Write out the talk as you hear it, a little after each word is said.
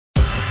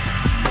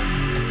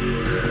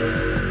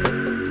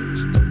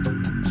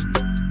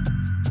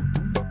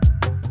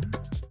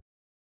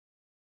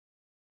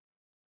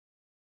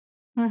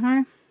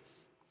Hi.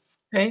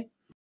 Hey.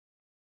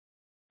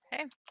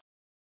 Hey.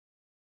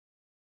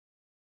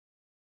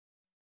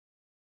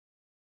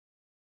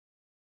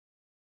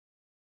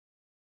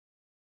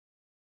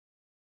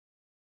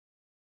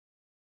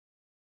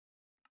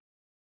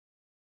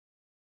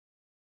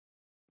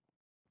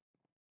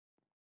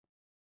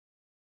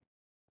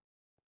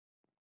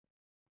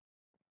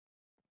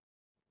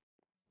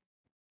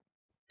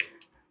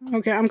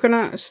 Okay, I'm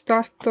gonna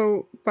start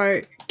though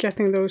by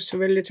getting those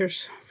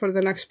villagers for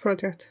the next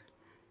project.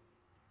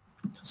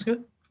 Sounds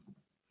good.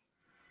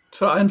 It's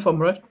for Iron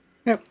Farm, right?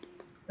 Yep.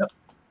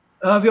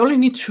 We only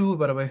need 2,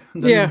 by the way.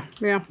 Yeah.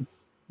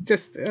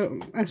 Just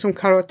and some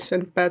carrots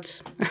and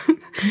beds.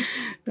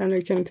 Then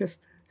we can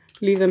just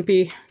leave them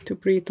be to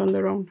breed on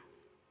their own.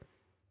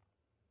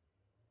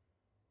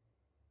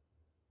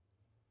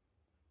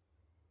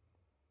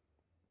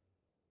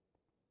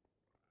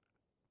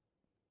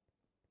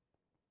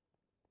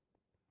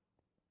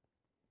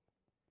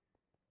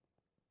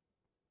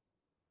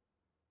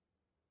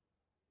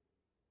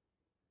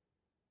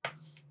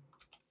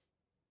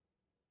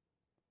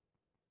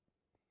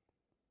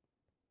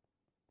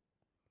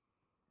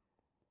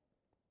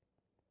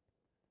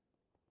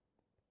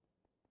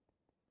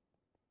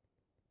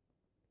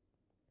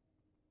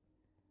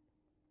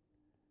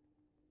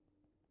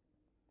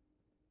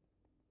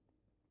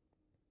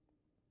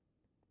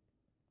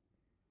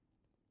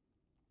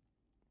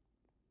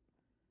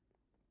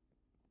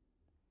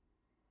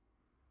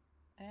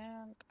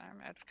 And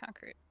I'm out of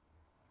concrete.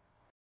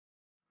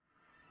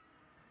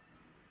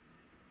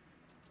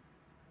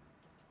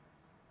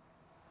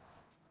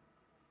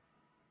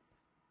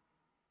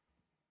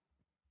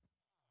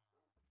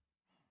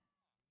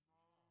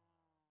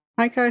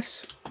 Hi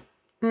guys.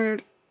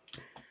 We're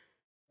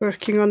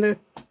working on the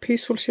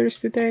peaceful series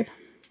today.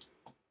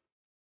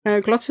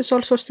 Glutz is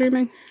also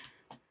streaming.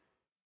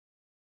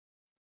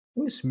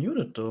 Who is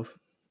muted though?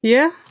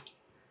 Yeah?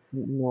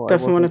 No,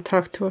 Doesn't want to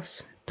talk to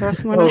us.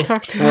 Doesn't want to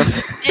talk to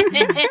us.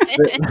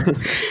 The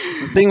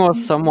thing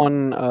was,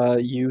 someone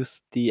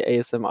used the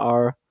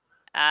ASMR.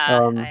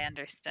 I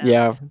understand.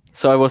 Yeah,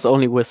 so I was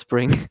only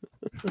whispering.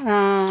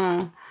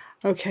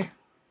 Okay.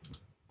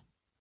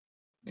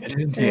 I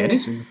didn't hear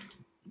anything.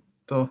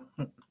 Though.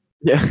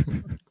 Yeah,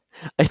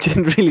 I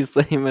didn't really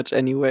say much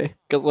anyway,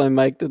 because my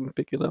mic didn't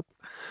pick it up.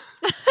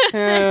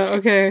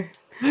 Okay.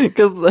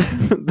 Because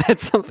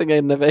that's something I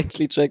never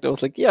actually checked. I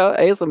was like, yeah,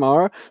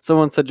 ASMR.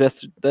 Someone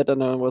suggested that,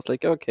 and I was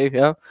like, okay,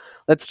 yeah,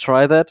 let's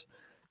try that.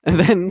 And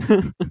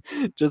then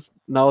just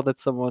now that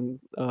someone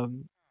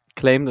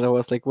claimed it, I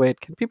was like,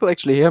 wait, can people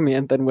actually hear me?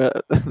 And then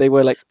they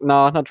were like,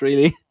 no, not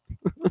really.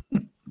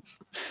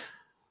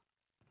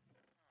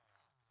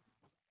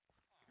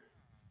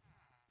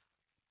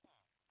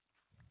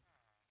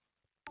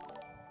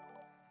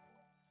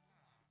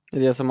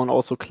 And yeah, someone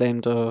also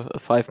claimed a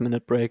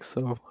 5-minute break,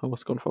 so I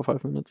was gone for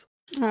 5 minutes.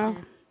 Oh.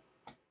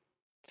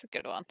 It's a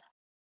good one.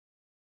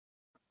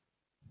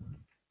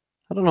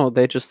 I don't know,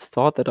 they just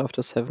thought that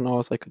after 7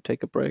 hours I could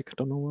take a break. I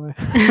don't know why.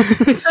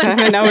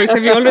 7 hours?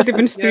 Have you already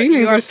been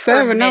streaming for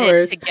 7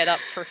 hours? To get up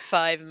for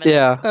 5 minutes.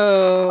 Yeah.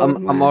 Oh,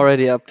 I'm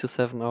already up to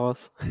 7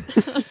 hours.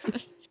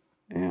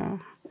 Yeah.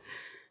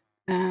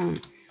 How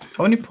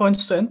many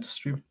points to end the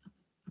stream?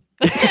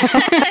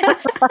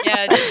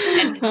 Yeah, just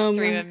end the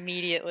stream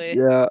immediately.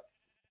 Yeah.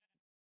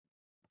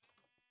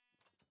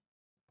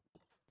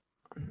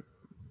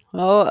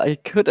 Well, I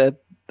could add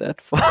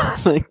that for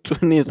like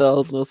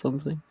 20,000 or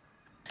something.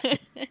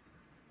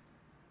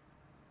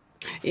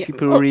 Yeah.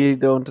 People really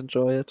don't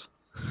enjoy it.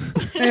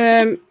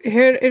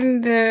 Here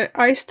in the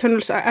ice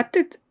tunnels, I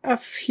added a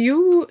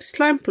few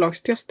slime blocks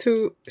just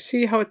to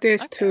see how it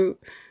is to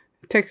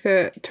take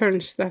the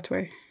turns that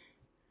way.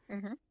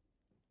 Mm-hmm.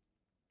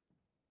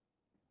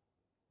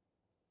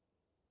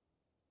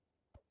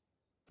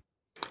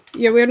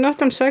 Yeah, we're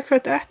not on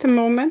Sacred at the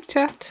moment,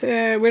 chat.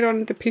 We're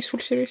on the Peaceful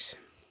series,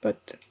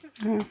 but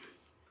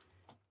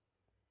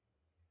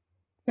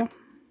yeah,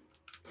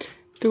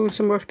 doing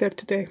some work there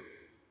today.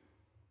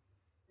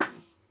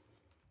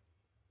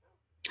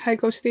 Hi,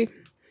 Ghosty.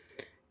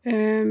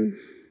 I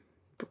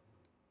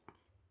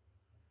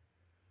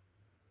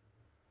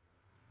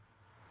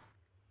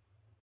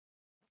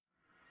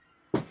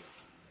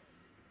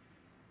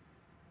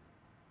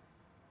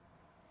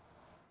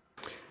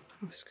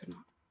was gonna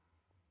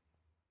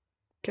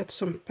get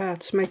some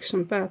bats, make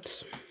some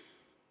bats.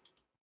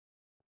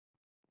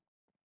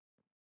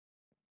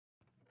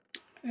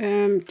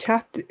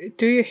 Chat,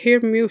 do you hear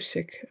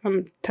music?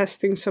 I'm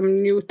testing some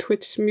new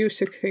Twitch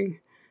music thing.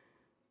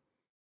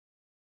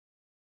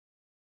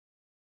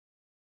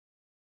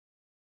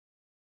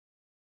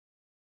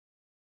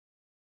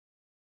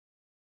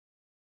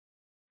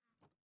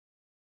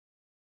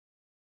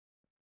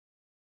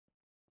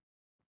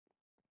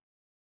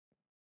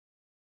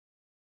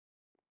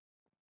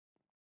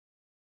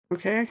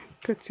 Okay,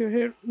 good to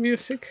hear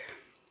music.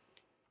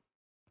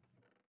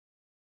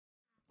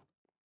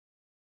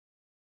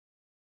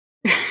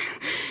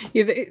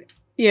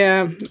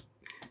 Yeah,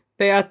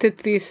 they added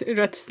these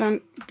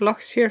redstone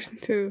blocks here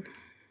to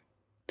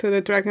the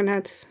dragon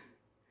heads.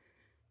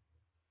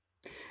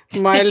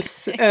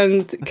 Miles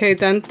and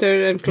Kate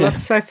Enter and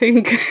Glutz, I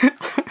think.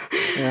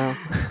 Yeah.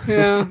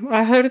 Yeah,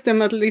 I heard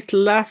them at least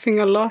laughing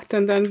a lot,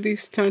 and then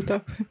these turned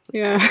up.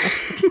 Yeah.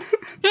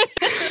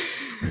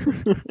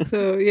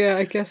 So yeah,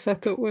 I guess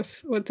that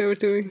was what they were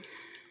doing.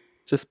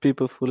 Just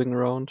people fooling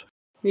around.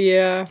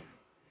 Yeah,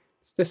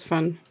 it's just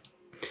fun.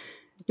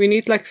 We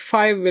need like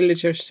 5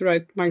 villagers,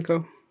 right,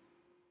 Manko?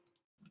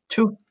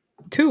 2.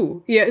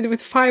 2? Yeah,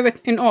 with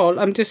 5 in all.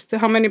 I'm just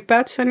how many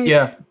bats I need?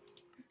 Yeah.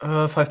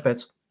 5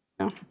 beds.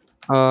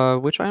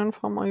 Which iron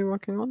farm are you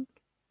working on?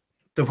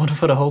 The one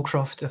for the whole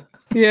craft.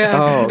 Yeah,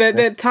 Oh, okay.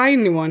 the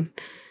tiny one.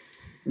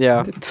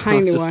 Yeah. The I was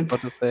tiny just one.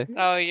 about to say.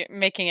 Oh, you're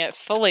making it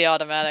fully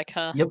automatic,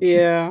 huh? Yep.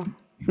 Yeah.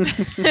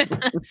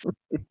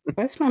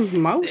 Where's my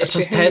mouse I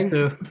just had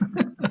behaving? to.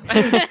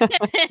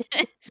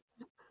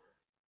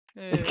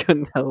 I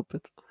couldn't help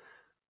it.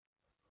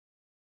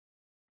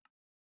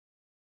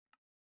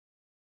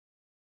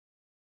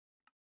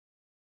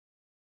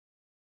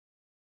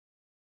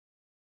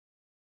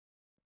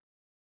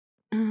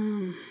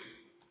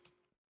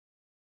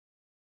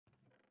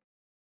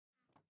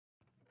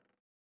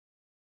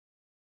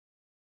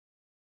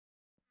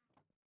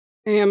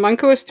 Yeah,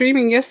 Manko was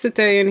streaming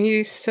yesterday, and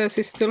he says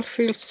he still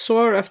feels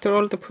sore after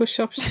all the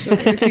push-ups. So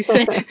he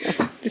said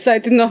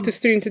decided not to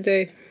stream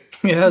today.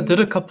 Yeah, I did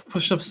a couple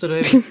push-ups today.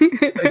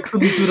 I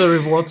couldn't do the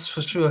rewards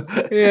for sure.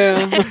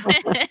 Yeah.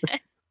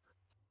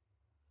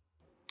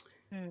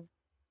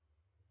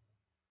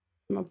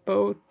 My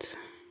boat.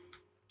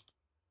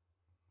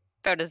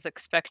 About as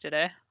expected,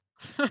 eh?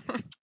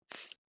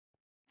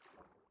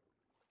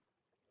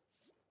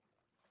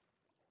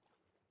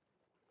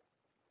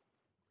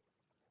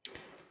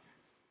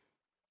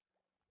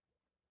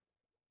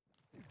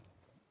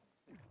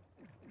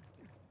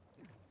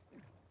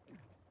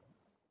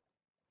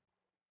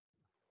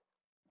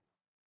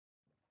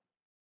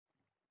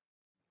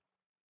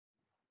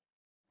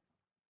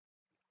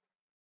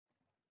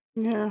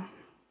 Yeah.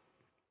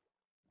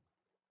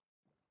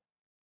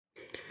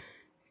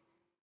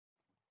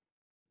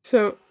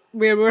 So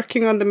we're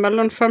working on the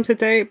melon farm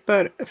today,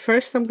 but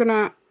first I'm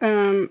gonna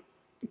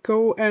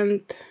go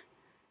and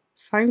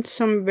find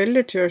some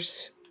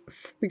villagers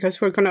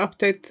because we're gonna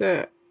update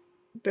the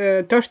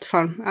dirt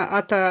farm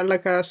at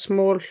like a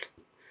small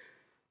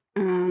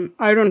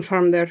iron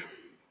farm there,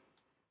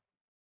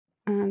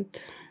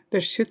 and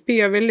there should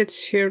be a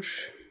village here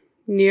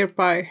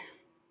nearby.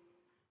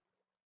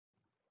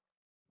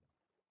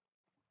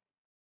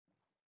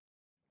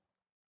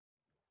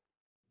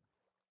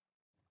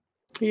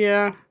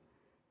 Yeah.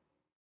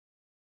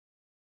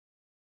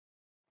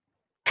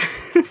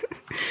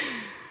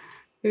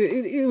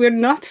 We're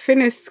not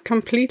finished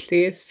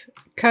completely. It's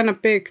kind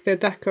of big, the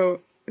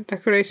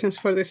decorations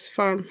for this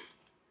farm.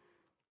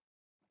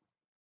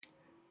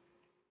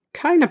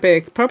 Kind of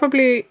big.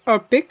 Probably our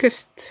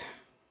biggest.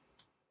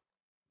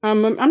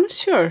 I'm not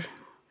sure.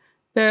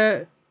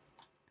 The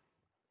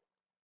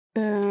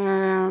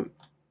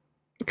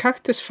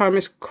cactus farm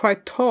is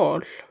quite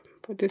tall,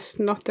 but it's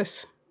not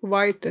as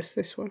wide as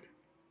this one.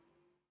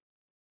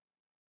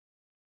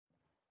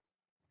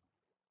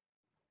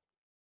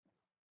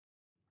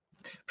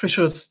 Pretty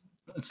sure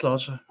it's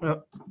larger. Yeah.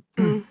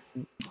 How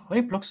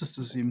many blocks is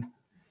this even?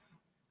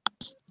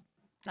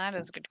 That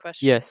is a good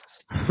question.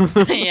 Yes.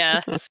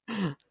 Yeah.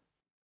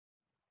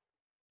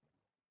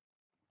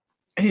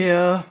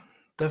 Yeah,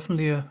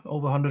 definitely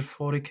over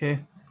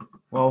 140k.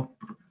 Wow.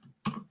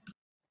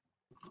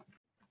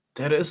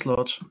 That is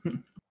large.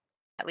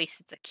 At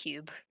least it's a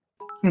cube.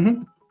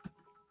 Mm-hmm.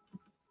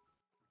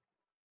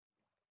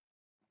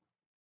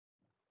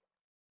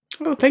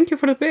 Oh, thank you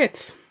for the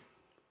bits.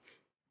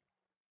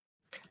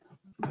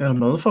 Yeah, the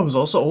Melon farm is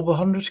also over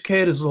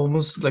 100k. This is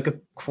almost like a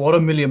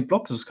 250,000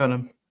 blocks. It's kind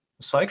of a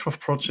Cycroft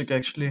project,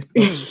 actually.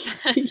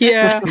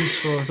 Yeah.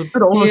 It's a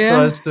bit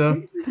oversized.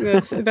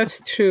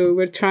 That's true.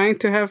 We're trying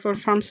to have our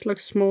farms look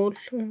small,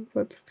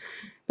 but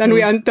then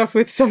we end up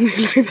with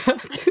something like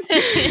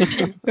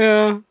that.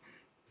 Yeah.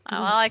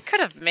 Well, I could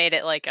have made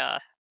it like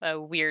a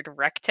weird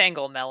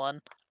rectangle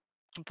melon,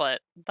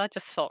 but that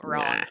just felt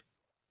wrong. Nah.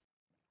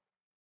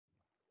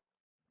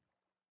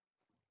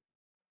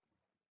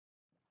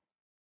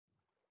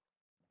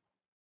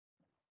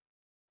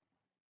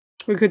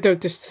 We could have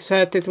just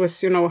said it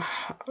was,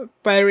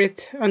 buried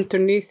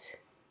underneath.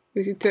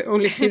 We could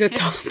only see the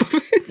top of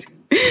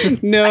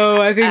it.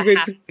 No, I think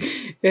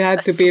it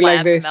had to be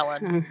like slab this.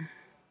 melon.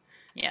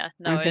 Yeah,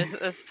 no, Okay. it's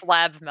a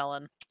slab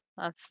melon.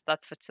 That's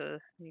what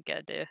you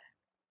gotta do.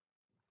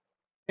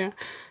 Yeah.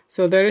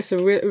 So there is a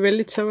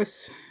village I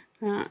was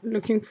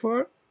looking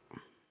for.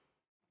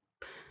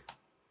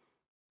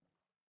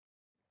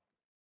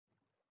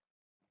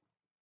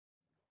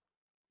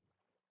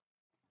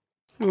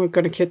 And we're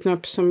gonna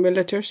kidnap some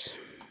villagers.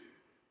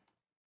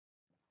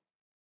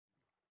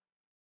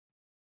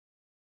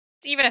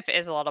 Even if it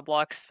is a lot of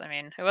blocks, I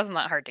mean, it wasn't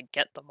that hard to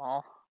get them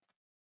all.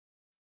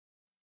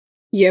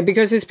 Yeah,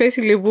 because it's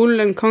basically wool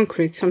and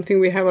concrete, something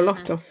we have a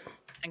lot of.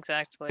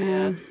 Exactly,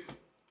 yeah.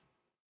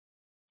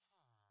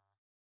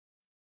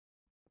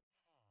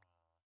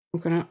 I'm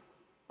gonna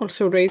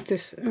also rate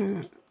this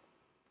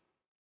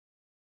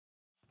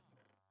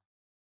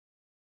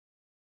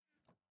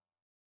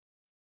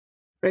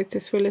Right,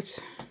 this village.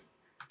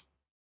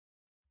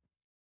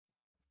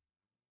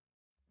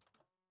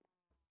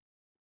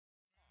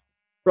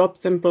 Rob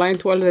them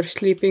blind while they're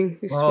sleeping.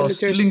 These Wow, villagers.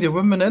 stealing the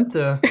women and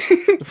the...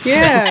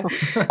 Yeah,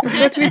 that's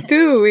what we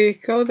do. We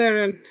go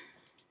there and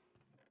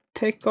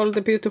take all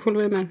the beautiful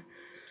women.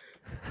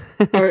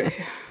 Or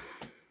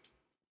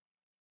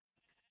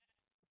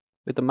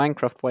With the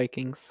Minecraft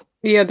Vikings.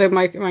 yeah, the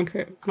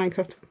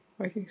Minecraft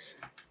Vikings.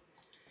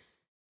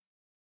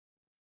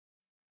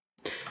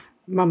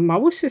 My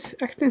mouse is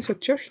acting so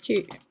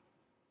jerky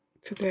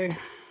today.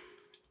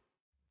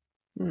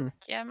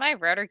 Yeah, my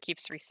router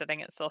keeps resetting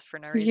itself for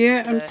no reason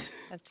Yeah, today.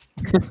 I'm It's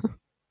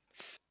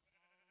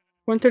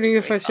wondering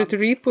if I really should fun.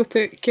 reboot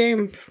the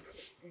game.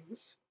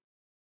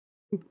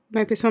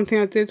 Maybe something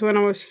I did when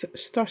I was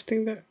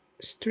starting the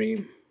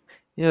stream.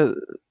 Yeah,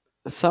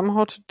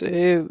 somehow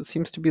today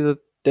seems to be the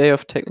day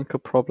of technical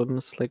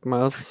problems. Like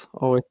Mars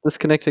always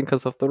disconnecting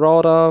because of the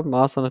router,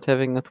 Mars not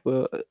having it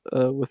with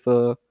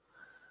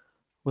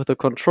the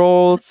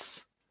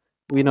controls.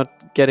 We're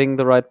not getting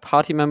the right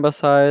party member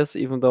size,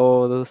 even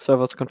though the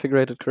server's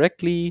configured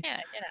correctly. Yeah,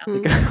 you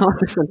know, Like all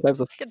different types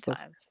of good stuff.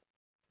 times.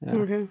 Yeah.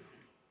 Okay.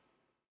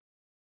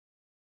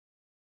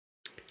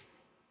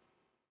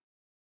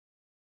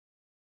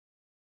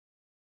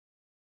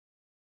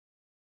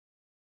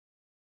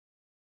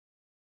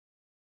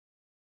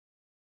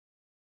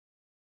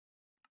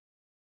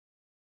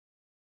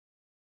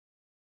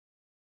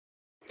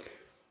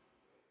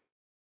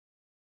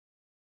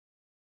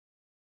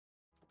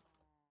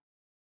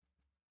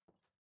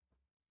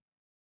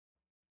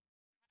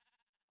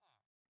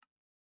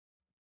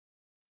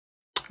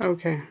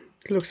 Okay,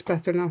 it looks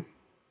better now.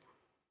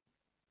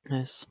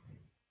 Nice.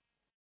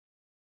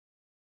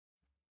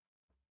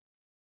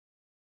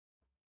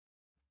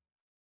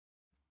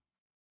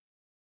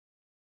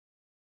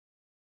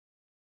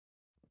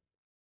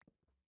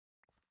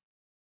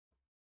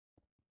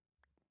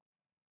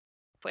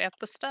 Way up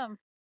the stem.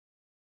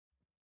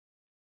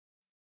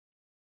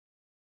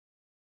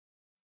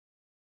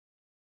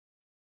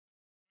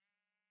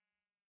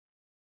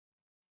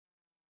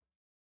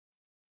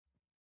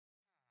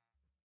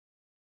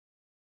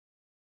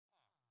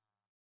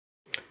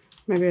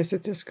 Maybe I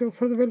should just go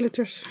for the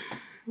villagers.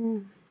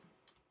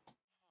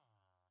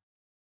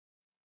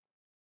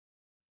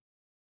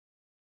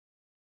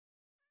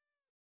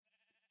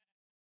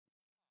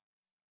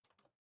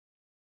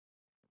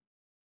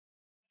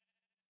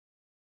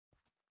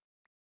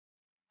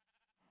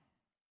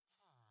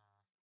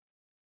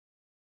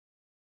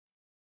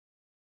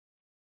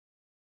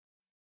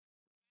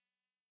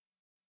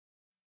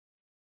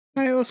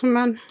 Hi, awesome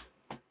man.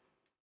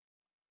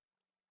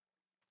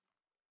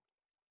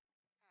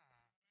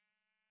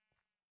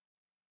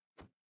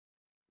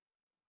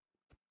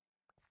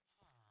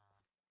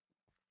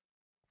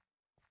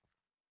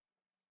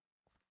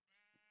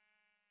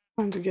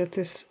 Trying to get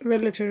this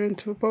villager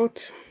into a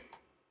boat.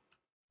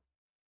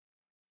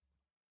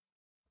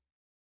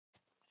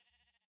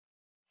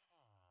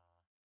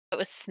 It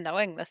was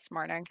snowing this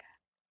morning.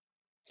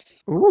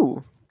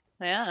 Ooh.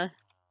 Yeah.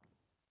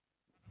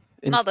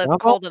 In Not that it's Starbucks?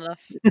 cold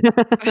enough.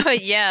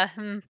 Yeah.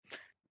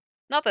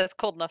 Not that it's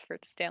cold enough for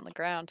it to stay on the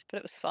ground, but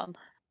it was fun.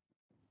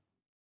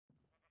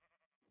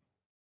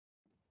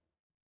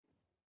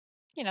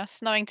 You know,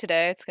 snowing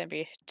today, it's gonna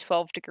be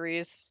 12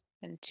 degrees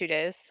in 2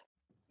 days.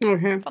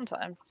 Okay. Fun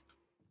times.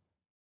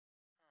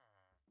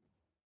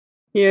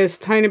 Yeah, it's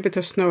tiny bit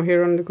of snow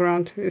here on the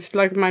ground. It's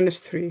like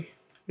 -3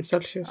 in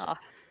Celsius. Ah.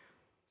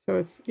 So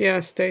it's, yeah,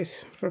 it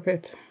stays for a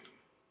bit.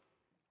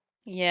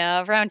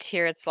 Yeah, around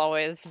here it's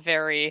always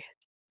very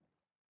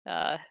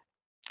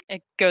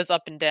it goes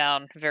up and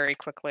down very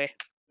quickly.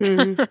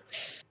 Mhm.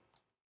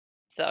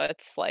 So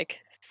it's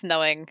like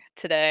snowing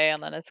today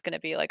and then it's gonna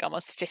be like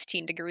almost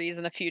 15 degrees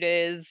in a few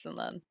days and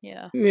then, you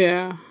know,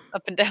 Yeah.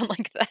 up and down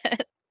like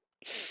that.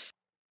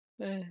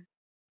 Eh.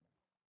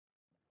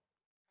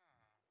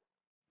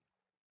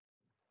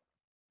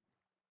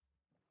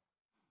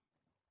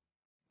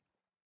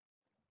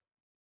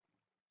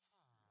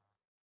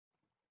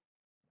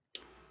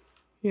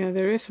 Yeah,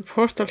 there is a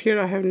portal here.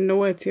 I have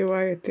no idea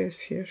why it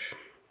is here.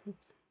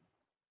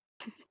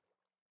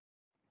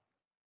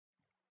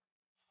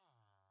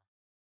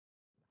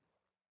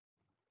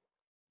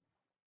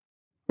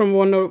 From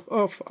one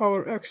of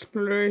our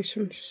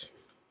explorations.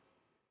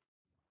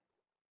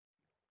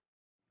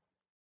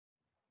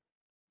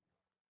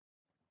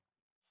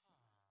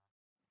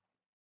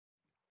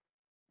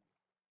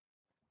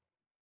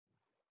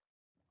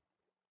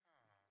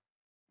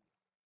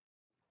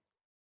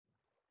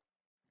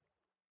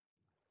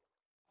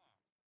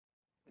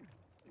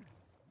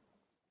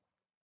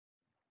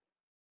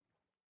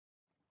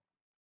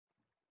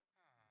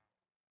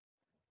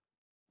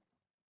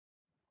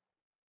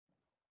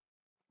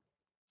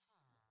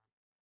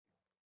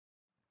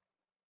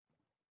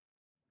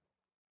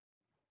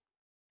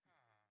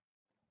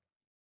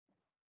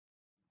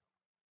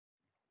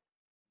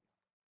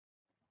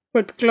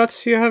 But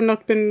Glutz, you have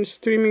not been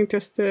streaming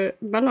just the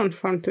melon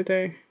farm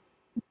today.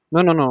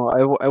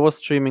 No. I was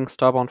streaming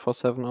Starbound for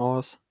 7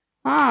 hours.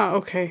 Ah,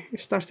 okay. You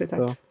started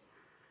that.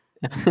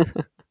 So.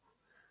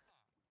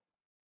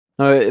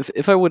 No,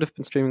 if I would have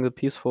been streaming the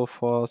peaceful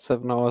for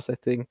 7 hours, I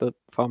think the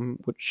farm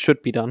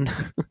should be done.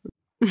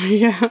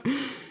 Yeah.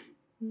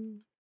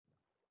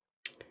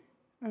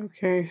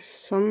 Okay,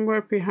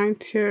 somewhere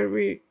behind here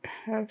we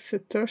have the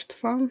dirt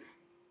farm.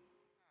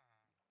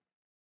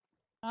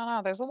 I don't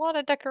know, there's a lot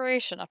of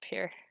decoration up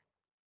here.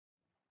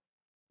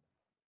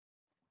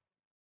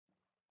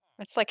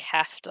 It's like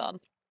half done.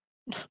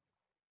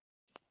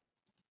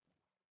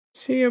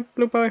 See you,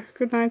 Blue Boy.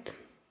 Good night.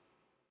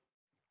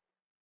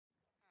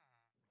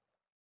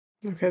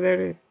 Okay,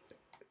 there it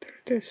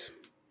is.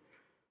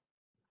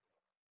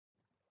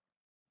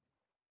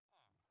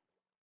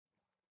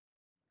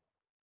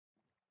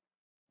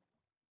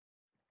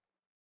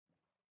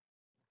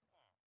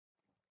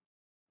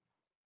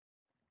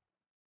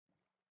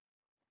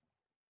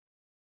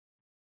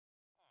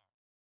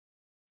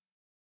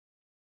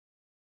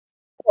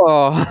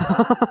 Oh.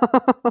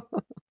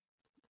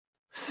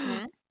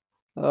 Hmm?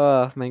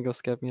 Mango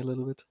scared me a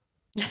little bit.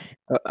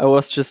 I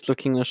was just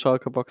looking in a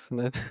shulker box and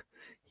then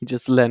he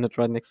just landed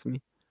right next to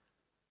me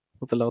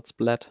with a loud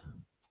splat.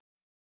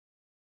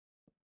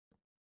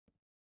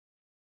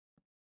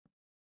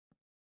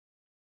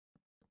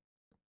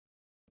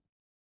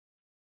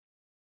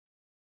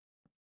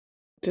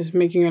 Just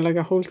making like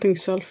a holding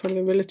cell for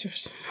the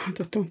villagers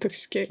that don't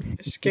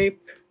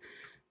escape.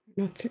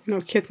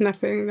 Not,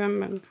 kidnapping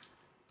them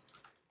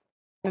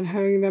and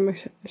having them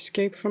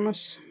escape from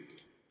us.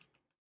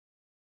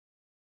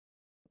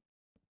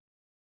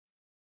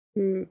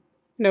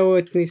 No,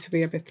 it needs to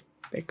be a bit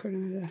bigger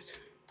than that.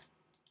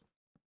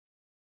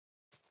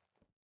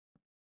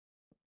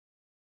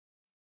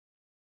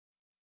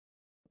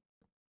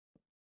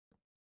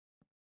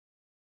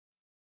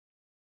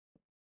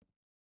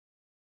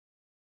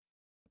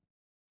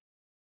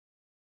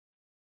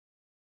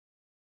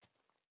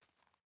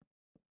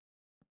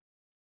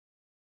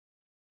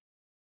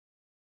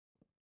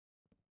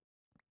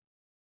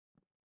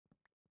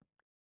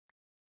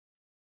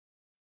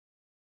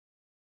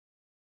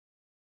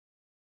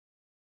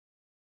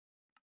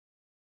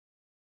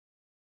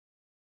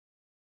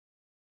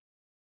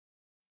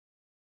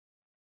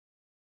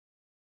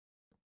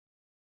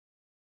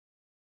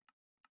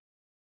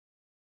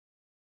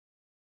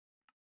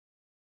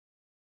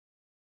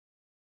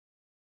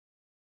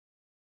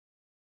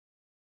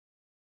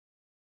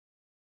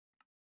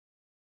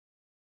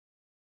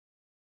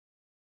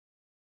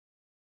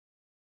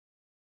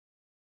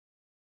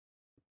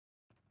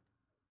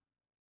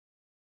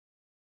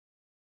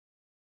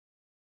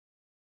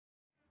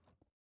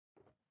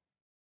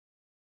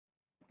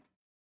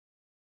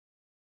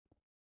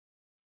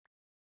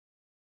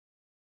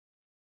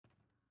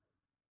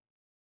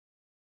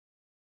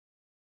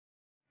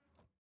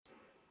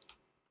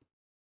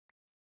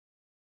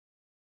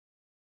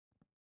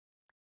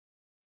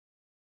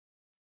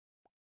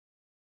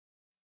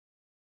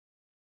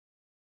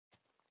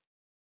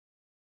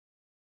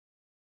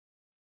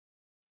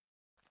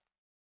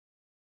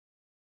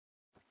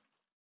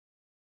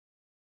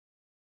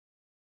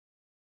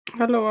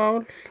 Hello,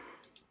 Owl.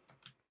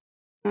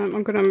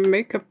 I'm gonna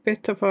make a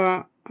bit of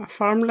a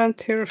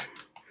farmland here.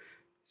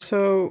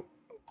 So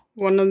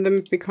one of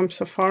them becomes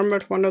a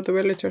farmer, one of the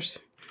villagers,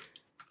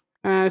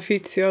 and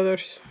feeds the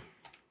others.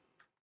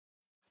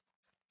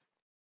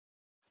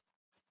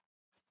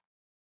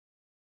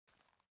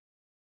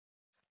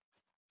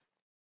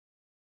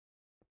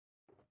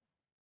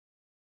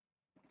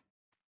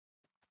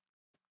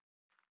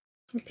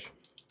 Oops.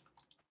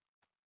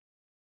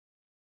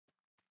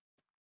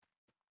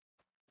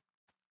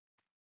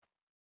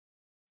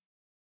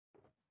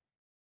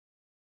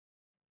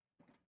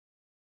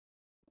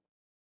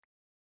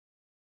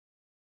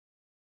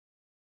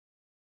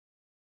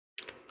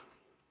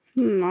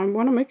 I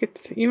want to make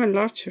it even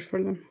larger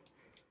for them.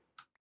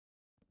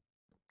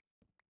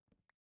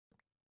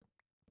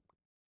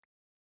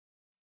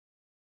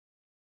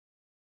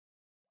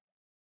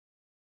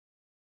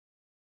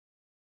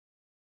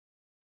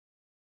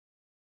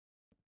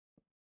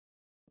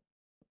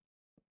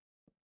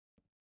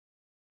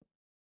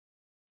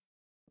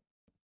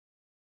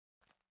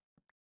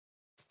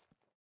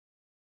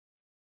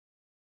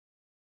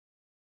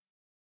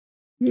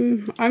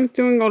 I'm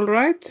doing all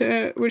right.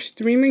 We're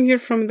streaming here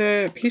from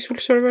the peaceful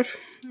server.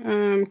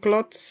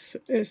 Glotz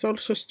is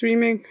also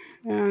streaming,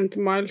 and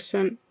Miles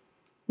and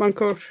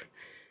Mancor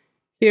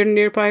here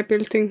nearby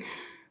building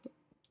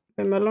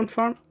the melon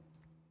farm.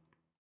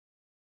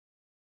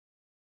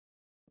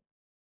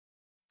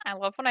 I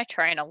love when I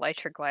try and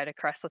elytra glide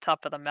across the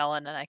top of the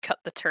melon and I cut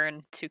the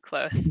turn too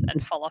close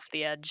and fall off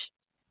the edge.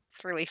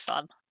 It's really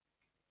fun.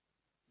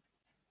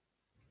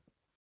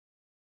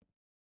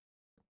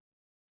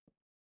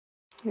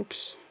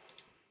 Oops.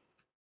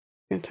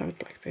 Can't have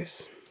it like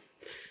this.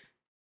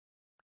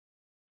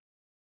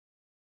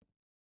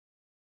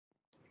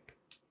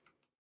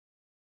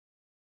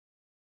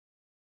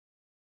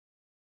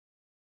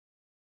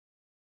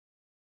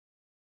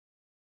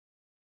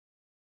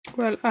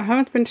 Well, I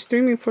haven't been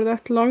streaming for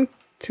that long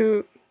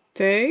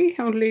today,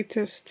 only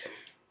just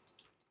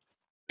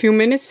few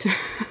minutes,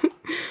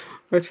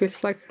 or it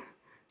feels like.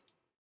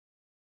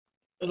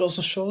 It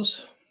also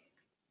shows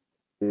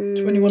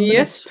 21 Yes,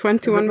 minutes.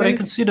 21 Everybody minutes.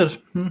 can see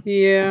that.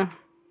 Yeah.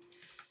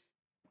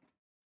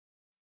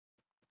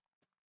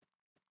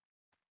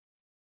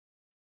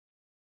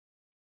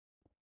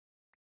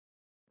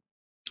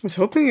 I was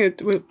hoping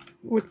it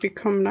would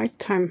become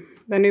nighttime.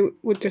 Then he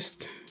would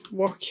just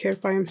walk here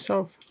by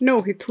himself.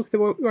 No, he took the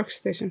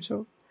workstation,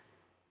 so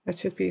that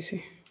should be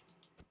easy.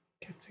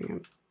 Getting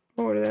him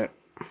over there.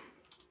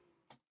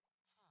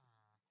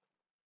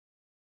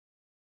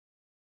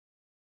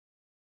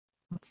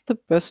 What's the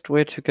best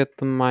way to get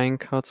the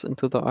minecarts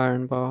into the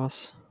iron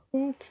bars?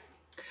 What?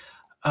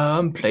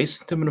 Place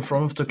them in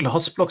front of the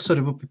glass block so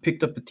they will be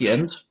picked up at the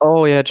end.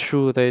 Oh yeah,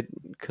 true.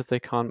 Because they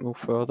can't move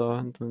further,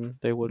 and then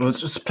they will. Well,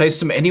 just place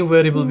them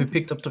anywhere. They will be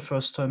picked up the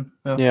first time.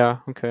 Yeah. Yeah.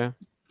 Okay.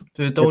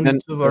 You don't then-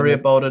 need to worry then-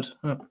 about it.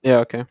 Yeah. Yeah.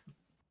 Okay.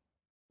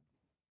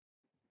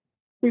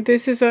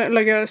 This is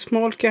like a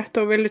small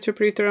ghetto villager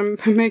breeder I'm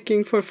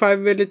making for 5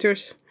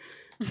 villagers.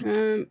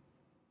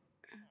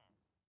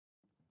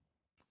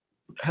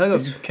 Helga,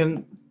 This- you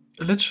can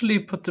literally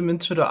put them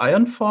into the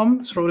iron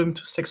farm, throw them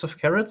 2 stacks of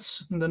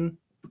carrots, and then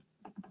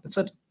that's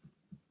it.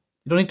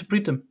 You don't need to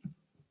breed them.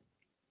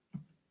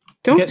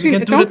 Don't we can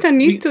do don't that- I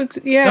need to?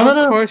 Yeah, No,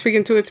 no. of course we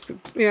can do it.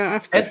 Yeah,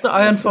 after. At the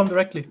iron after. farm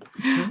directly.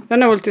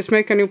 Then I will just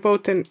make a new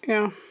boat and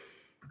yeah.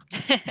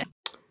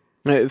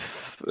 No,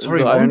 if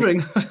Sorry, the iron, wondering.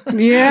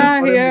 Yeah,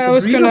 What have you yeah. I the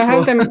was gonna breeder have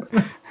for? them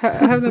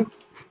have them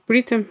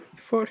breed them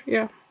before.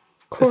 Yeah, of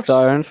if course. the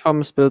iron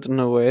farm is built in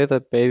a way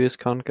that babies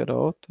can't get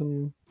out,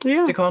 then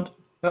Yeah, They can't.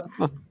 Yeah.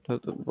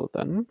 well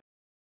then.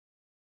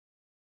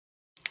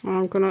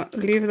 I'm gonna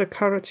leave the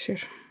carrots here.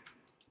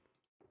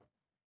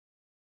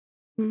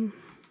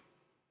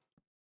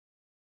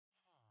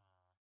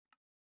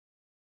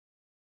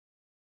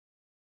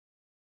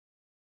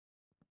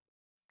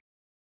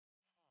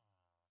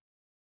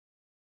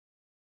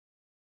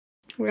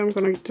 Well, I'm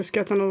gonna just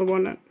get another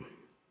one and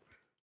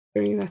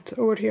bring that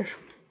over here.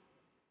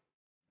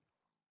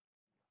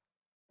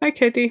 Hi,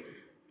 Katie.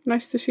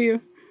 Nice to see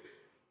you.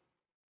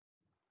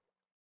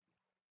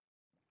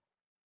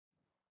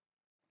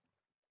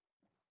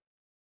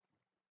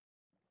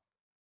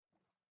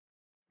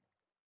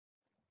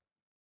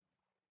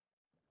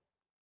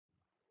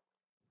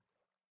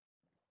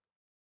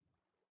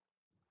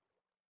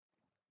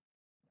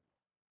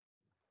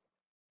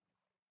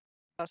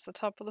 That's the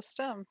top of the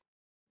stem.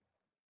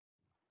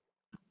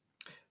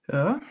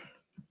 Yeah.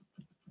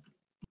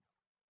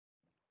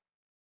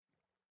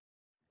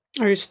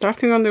 Are you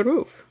starting on the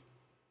roof?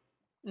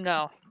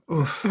 No,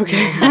 Oof.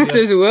 Okay, No, not yet.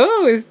 just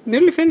whoa, it's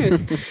nearly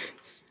finished.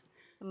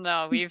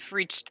 no, we've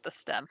reached the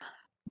stem.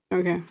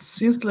 Okay.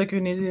 Seems like we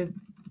needed.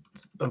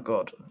 Oh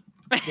god.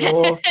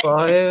 4,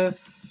 5,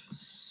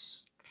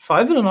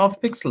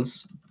 5.5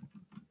 pixels.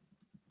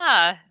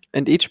 Ah,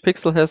 And each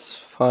pixel has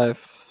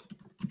 5.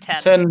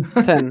 10. 10.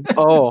 10.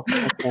 Oh,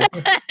 okay.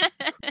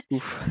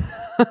 Oof.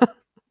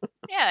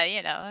 Yeah,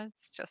 you know,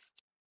 it's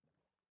just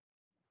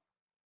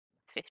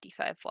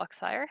 55 blocks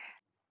higher.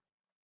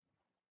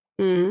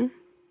 Mm-hmm.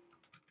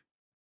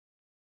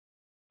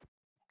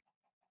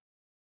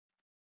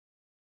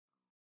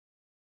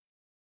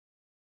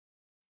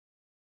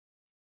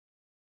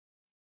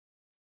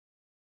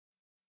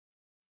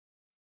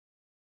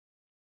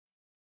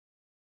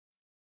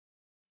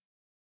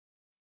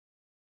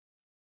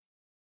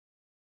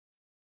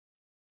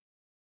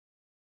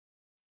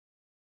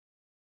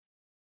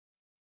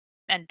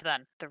 And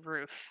then the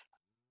roof,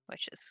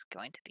 which is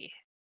going to be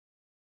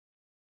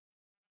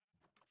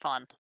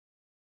fun.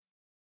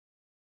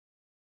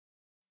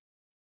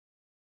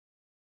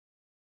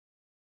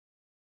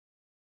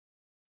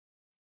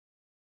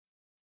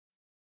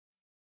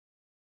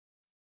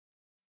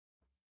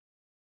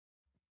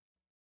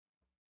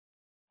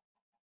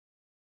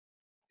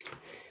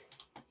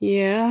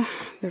 Yeah,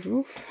 the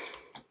roof.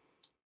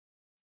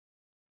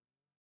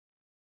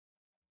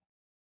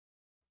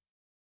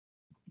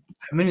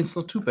 I mean, it's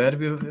not too bad.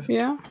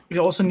 Yeah. We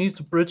also need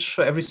to bridge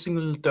for every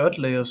single dirt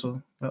layer,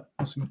 so yeah,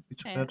 doesn't be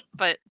too Yeah,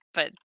 bad.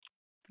 but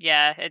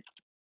yeah,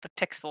 the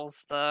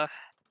pixels, the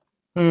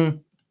Hmm.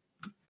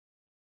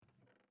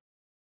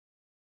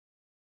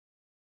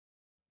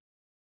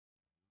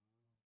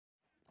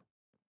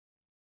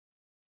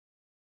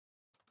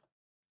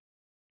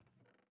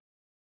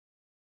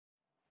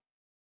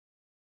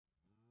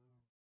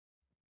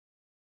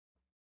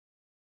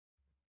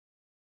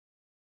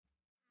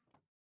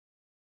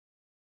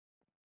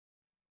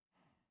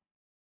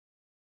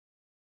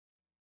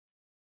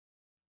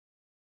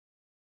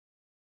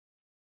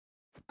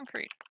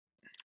 concrete.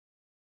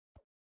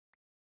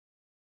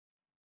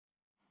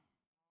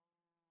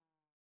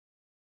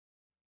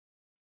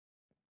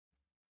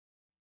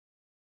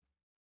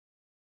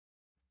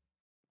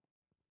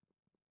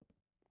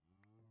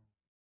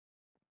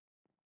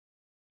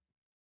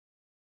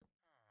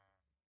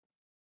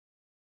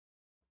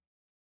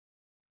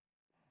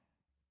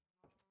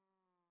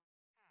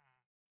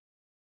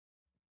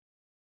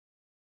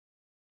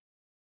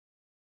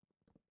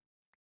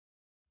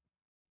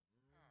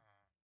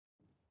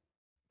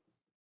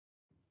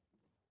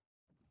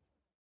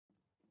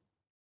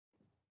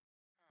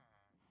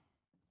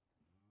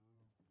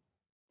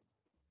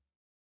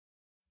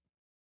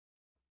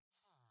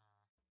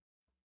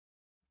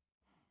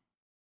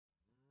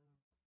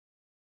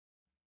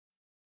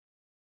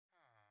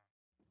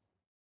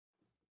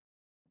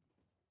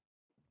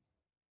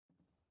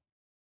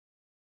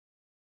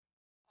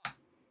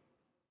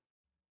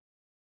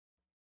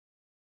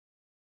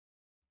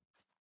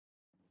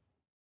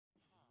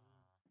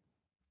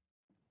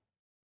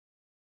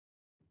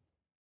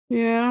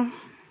 Yeah.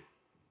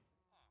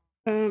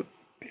 Okay.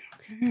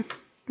 I'm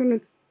gonna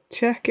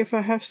check if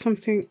I have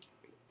something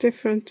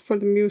different for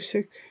the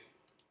music.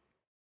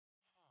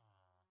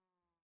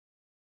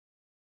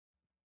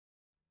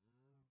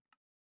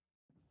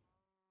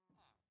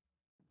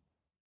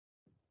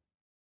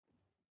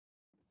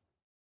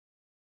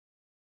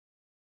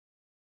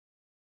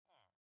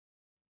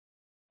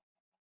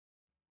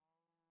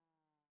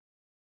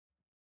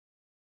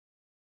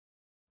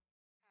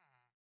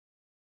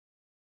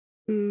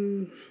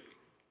 Mm.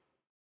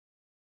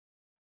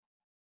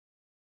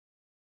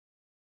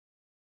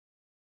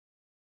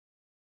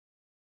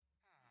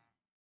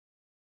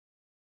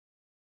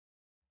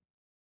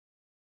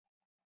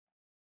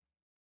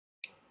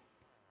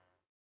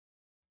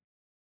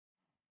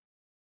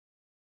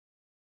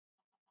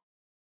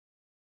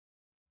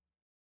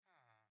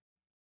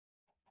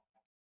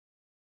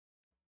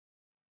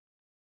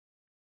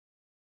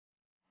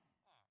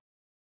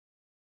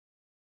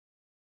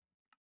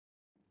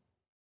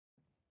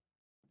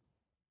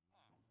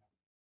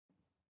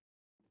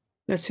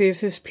 Let's see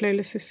if this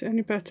playlist is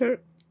any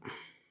better.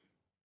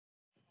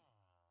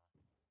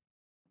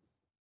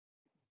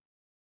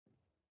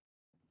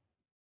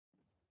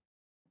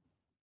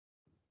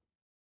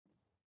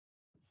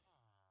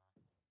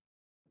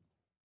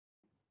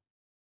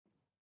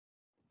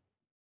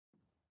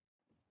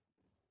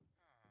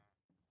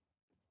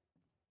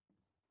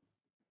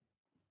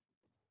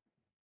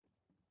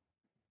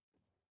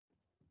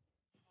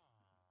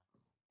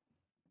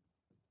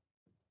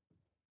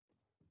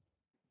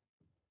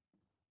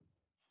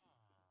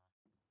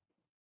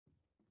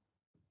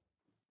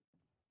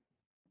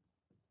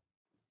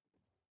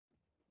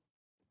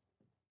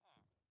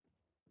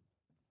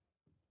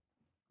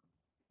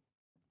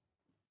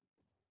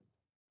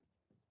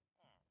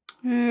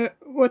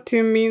 What do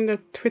you mean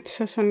that Twitch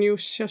has a new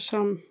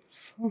Shazam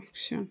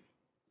function?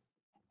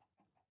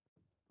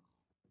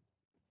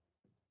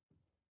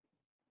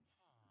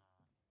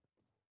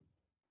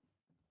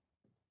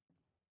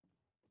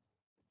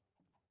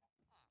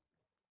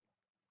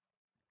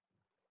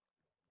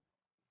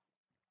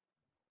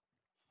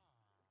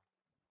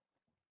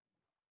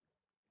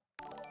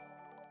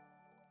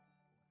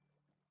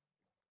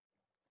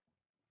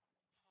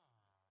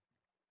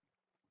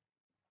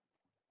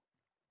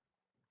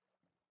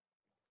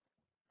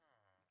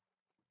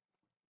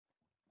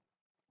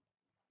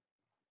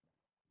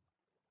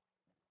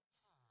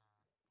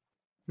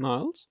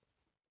 Miles?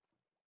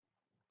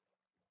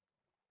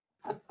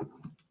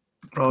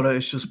 Router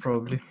issues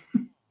probably.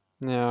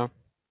 Yeah.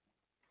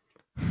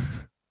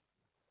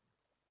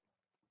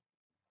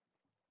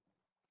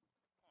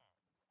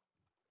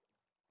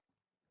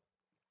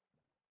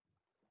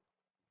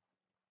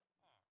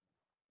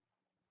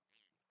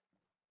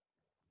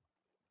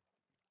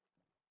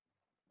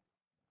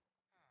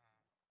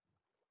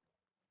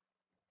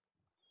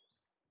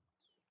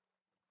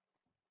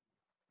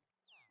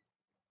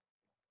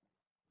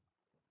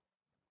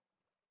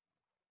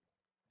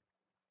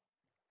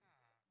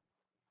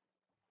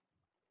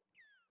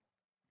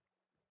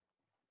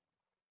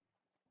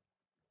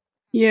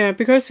 Yeah,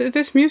 because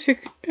this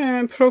music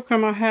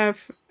program I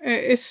have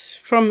is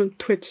from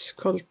Twitch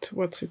called,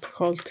 what's it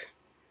called?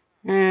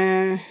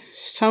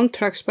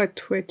 Soundtracks by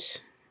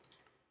Twitch.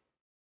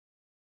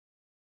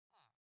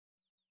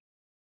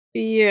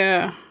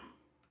 Yeah.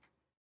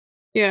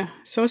 Yeah,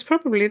 so it's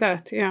probably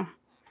that, yeah.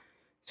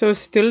 So it's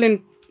still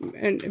in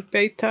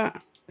beta,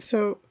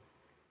 so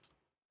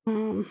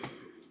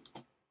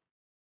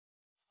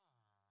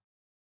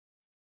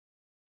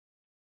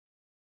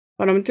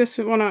but I just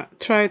wanna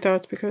try it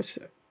out because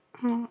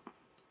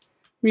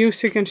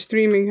music and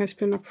streaming has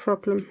been a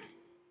problem.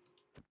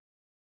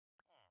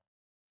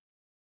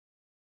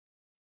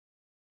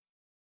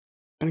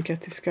 I'm gonna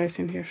get these guys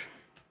in here.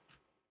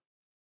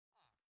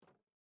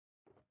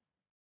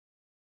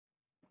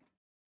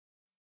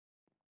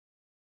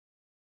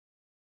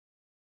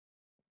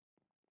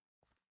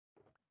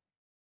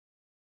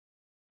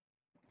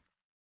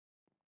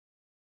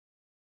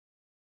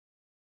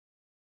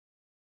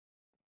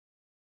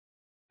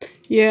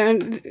 Yeah,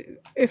 and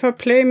if I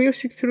play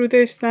music through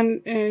this,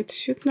 then it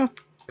should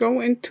not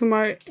go into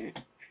my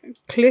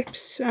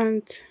clips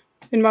and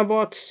in my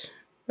VODs.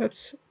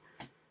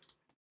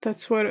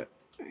 That's what,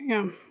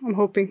 yeah, I'm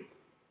hoping.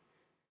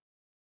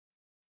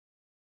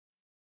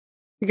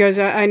 Because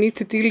I need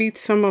to delete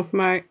some of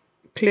my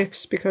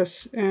clips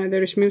because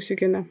there is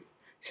music in them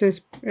since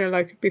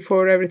like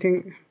before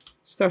everything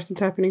started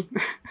happening.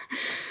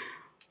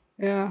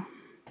 Yeah.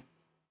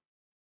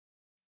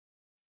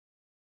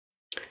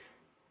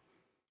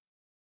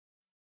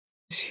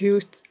 It's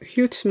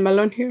huge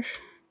melon here.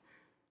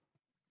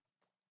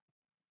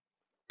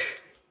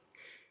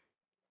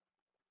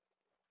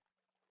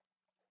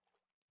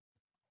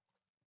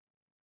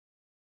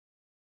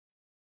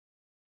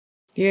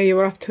 Yeah, you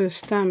were up to the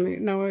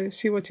stem. Now I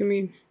see what you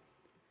mean.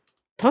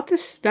 Thought the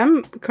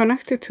stem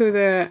connected to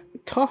the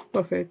top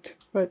of it,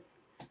 but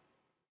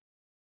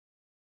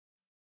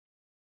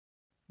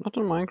Not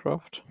in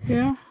Minecraft.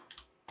 yeah.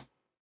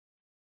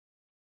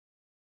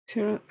 It's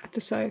here at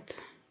the side.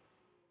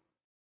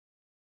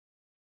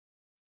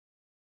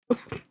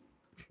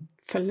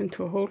 Fell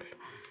into a hole.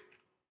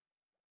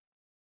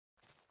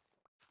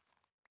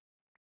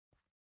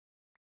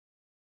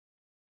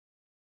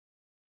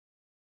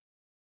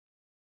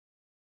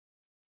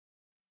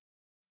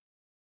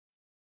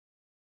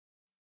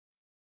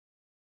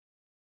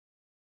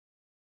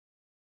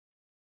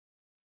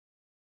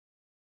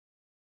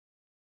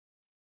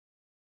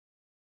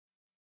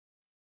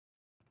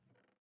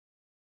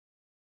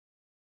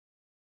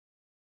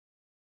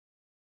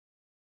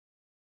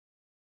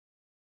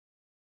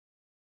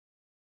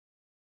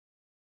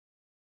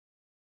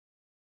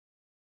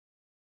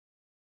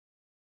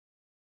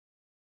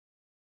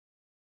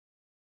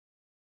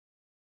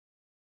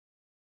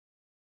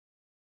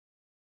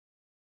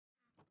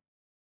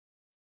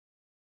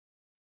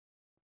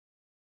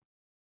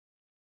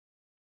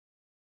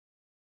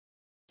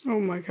 Oh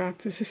my god,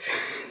 this is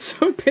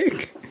so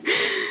big.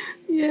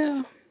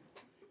 Yeah.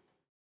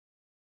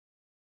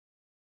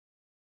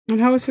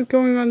 And how is it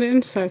going on the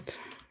inside?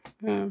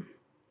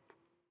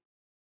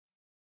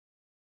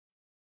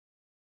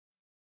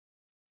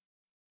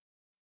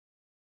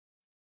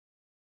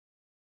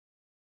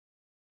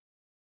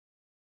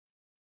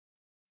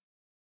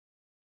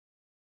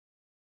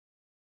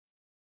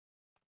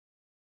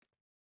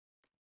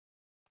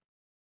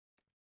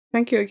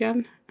 Thank you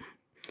again.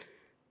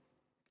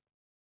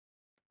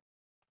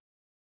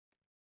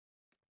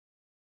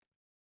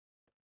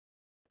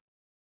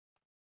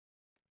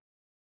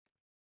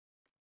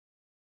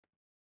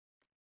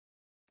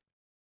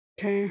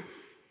 Okay.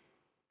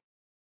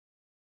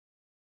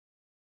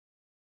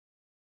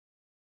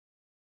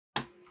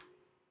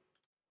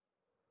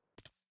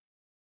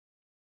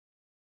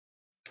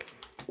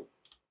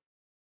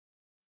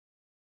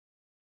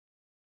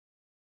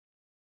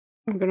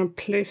 I'm gonna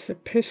place the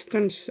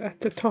pistons at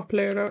the top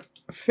layer to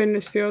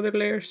finish the other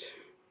layers.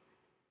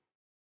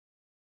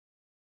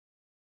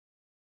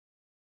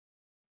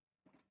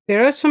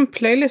 There are some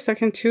playlists I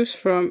can choose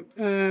from.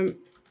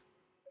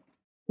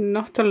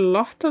 Not a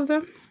lot of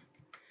them.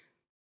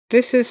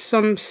 This is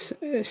some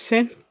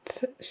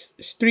synth,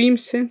 stream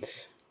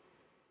synths.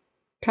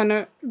 Kind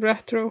of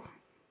retro.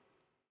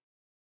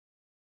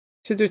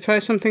 Should we try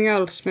something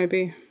else,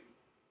 maybe?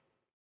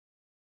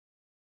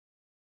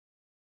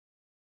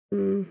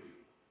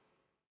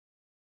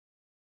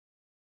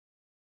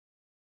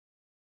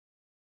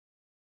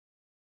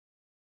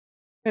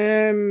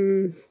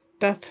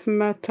 Death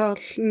metal,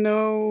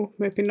 no,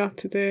 maybe not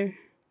today.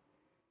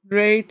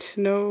 Raids,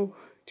 no,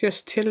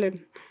 just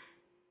chilling.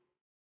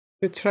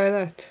 We try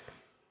that.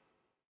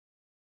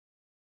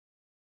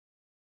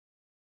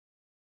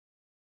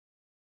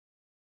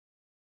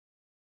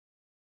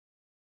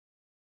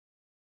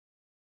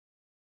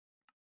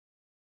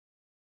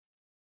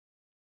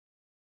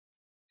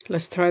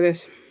 Let's try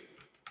this.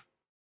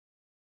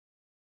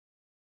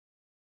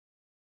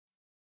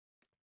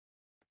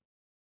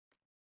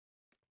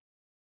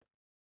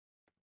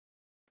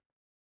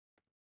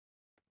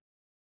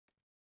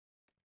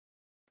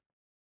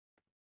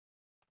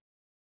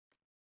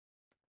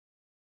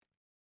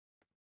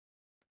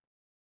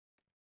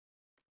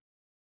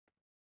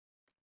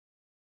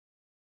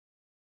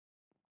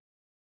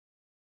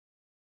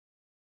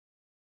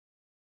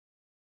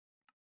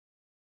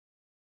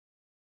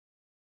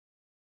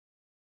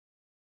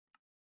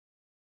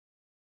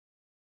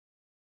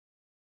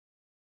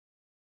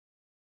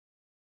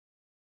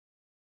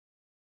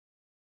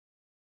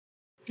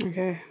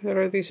 Okay,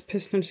 there are these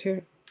pistons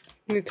here.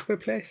 Need to be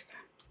placed.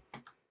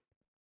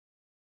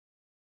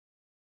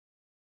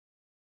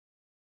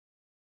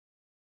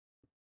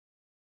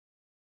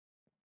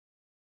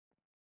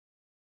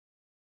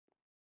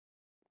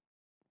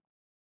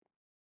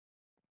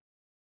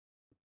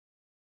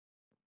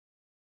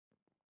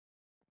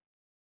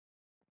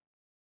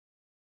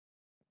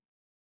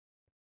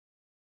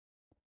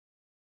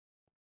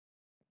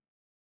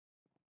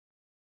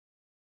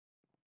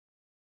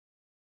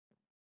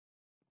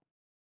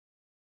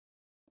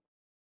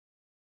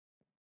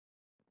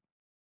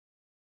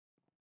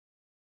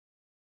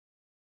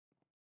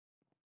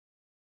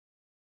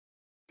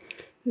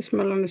 This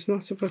melon is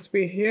not supposed to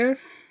be here.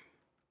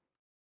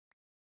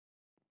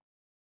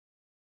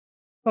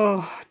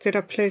 Oh, did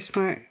I place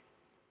my...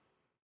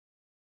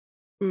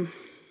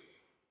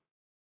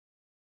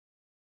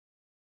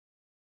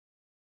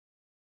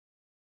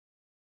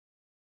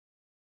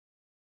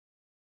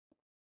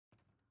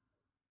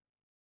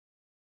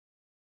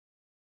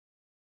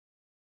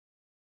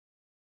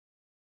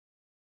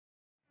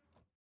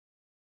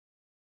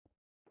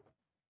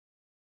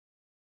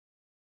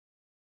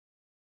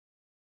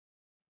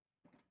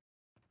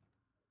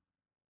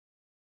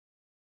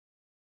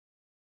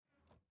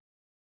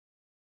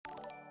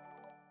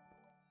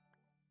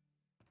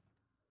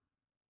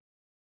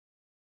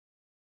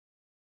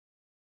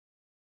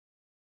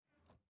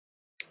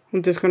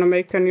 I'm just gonna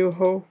make a new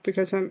hole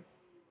because I'm...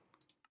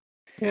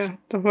 Yeah,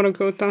 don't want to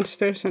go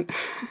downstairs and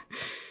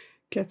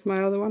get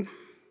my other one.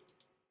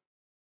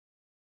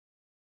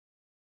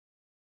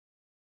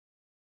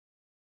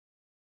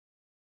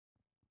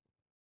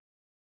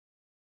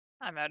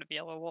 I'm out of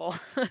yellow wool.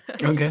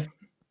 Okay.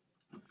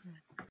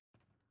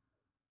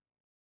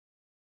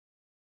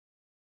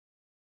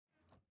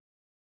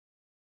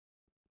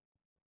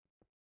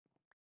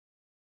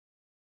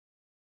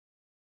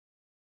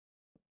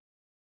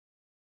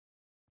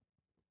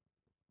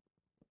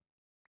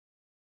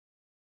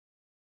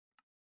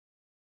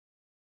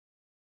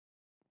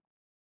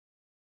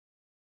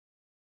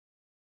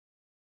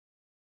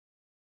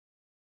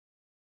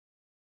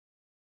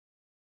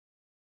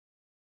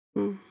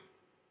 Hmm.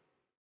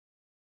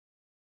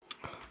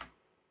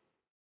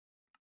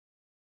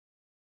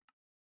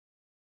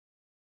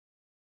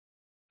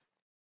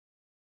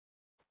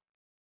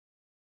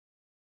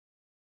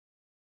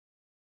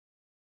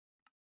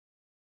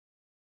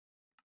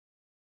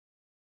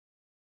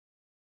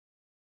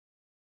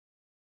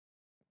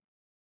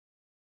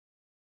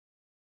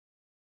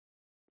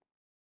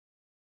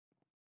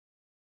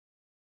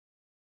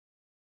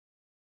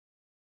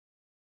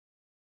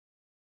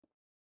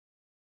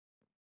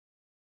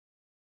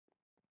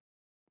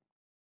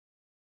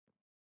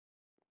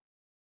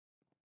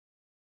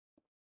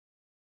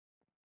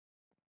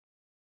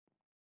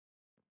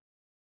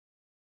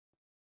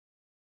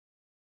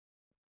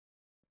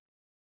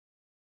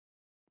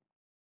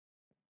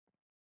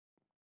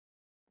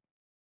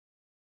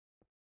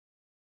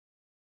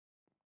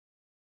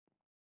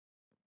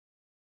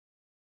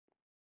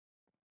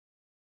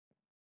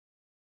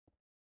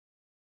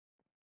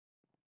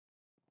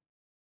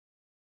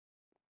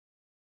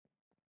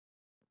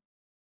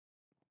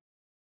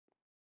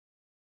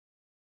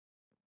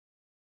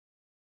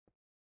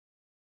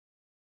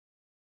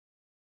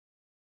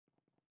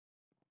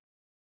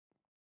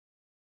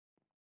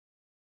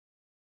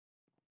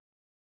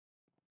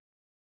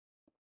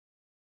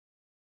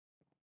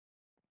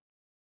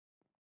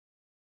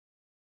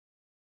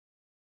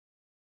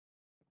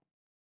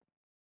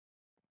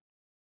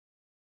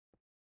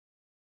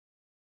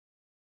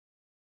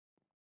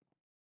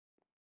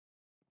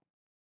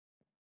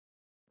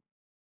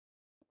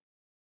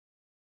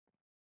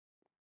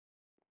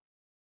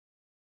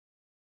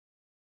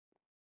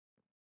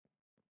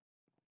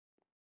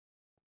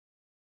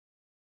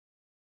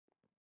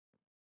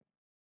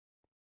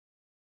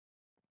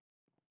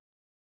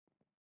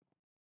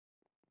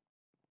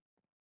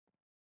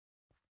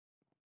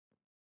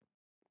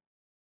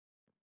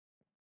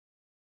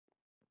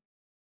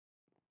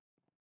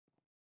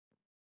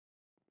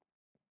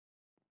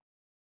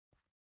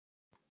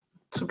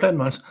 So plan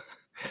wise.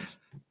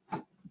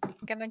 I'm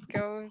gonna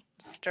go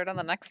start on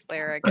the next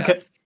layer, I Okay.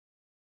 guess.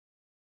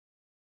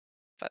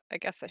 But I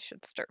guess I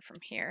should start from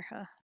here,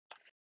 huh?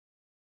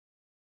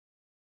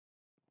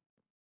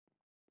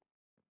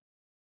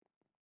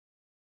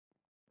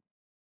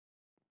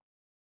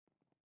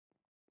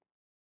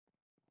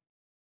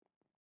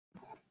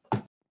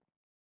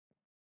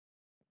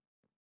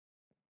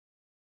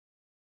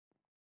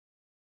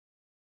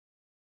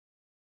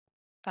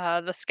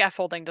 The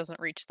scaffolding doesn't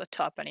reach the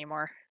top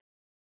anymore.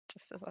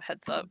 Just as a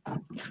heads up.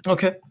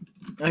 Okay.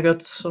 I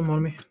got some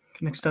on me.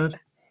 Can extend it.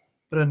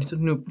 But I need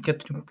to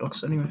get new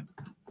blocks anyway.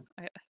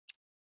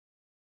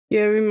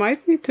 Yeah, we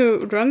might need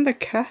to run the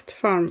cat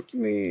farm.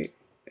 We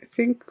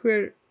think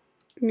we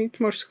need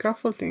more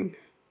scaffolding.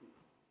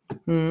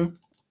 Hmm.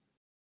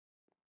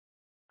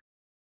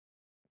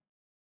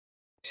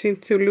 Seem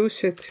to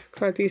lose it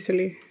quite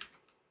easily.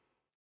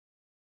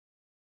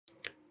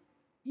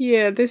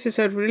 Yeah, this is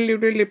a really,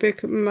 really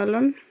big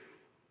melon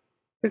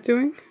we're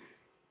doing.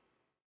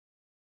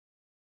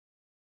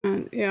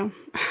 And yeah.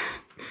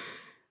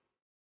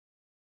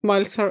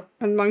 Miles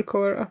and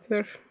Manco are up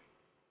there.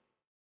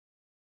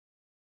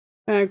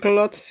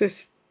 Glotz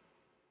is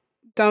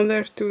down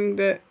there doing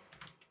the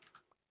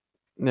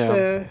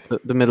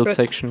the middle bread.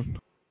 section.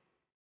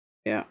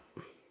 Yeah.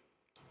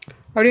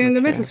 Are you in the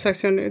Okay. middle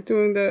section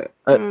doing the?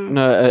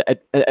 No,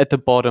 at the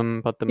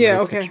bottom, but the Yeah,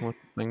 middle okay. section with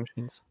the flying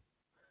machines.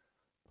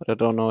 But I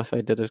don't know if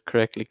I did it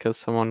correctly because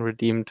someone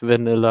redeemed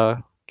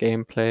vanilla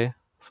gameplay,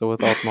 so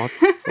without mods.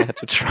 So I had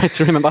to try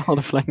to remember how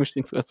the flying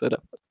machines were set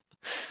up.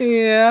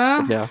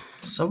 Yeah. But yeah.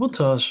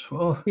 Sabotage.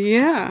 Oh.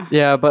 Yeah.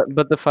 Yeah,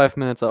 but the 5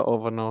 minutes are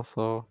over now,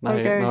 so now,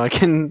 Okay. now I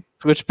can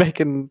switch back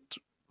and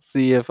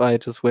see if I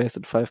just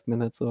wasted 5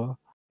 minutes or.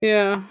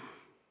 Yeah.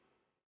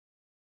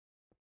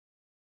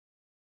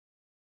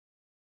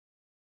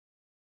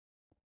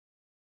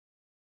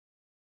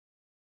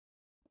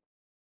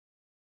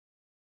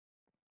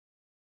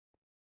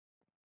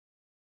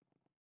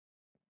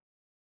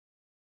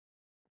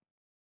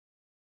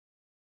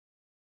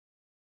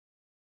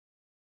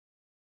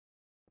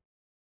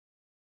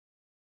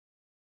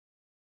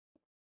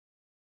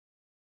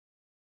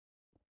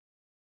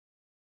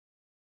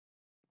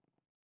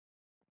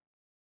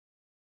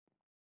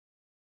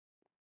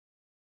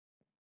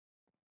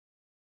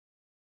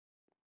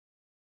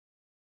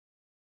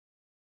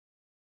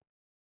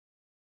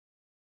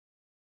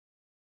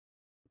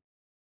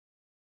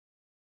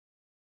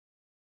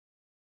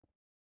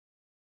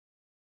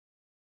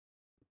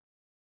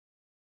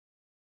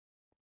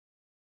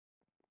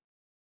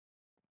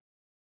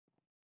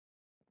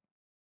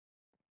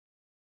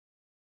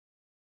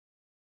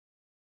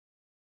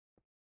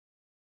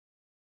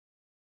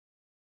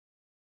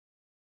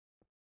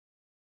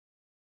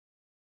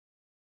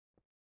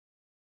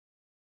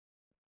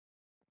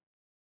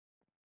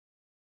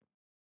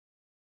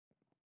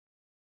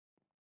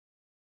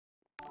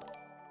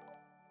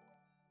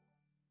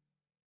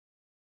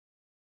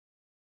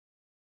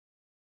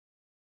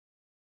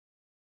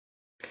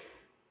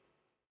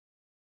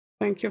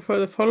 Thank you for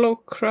the follow,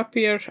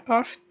 crappier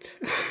art.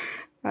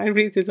 I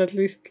read it at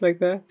least like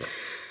that.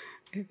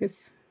 if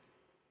it's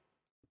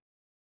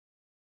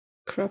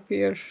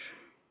crappier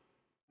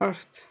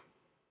art.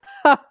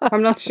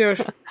 I'm not sure.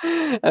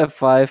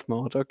 F5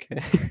 mode,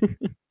 okay.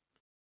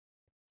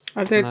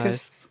 Are they Nice.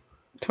 just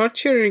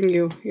torturing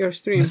you, your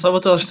stream? You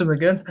sabotaged him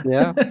again.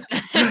 Yeah.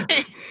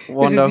 Is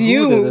Wonder it who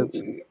you?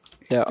 did it.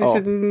 Yeah. Is Oh,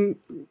 it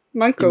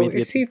Manko?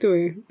 Is Immediately. he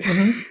doing?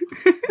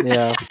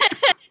 yeah.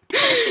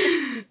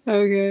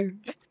 Okay.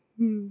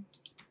 Hmm.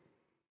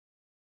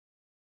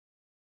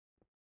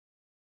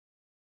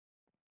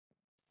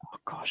 Oh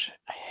gosh,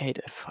 I hate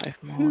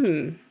F5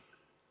 mode.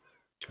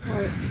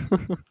 Why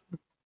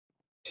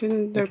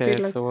shouldn't there Okay,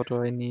 be like? so what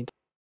do I need?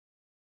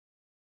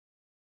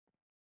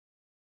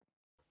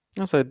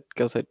 Also, I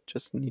guess I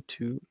just need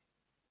to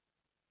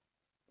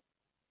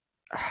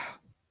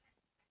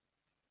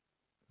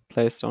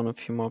place down a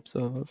few more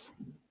observers.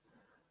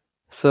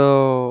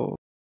 So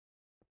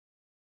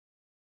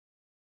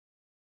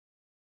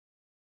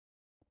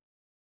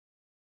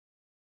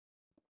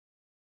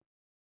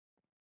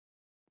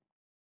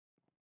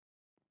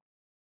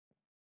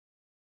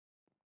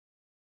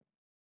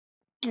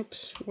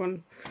Oops,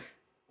 one.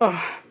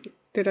 Oh,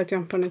 did I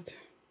jump on it?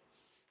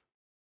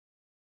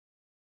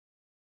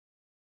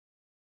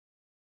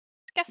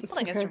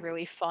 Scaffolding is okay.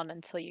 really fun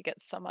until you get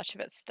so much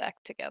of it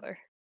stacked together.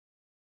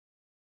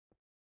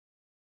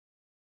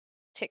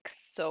 Takes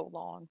so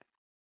long.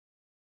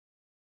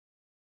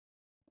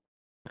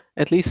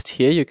 at least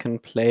here you can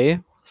play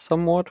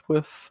somewhat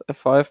with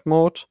F5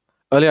 mode.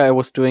 Earlier I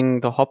was doing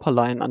the hopper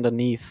line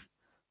underneath.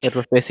 That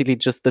was basically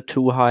just the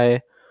too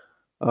high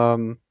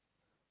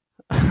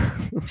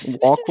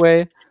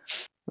walkway.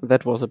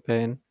 That was a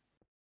pain.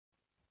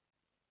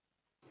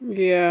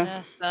 Yeah.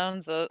 Yeah,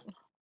 sounds it.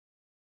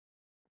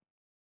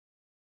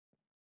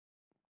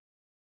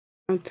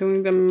 I'm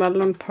doing the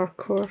melon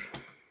parkour.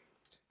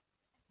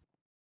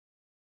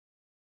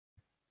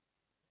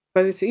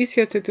 But it's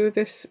easier to do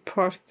this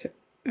part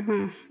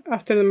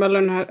after the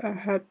melon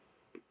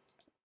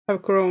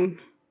have grown.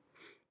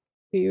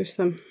 You use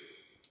them.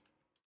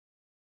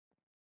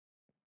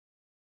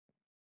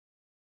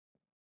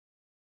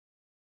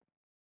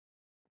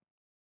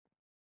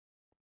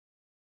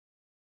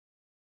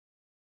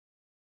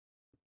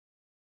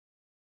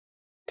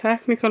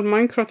 Technical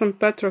Minecraft on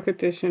Bedrock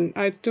Edition.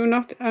 I do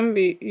not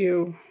envy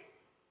you.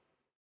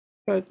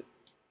 But,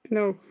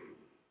 no.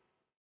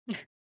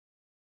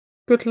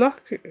 Good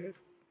luck. I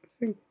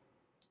think.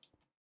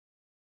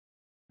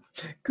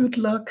 Good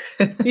luck.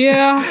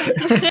 Yeah.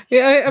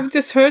 Yeah, I've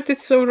just heard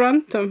it's so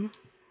random.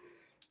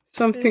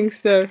 Some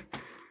things there.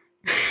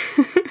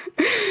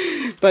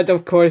 But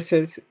of course,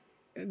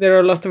 there are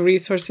a lot of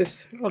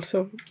resources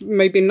also.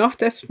 Maybe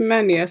not as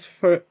many as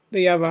for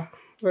the Java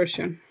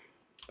version.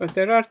 But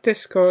there are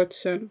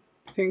discords and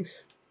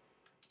things.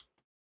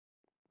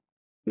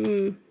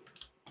 I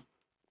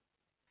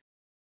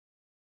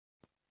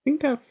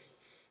think I've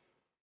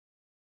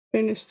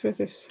finished with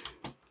this.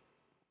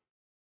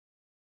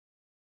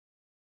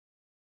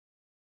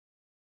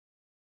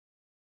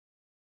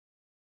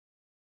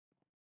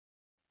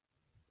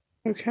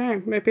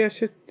 Okay, maybe I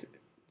should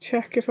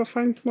check if I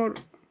find more.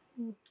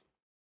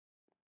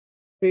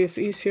 Maybe it's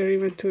easier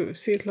even to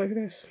see it like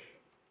this.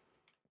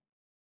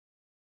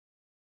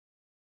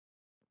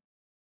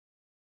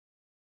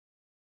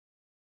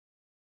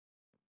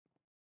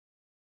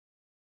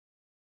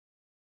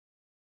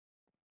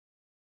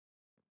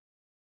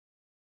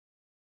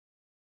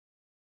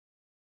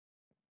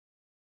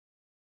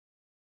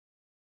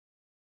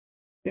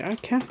 Yeah, I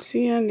can't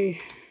see any.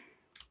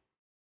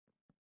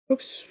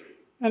 Oops.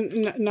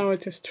 And now I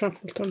just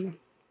trampled on them.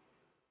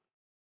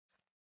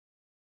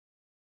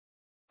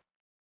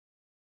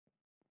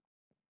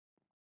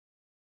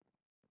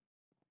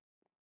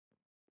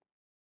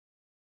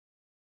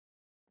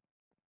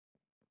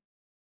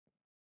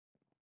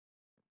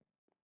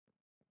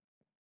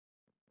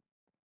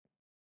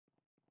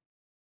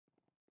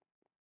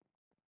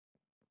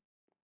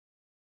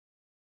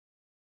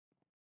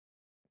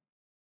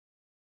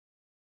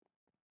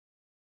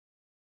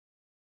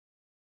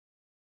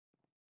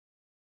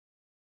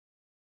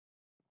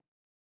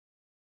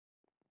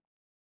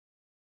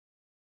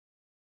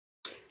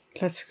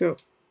 Let's go.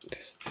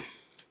 Just.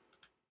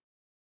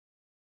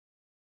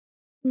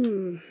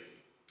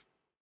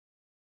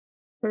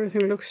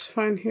 Everything looks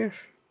fine here.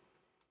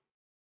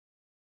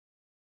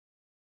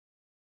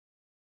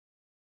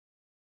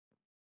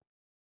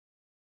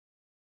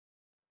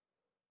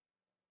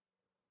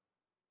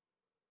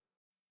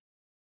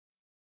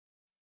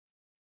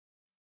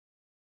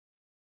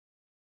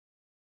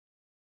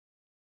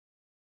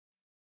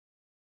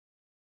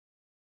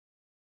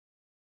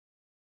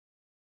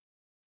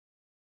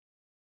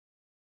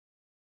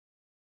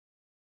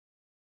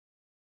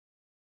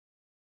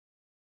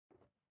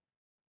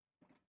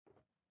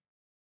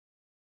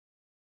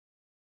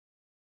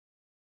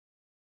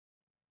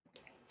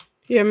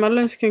 Yeah,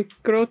 melons can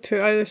grow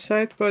to either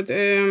side, but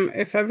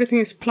if everything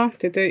is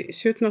planted, they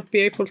should not be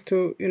able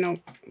to,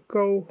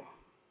 go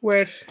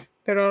where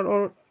there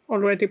are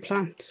already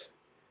plants.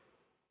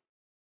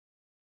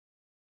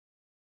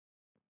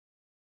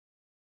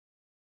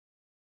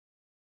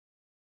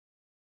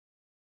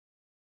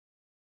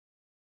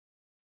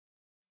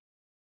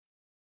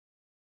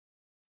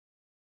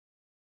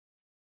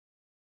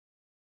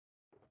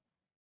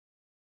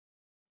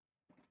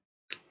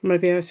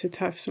 Maybe I should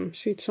have some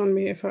seeds on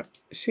me if I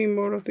see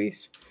more of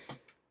these.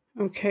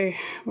 Okay,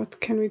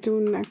 what can we do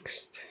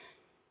next?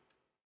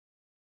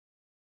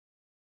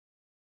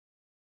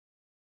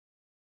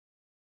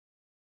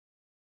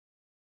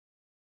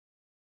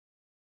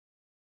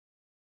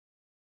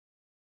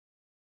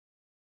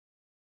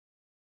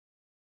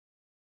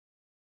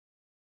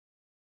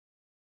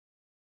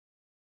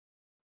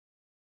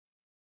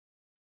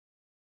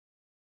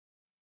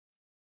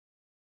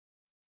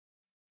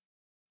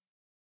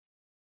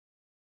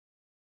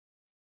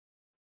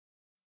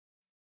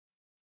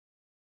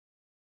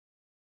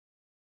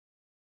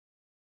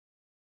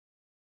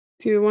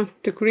 Do you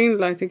want the green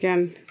light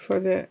again for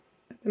the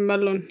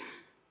melon?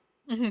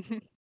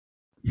 The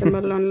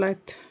melon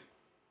light.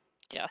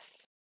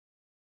 Yes.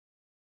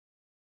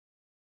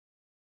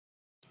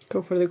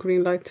 Go for the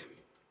green light.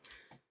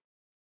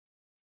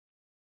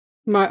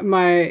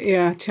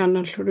 My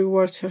channel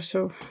rewards are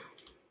so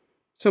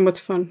much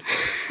fun.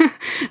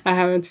 I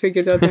haven't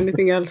figured out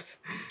anything else.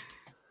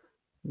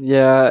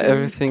 Yeah,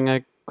 everything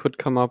I could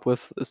come up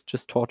with is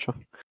just torture.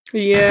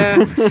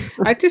 Yeah,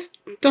 I just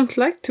don't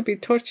like to be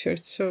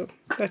tortured, so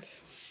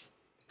that's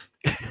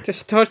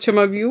just torture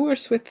my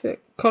viewers with the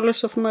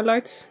colors of my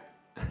lights.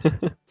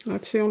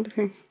 That's the only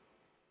thing.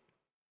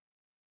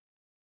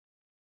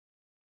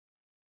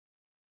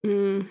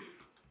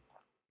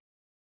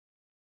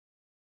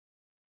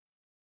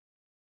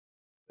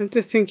 I'm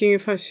just thinking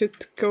if I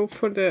should go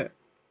for the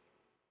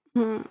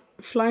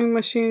flying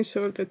machines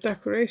or the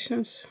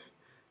decorations.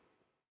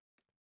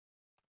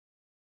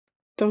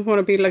 Don't want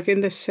to be like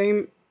in the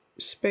same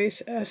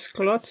space as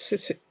Glotz.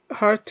 It's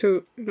hard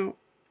to,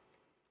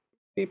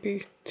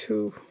 maybe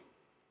to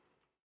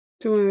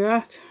doing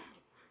that.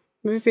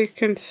 Maybe I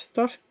can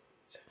start.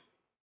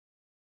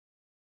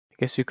 I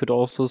guess you could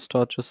also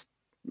start just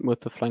with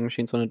the flying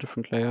machines on a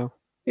different layer.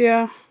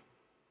 Yeah.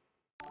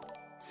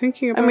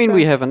 Thinking about I mean, that.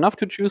 we have enough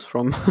to choose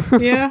from.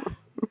 Yeah.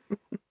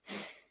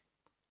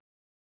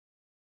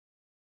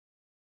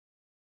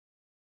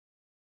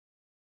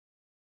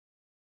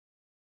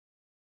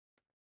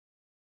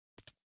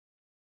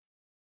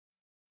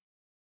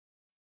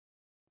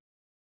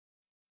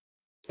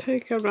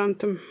 Take a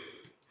random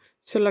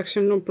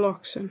selection of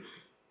blocks and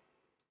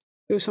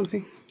do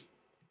something.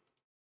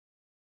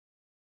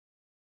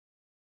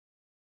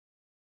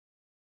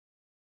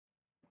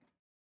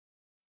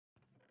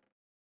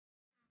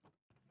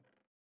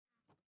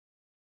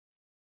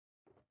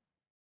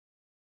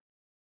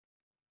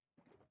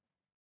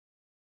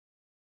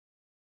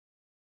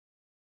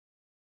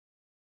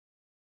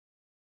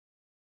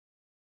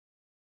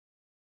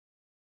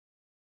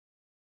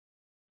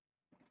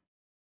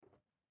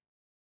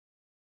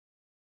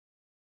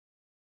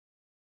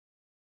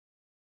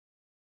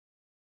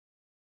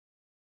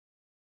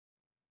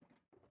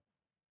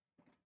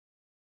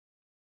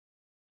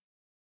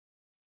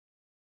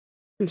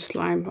 And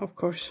slime, of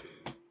course.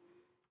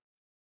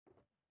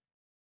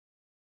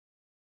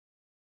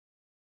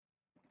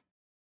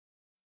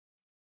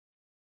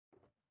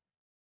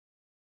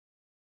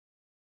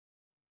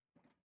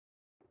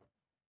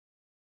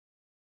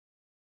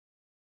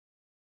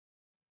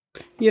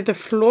 Yeah, the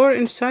floor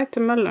inside the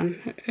melon.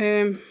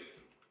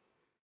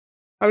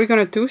 Are we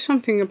gonna do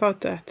something about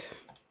that?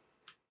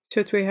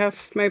 Should we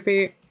have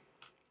maybe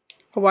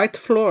a white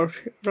floor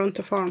around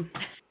the farm?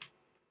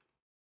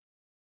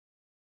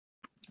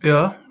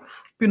 Yeah,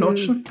 be an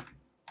option.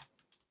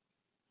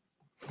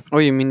 Oh,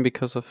 you mean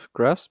because of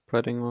grass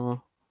spreading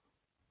or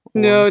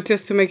No,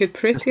 just to make it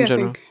pretty, in I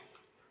general? think.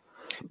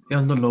 Yeah,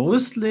 on the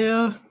lowest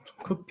layer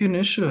could be an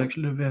issue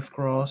actually. We have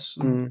grass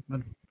and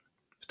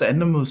the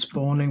animals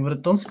spawning, but I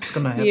don't think it's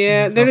gonna happen.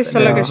 Yeah, if there not is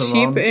like a animals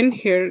sheep around. in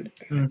here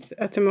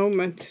at the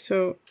moment,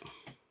 so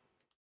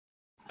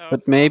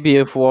But maybe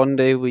if one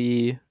day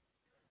we,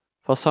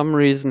 for some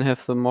reason,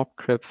 have the mob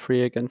crab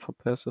free again for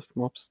passive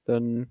mobs,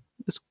 then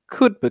this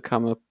could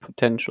become a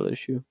potential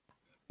issue.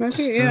 maybe,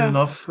 There's still yeah.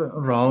 enough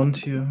around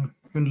here.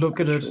 You can look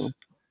at it. True. It's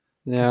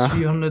Yeah.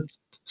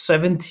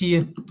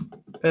 370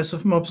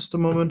 passive mobs at the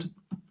moment.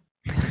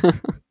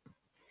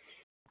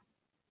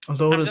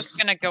 Although I'm just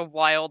gonna go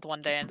wild one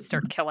day and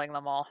start killing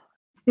them all.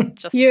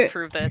 Just Yeah. to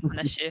prove that it's an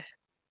issue.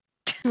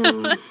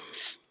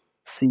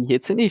 See,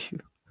 it's an issue.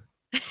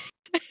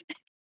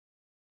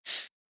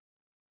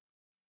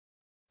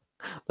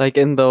 Like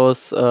in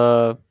those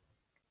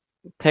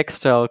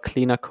textile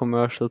cleaner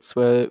commercials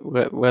where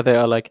they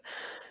are like,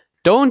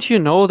 don't you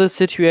know the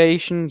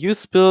situation? You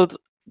spilled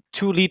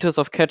 2 liters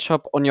of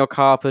ketchup on your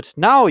carpet.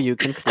 Now you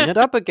can clean it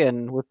up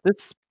again with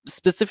this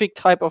specific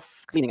type of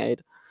cleaning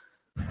aid.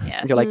 Yeah.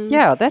 And you're like,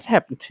 yeah, that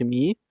happened to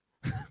me.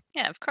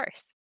 Yeah, of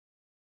course.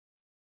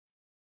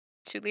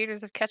 2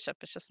 liters of ketchup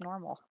is just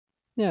normal.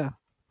 Yeah.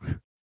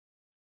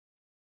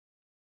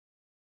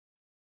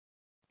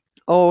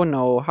 Oh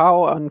no,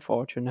 how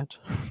unfortunate.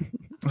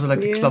 Also like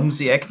the Yeah.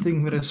 clumsy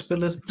acting where they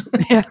spill it.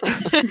 Yeah.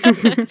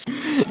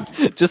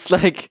 Just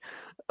like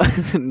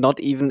not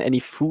even any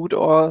food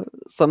or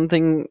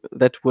something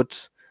that would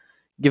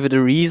give it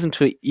a reason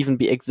to even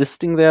be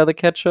existing there, the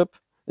ketchup.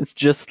 It's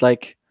just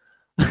like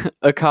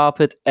a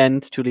carpet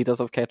and 2 liters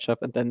of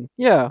ketchup, and then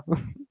yeah,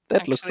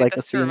 that looks Actually, like a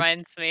this scene.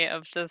 reminds me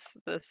of this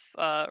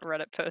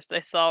Reddit post I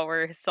saw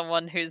where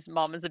someone whose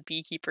mom is a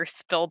beekeeper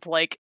spilled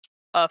like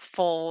a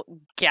full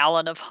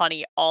gallon of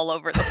honey all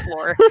over the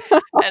floor,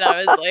 and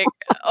I was like,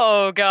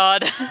 "Oh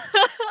God!"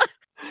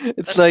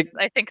 It's like,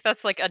 I think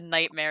that's like a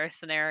nightmare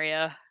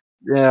scenario.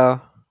 yeah.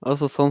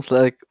 Also sounds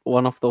like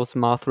one of those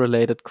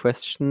math-related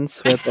questions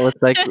where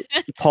it's like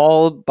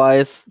Paul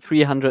buys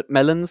 300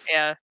 melons,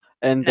 Yeah.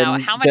 and Now, then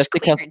how much Jessica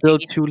cleaner do you spilled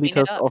need to 2 clean it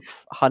liters up? of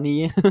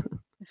honey.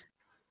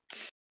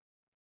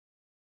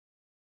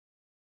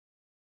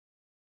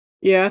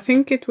 Yeah, I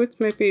think it would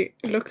maybe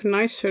look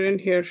nicer in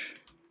here.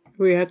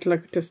 We had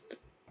like just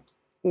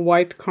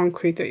white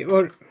concrete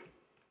or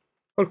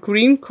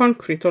green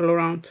concrete all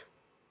around.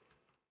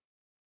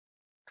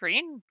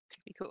 Green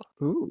could be cool.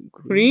 Ooh,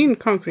 Green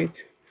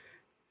concrete.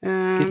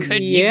 You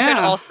could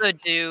Yeah. also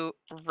do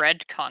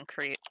red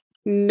concrete,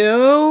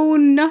 No,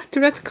 not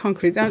red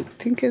concrete. I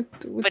think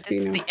it would but be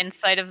it's no. the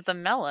inside of the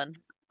melon.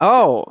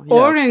 Oh, yeah,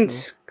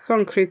 Orange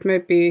concrete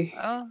maybe.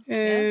 Oh,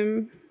 yeah.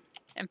 Um,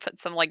 And put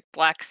some like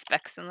black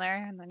specks in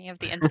there, and then you have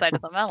the inside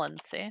of the melon.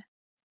 See?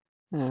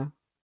 yeah.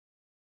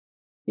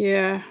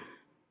 yeah.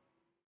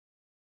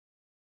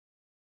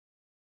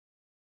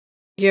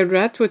 Yeah,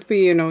 red would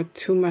be,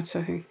 too much,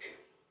 I think.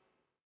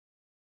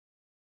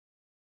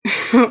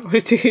 Or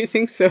do you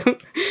think so?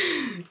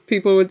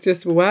 People would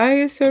just, why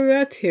is there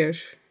red here?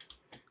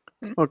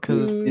 Oh,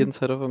 because it's the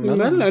inside of a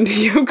melon. Melon.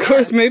 Of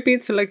course, maybe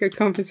it's like a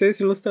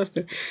conversational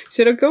starter.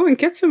 Should I go and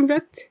get some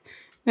red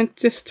and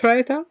just try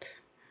it out?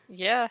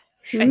 Yeah.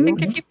 Sure. I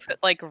think if you put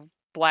like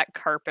black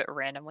carpet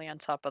randomly on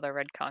top of the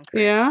red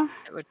concrete, Yeah.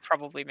 it would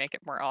probably make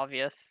it more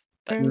obvious.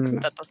 But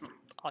Mm. that doesn't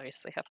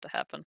obviously have to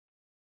happen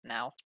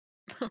now.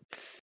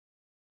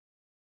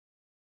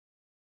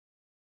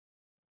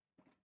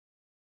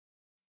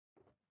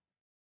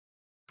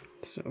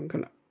 So I'm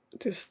gonna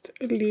just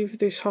leave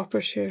these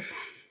hoppers here.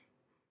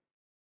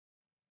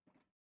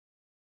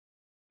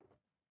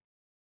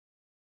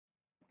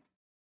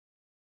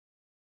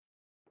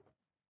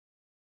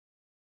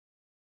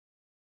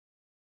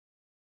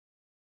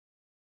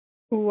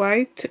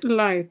 White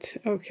light.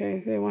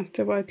 Okay, they want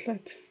the white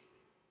light.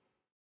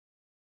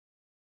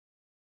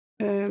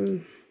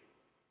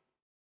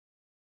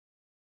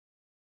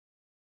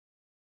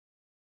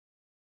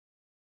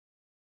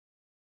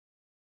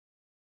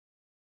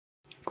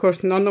 Of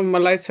course, none of my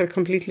lights are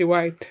completely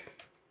white.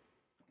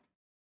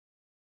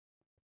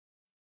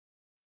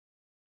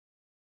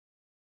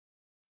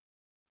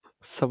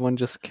 Someone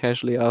just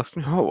casually asked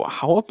me, oh,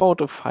 how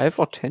about a 5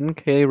 or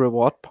 10k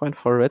reward point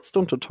for a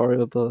redstone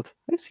tutorial build?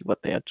 I see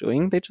what they are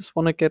doing. They just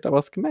want to get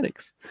our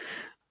schematics.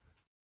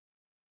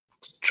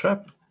 It's a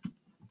trap.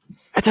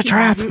 It's a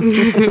trap!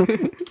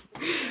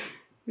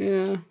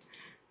 Yeah.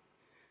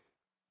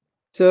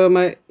 So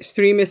my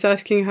stream is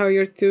asking how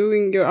you're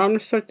doing, your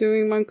arms are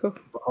doing, Manko.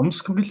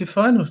 Arms completely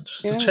fine with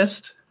just the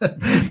chest.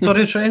 So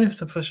they train with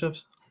the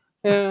push-ups.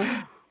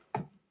 Yeah.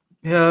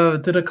 Yeah, I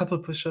did a couple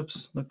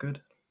push-ups. Not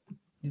good.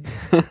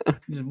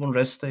 Need one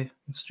rest day.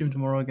 Stream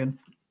tomorrow again.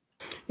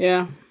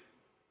 Yeah.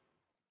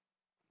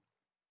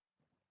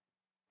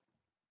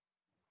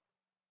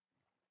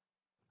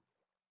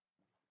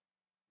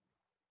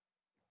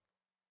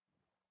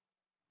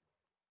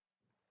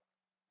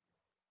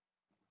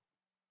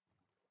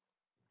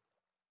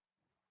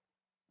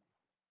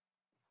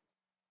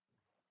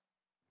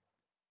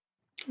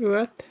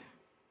 What?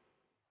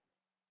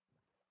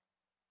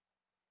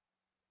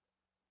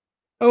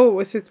 Oh,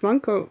 was it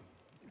Manko?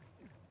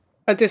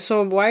 I just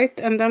saw white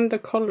and then the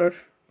color.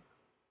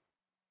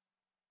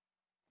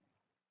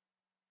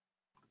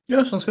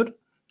 Yeah, sounds good.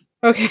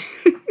 Okay.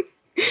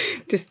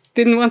 Just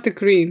didn't want the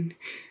green.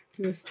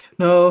 Just...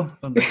 No,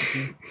 don't like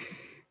the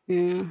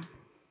green. Yeah.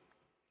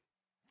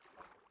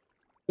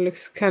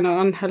 Looks kind of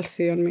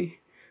unhealthy on me.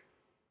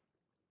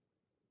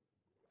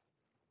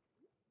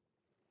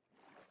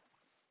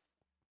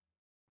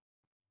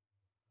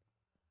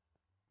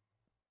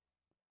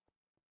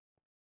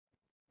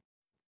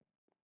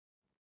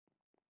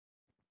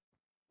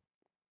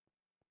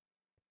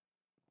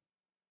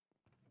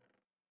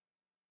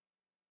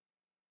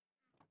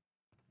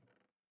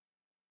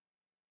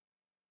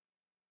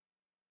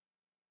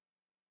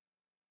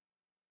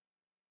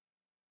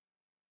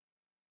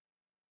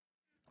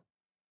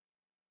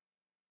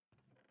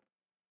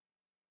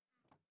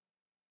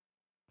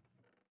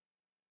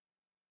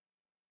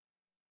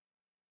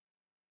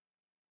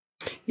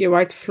 Yeah,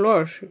 white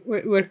floor.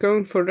 We're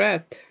going for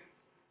red.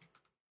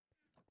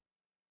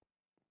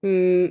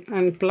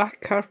 And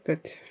black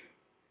carpet.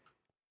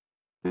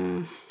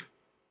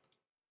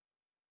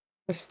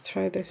 Let's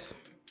try this.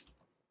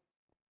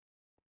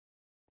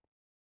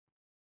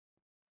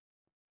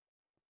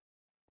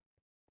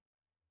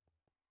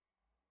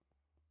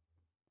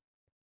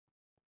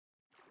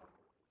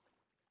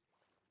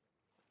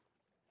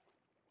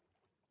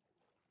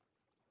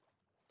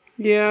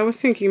 Yeah, I was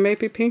thinking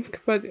maybe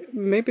pink, but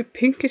maybe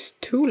pink is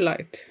too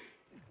light.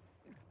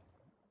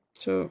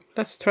 So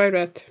let's try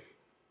red.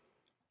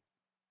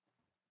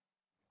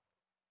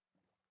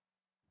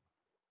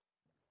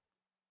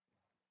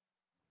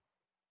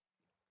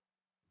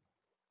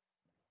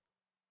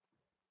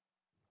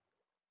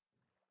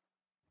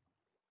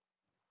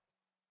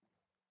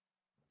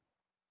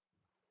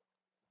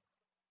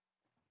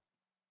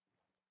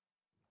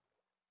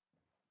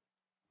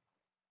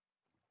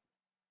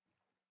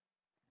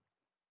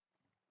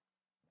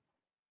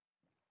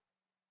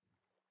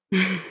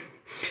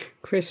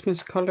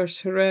 Christmas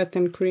colors, red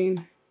and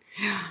green.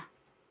 Yeah.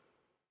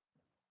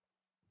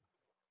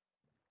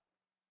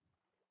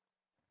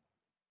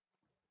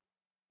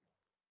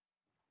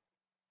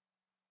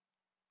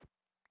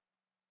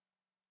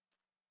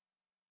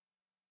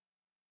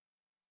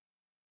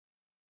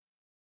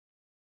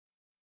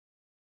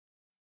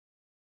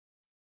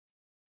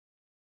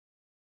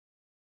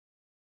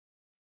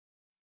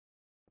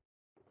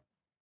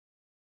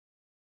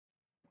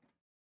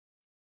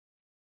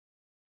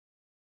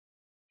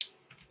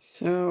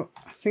 So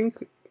I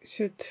think we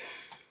should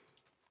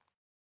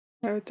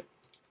have it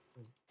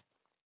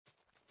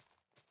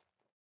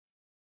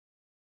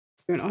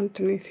even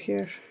underneath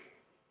here.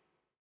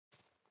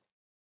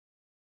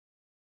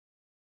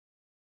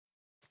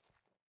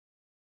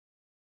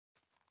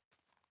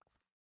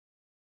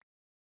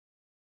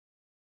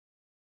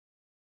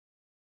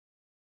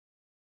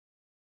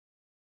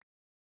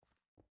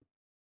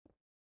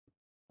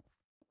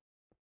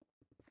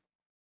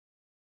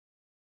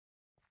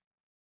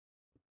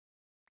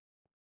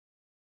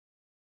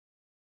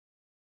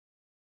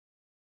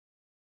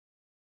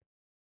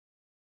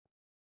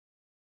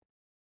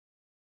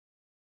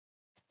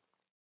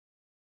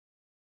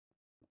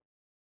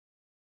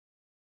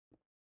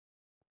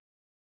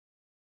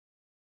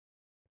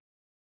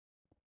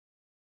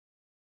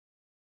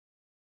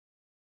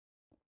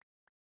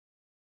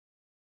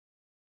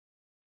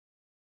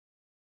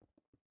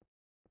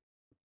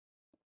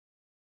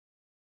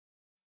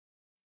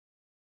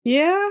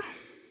 Yeah.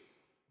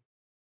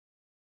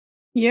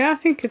 Yeah, I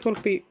think it will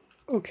be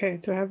okay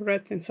to have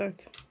red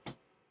inside.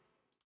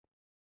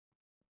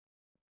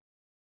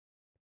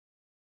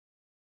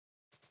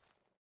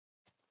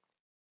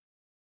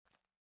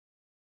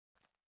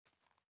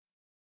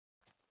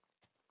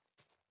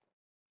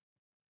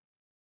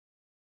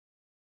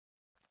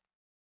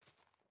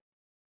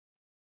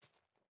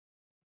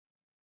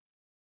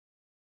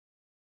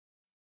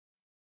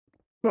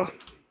 Oh,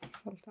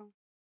 fell down.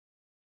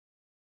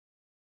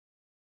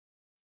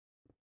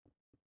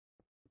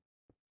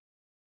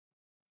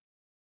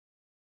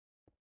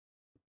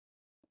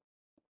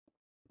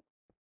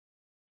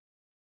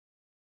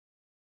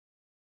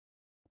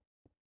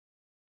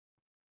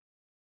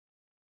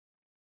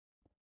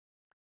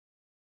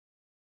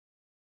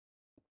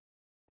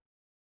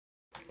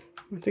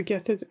 I want to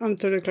get it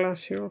under the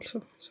glass here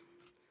also. So.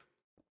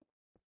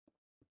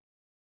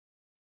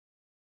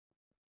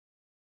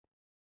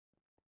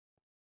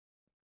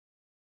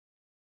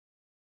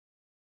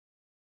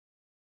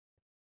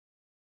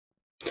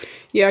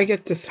 Yeah, I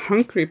get this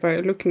hungry by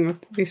looking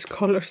at these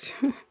colors.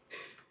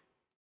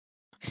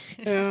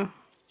 Yeah.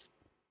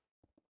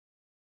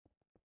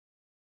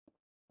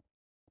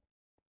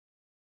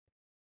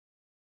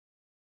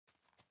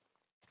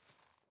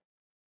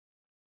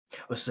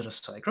 Was it a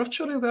Psycraft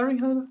shirt you're wearing,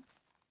 Heather?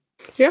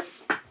 Yeah.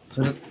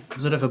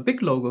 Does it have a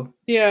big logo?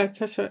 Yeah, it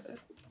has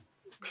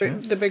Okay.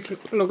 the big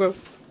logo.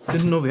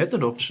 Didn't know we had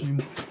that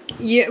option.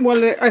 Yeah,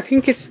 well, I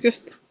think it's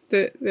just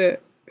the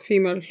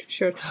female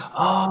shirts.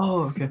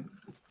 Oh, okay.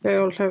 They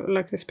all have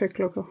like this big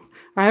logo.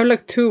 I have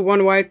like two,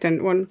 one white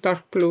and one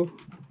dark blue.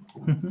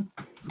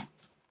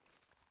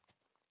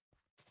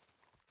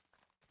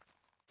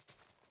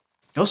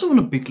 I also want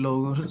a big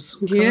logo. It's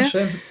kind Yeah. of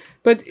shame.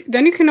 But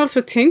then you can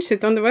also change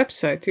it on the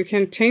website. You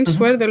can change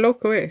where the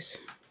logo is.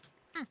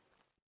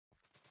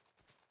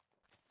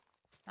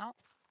 Oh,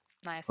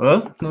 nice.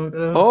 Well,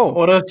 no,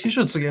 order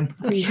t-shirts again.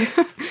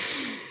 Yeah.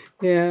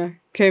 Yeah.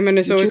 Cayman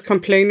is always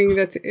complaining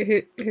that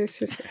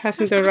his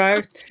hasn't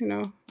arrived, you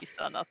know. You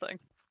saw nothing.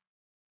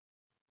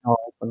 No,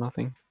 also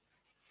nothing.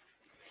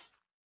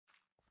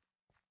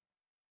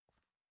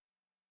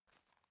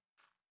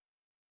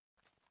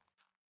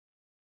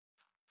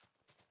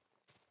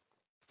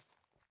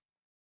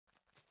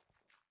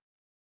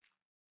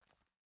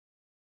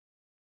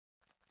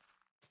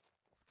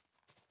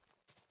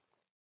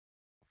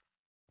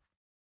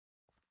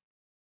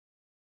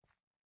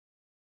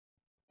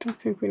 Don't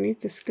think we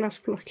need this glass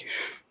block here.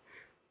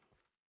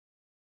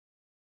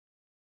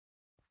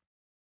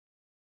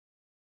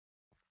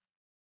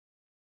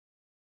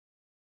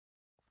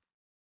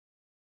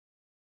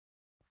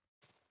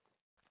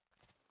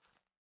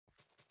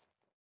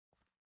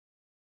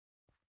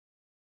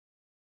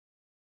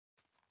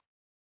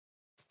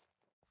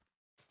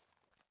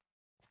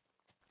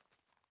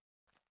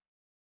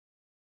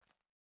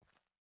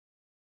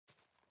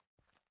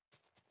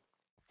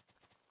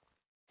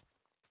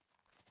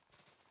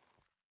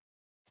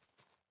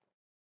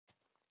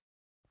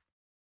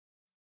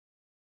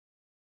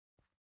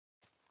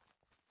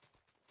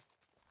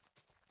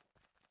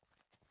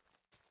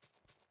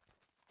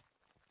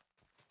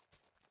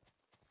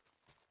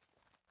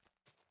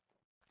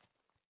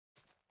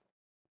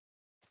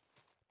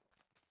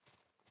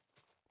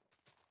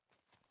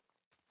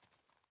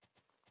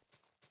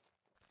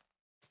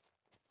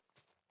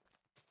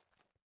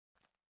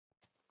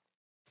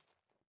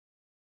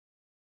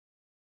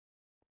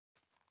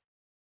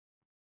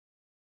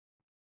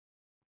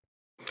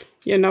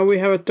 Yeah, now we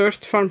have a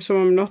dirt farm, so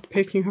I'm not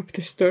picking up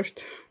this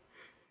dirt.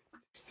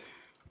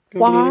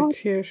 I'll leave it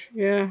here.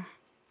 Yeah.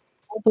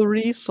 All the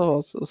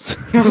resources.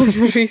 All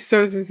the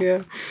resources,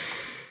 yeah.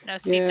 No,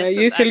 see, Yeah, this is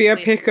usually I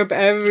actually pick up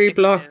every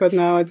block, but indicative.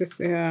 now I just,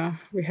 yeah,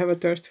 we have a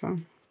dirt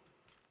farm.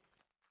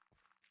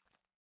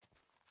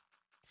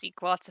 See,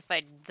 Glotz, if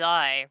I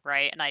die,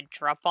 right, and I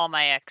drop all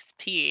my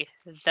XP,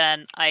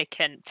 then I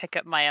can pick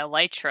up my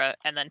Elytra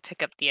and then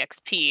pick up the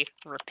XP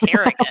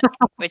repairing it,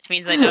 which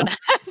means I don't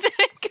have to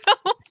go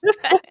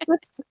back.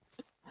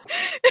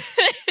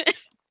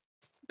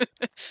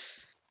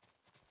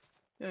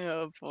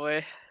 Oh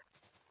boy.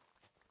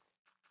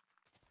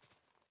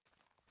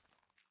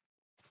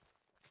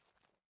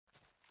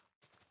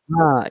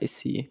 Ah, I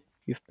see.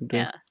 You've been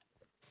doing. Yeah.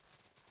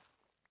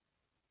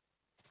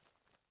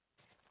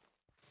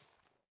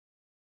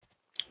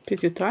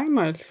 Did you die,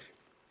 Miles?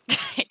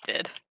 I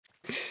did.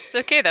 It's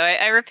okay though.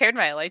 I repaired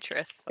my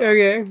Elytra, so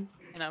Okay.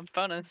 you know,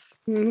 bonus.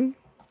 Mm-hmm.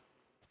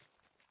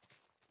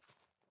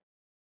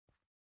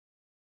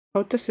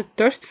 How does the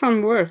dirt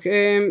farm work?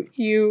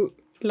 You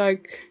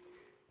like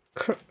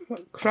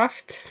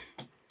craft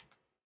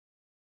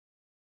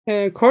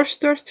coarse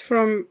dirt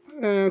from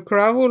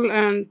gravel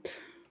and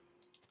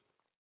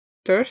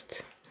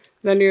dirt.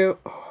 Then you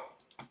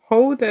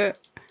hoe the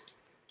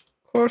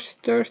coarse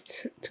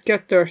dirt to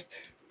get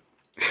dirt.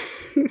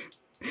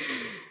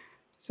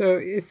 So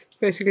it's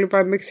basically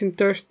by mixing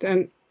dirt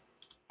and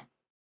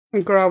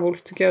gravel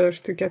together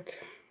to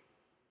get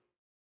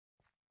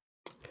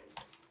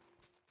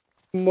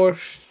more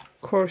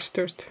coarse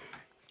dirt.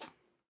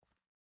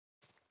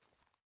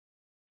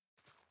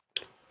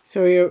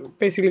 So you're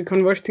basically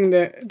converting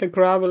the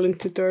gravel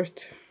into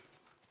dirt.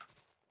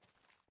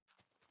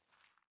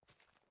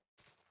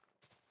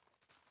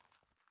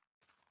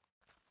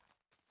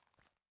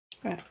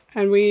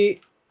 And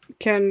we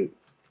can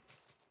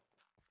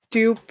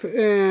dupe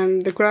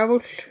the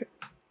gravel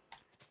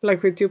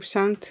like we dupe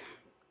sand.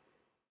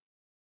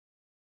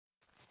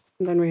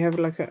 And then we have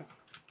like a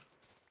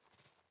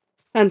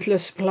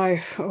endless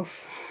supply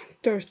of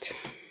dirt.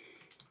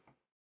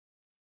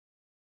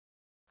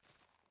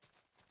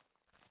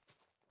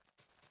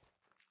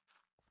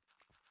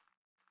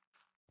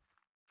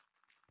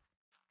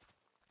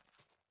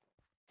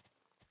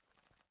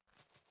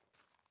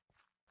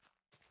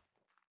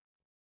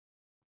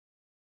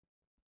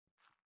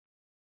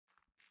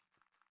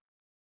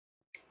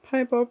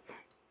 Hi, Bob.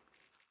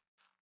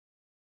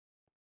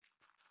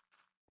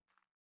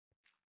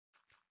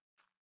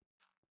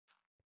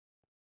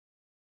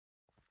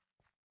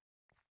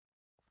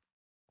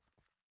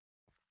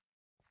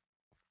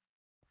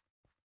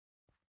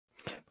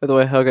 By the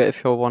way, Helga,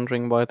 if you're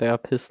wondering why there are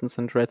pistons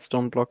and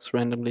redstone blocks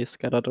randomly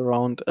scattered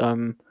around,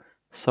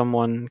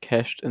 someone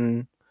cached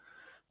in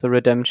the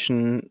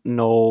redemption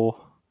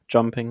no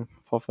jumping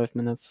for 5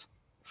 minutes.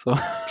 So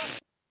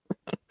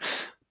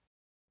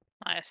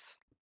Nice.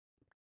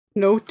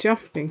 No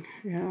jumping.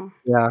 Yeah.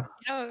 yeah.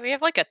 You know, we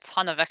have like a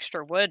ton of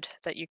extra wood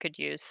that you could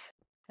use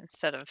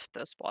instead of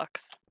those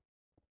blocks.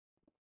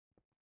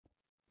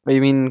 What do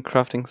you mean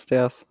crafting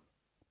stairs?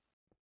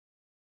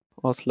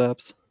 Or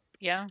slabs?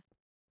 Yeah.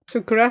 So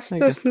grass I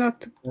does guess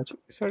not. that.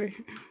 Sorry.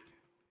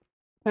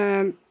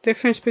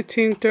 Difference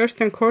between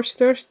dirt and coarse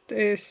dirt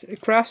is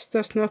grass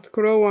does not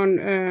grow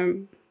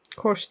on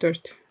coarse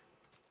dirt.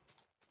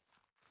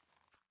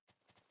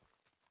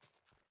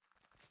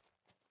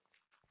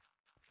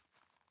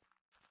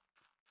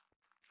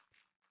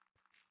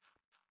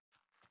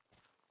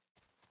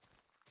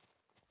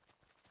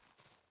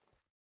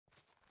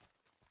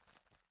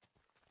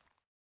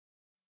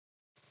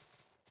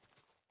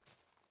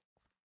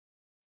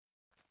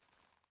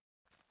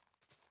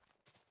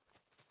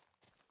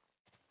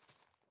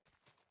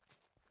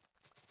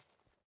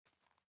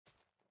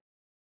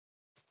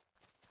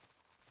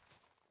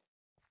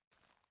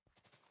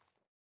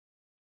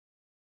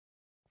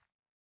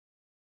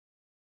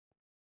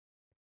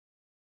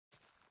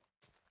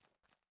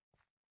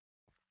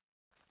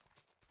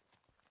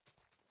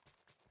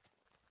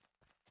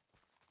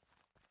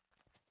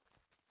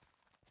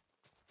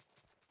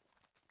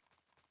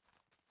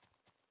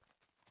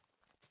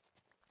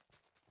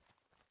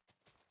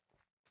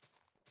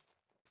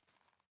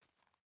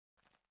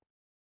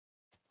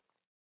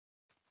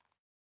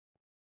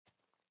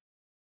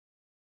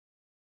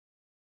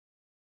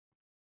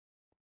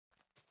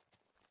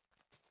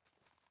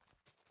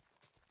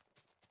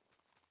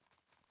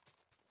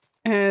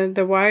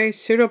 The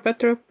Y0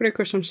 bedrock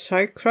breakers on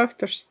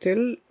Psycraft are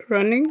still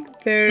running.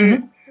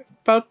 They're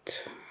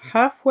about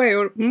halfway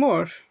or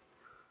more. I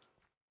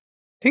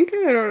think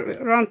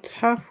they're around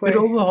halfway. Bit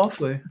over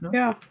halfway. No?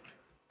 Yeah.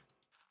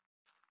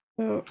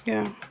 So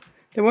yeah,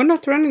 they were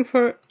not running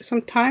for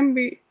some time.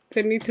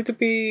 They needed to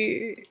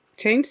be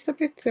changed a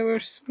bit. There were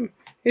some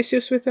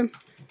issues with them,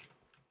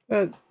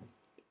 but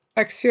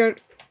Axior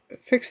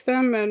fixed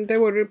them and they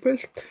were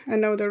rebuilt,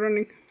 and now they're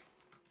running.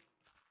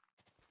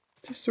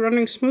 Just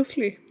running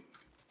smoothly.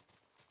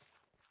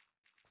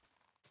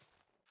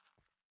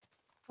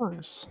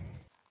 Nice.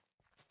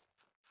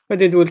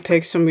 But it will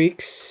take some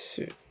weeks,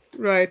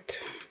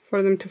 right,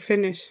 for them to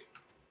finish.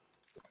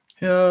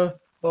 Yeah,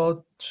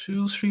 about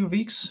 2-3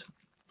 weeks.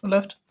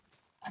 Left.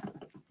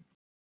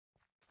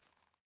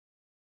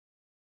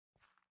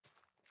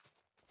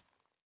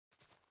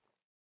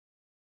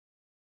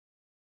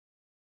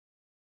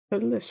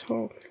 Fill this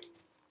hole.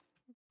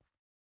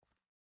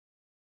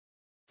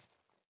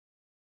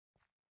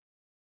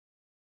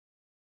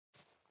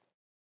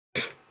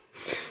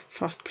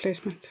 Fast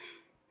placement.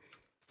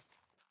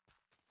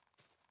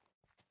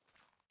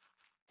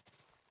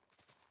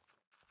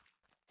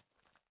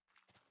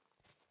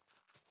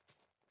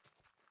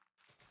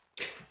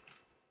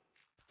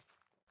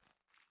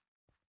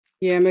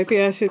 Yeah,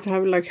 maybe I should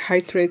have like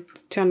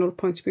hydrate channel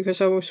points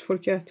because I always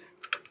forget.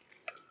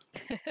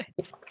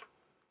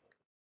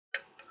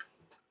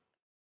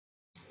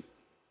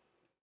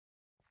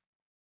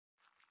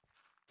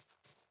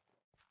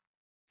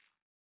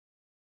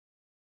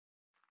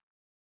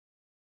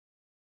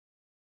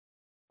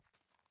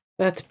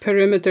 That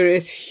perimeter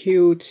is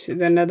huge,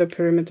 the nether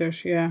perimeter,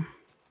 yeah.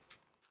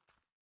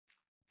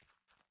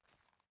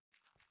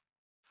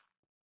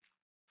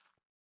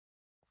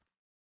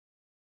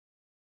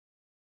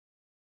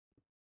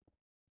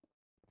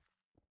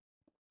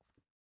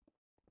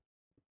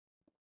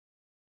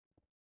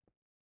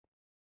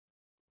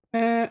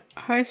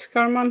 Hi,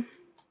 Scarman.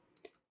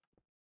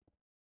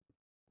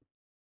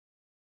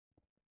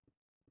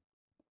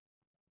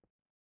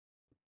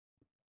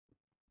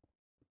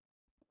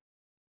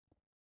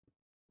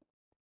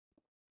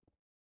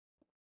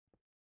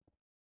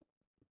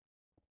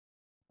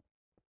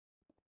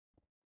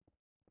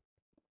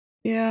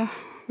 Yeah,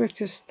 we're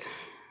just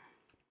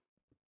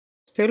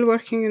still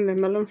working in the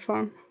melon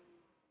farm.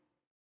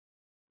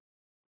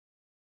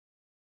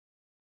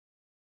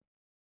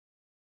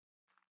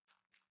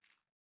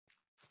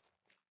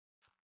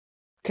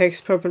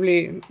 Takes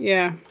probably,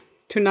 yeah,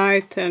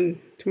 tonight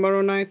and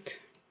tomorrow night,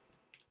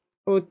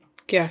 I would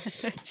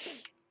guess,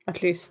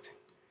 at least,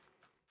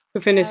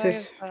 to finish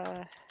this.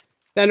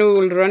 Then we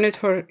will run it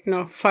for,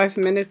 5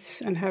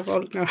 minutes and have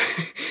all, no,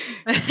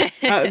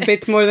 a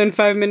bit more than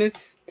 5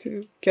 minutes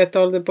to get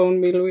all the bone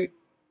meal we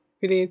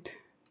need.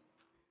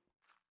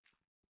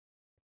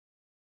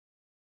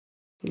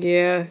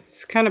 Yeah,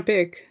 it's kind of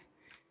big.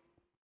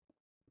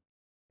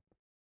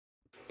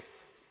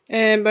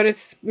 But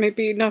it's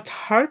maybe not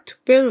hard to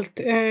build.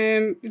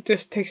 It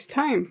just takes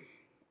time.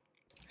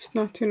 It's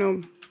not,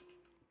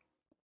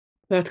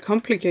 that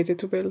complicated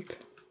to build.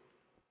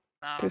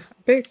 No,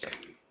 Just big.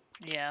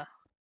 Yeah.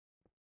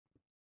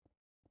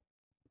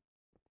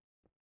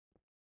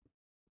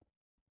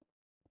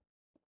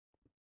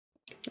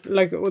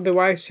 Like the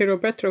Y0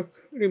 bedrock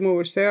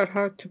removers, they are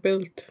hard to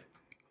build.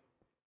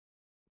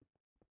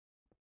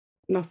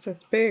 Not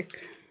that big.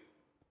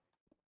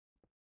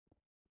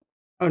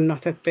 Or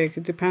not that big,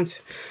 it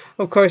depends.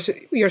 Of course,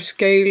 your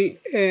scale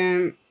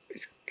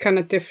is kind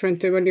of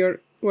different when you're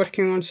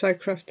working on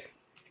SciCraft.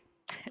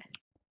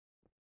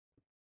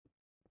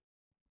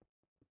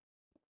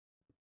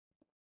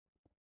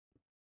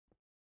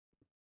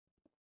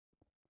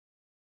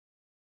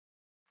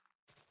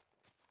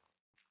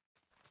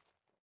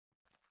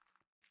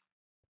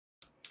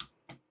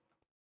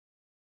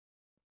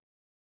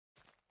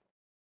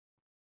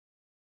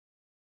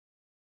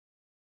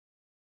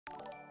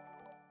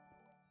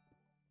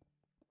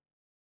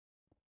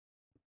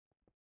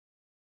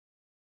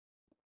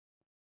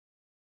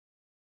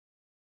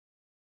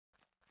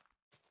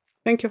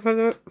 Thank you for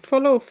the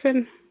follow,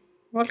 Finn.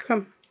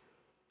 Welcome.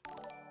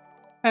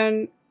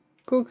 And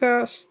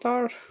Guga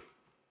Star.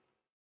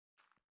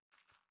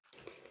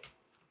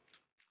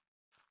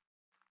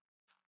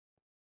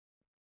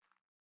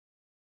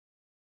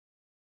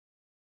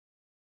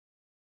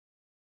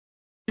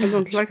 I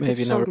don't like Maybe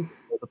this now song.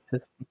 the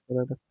pistons that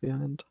I left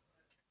behind.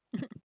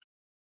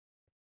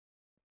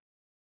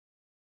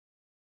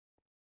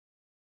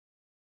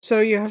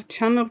 So you have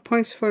channel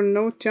points for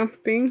no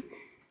jumping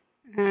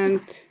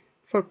and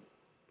for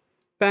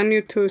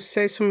Banyu to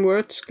say some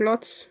words,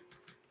 Glots.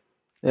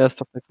 Yeah,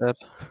 stuff like that.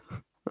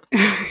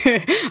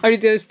 Are you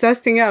just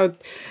testing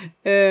out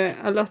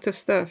a lot of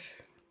stuff?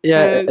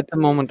 Yeah, at the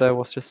moment I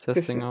was just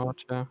testing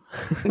out, yeah.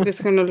 I'm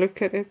just gonna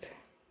look at it.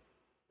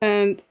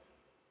 And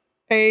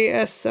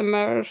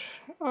ASMR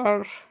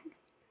are...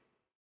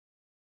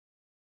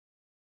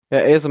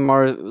 Yeah,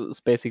 ASMR is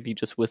basically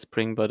just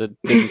whispering, but it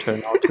didn't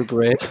turn out too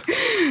great.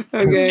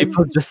 Okay.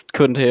 People just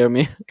couldn't hear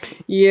me.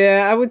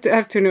 Yeah, I would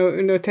have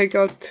to take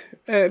out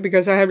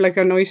because I have like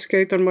a noise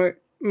gate on my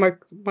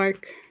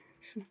mic.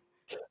 So.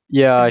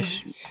 Yeah, I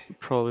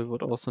probably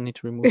would also need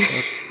to remove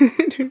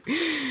that.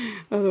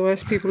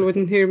 Otherwise, people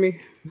wouldn't hear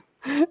me.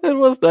 It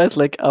was nice.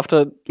 Like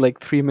after like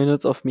 3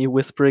 minutes of me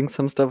whispering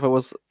some stuff, I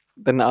was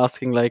then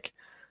asking like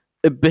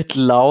a bit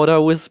louder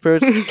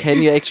whispered,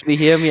 "Can you actually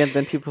hear me?" And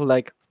then people were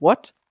like,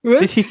 "What?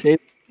 Did he say?"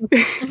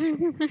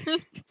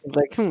 It's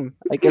like,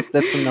 I guess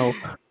that's a no.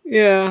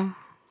 Yeah.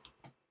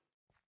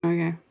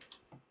 Okay.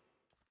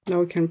 Now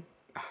we can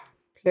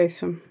play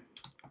some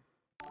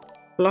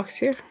blocks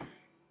here.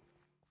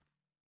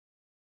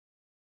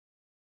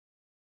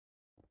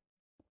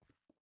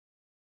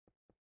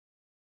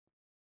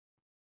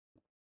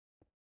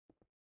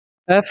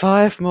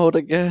 F5 mode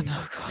again.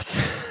 Oh god.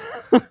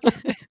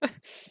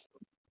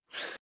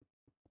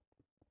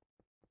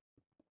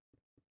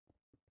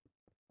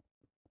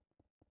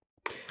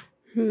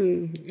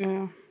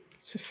 Yeah.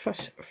 It's the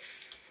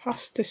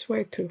fastest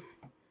way to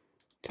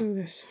do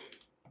this.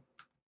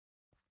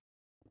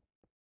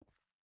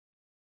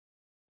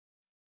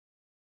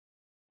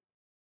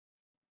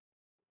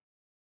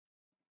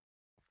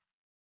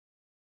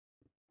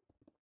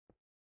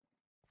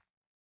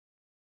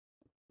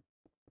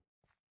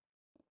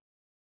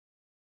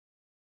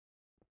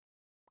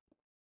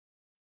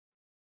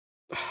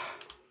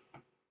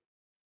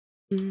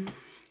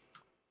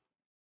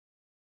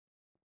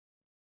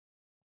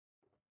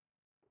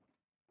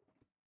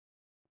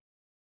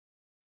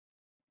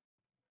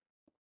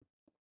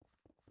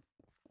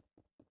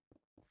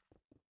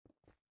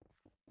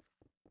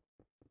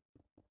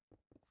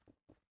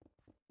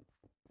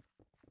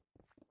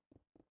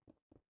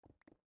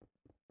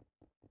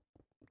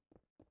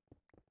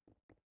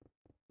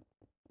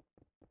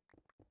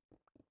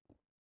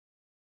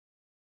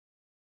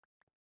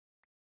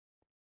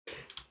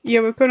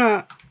 Yeah, we're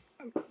gonna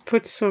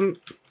put some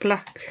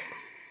black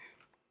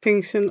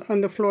things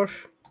on the floor.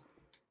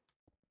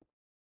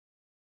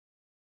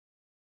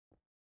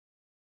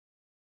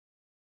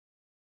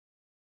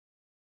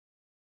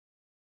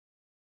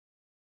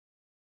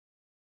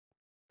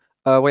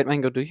 Wait,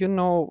 Mango, do you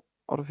know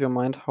out of your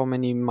mind how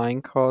many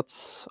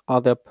minecarts are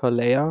there per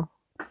layer?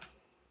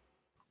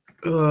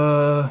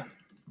 Not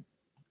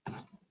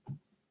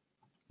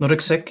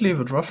exactly,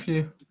 but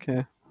roughly.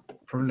 Okay.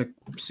 Probably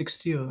like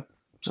 60 or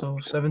so,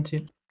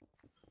 70.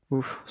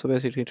 Oof, so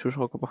basically 2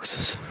 shulker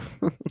boxes.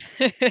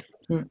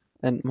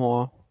 And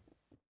more.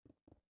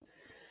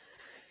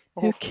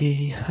 Oh.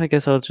 Okay, I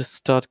guess I'll just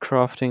start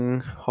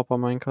crafting hopper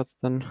minecarts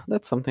then.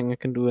 That's something I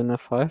can do in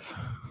F5.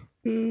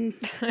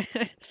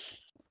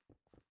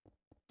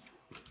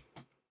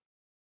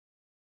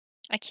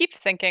 I keep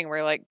thinking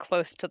we're like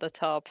close to the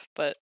top,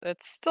 but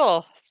it's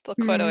still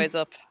quite a ways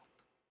up.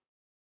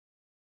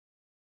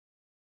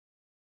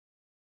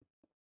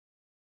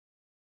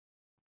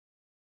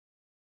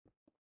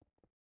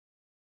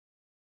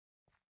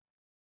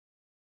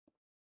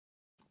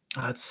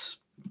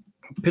 It's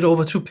a bit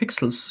over 2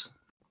 pixels.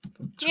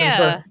 25.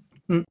 Yeah.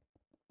 Mm.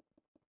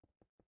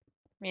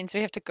 Means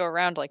we have to go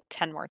around like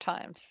 10 more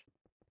times.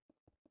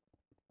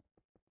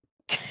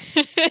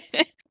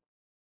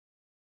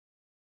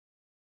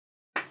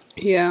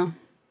 Yeah.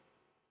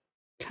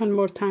 10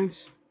 more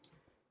times.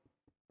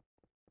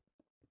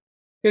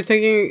 You're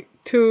taking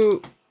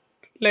 2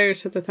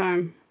 layers at a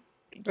time.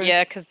 Right.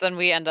 Yeah, because then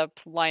we end up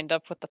lined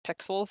up with the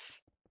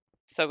pixels,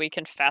 so we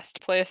can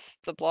fast place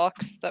the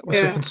blocks that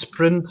Also, we're. you can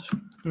sprint.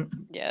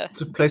 Yeah.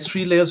 To place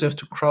 3 layers, you have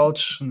to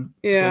crouch and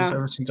slows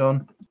everything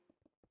down.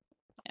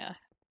 Yeah.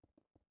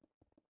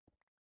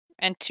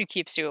 And 2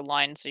 keeps you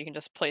aligned, so you can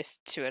just place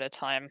 2 at a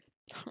time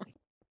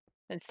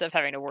instead of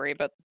having to worry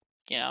about,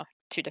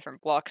 2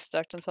 different blocks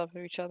stacked on top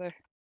of each other.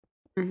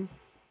 Mhm.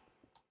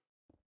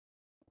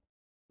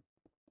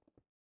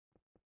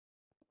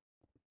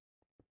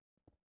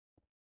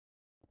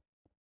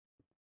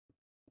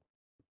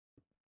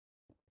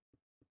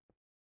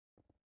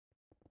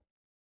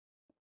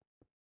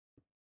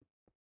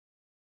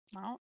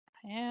 Oh,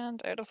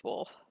 and out of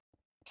wool.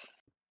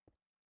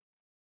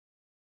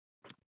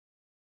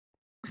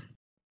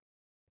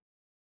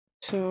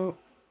 So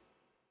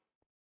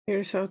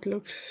here's how it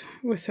looks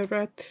with the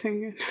red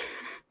thing.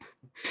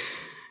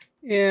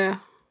 Yeah.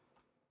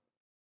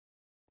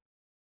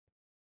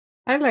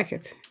 I like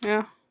it.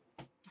 Yeah.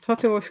 I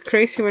thought it was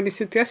crazy when you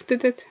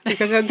suggested it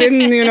because I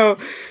didn't,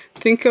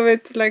 think of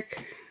it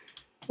like,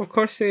 of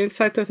course, the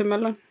inside of the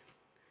melon.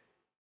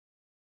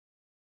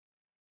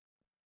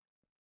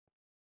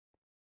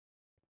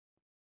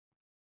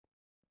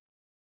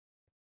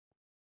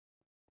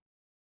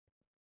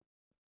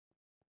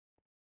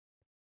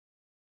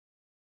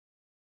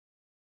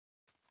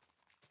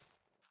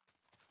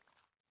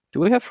 Do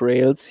we have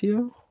rails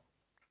here?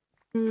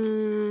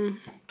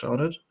 Doubt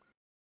it.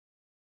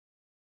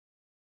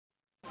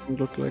 Doesn't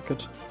look like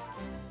it.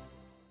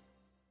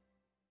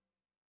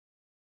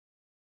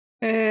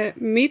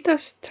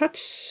 Midas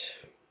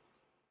Touch.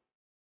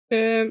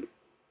 Thank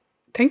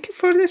you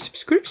for the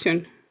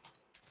subscription.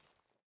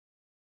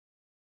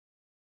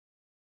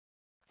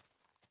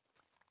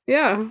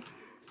 Yeah.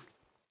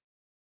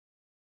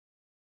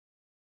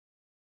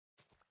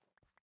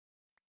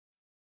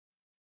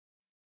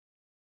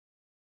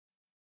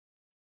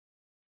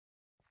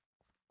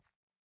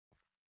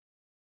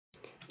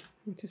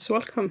 Just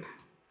welcome.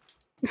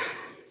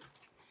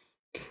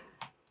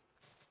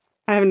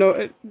 I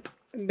have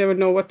never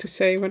know what to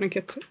say when I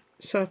get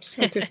subs.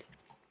 I just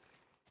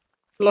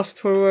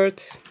lost for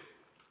words.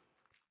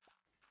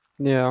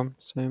 Yeah,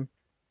 same.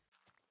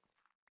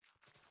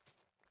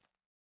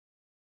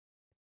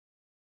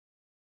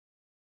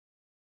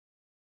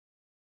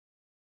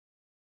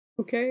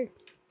 Okay.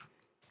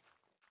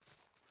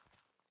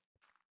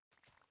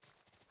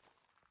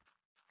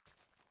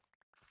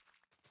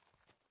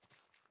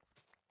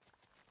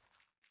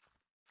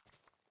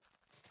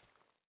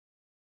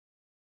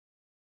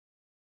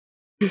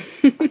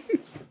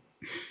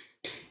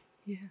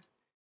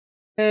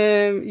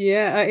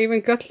 Yeah, I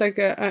even got like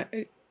a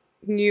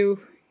new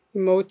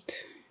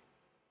emote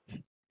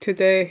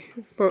today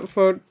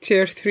for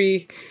tier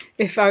 3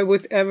 if I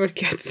would ever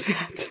get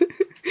that.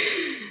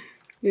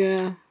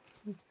 Yeah.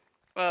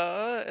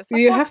 Is that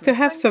You block have to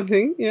have missing?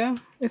 something, yeah.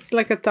 It's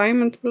like a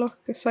diamond block,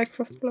 a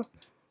Cycroft block.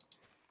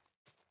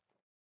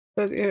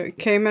 But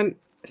Cayman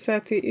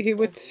said he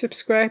would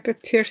subscribe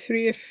at tier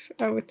 3 if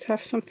I would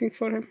have something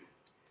for him.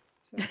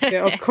 So,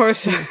 yeah, of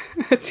course I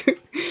had to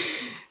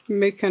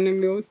make an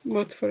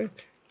emote for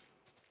it.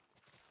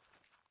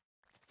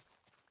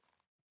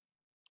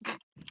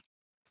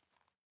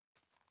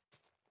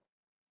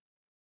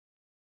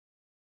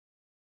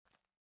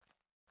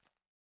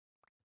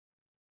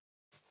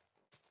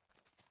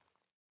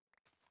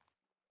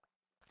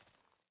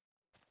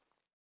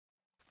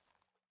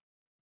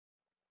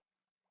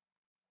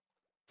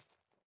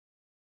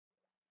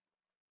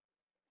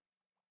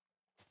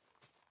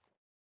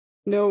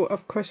 No,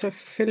 of course I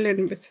fill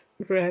in with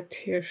red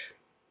here.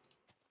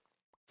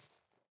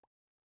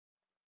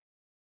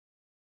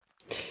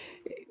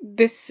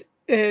 This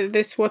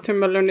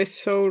watermelon is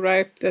so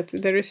ripe that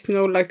there is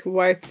no like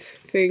white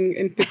thing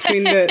in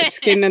between the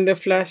skin and the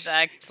flesh.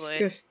 It's Exactly.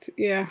 just,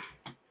 yeah.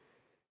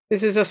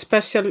 This is a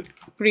special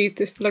breed.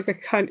 It's like a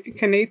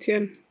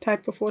Canadian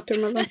type of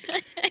watermelon.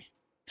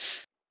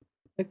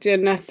 I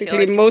genetically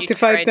like if you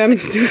modified tried them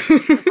to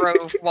to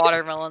grow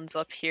watermelons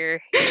up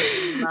here, you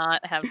would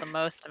not have the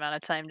most amount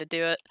of time to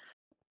do it.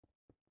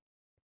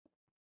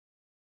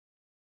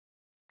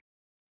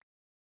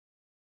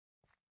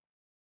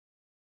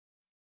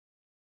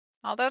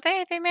 Although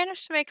they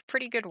managed to make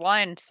pretty good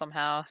wine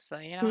somehow, so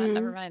you know what,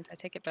 never mind, I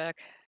take it back.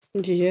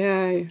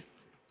 Yeah.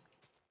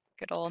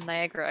 Good old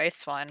Niagara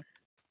ice wine.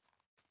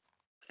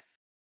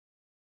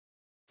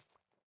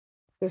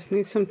 Just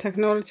need some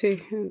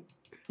technology.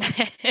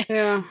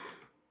 Yeah.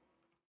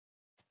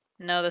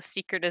 No, the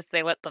secret is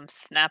they let them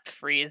snap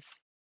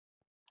freeze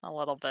a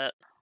little bit.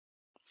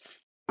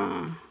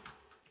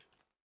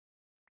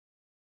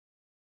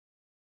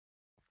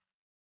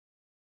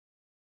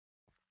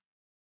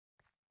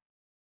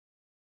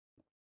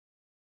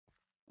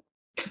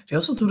 They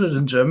also do that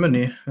in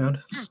Germany. Yeah,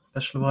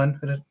 special wine.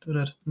 They do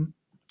that.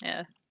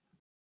 Yeah.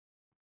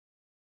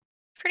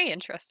 Pretty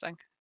interesting.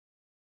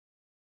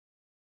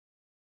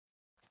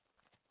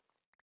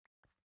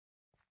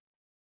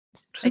 I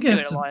They think do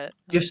it a lot.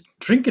 you have to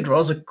drink it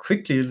rather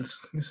quickly.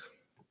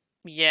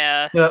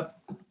 Yeah. Yeah.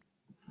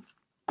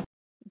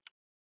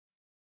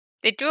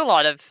 They do a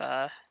lot of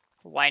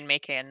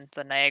winemaking in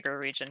the Niagara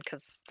region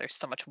because there's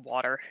so much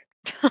water.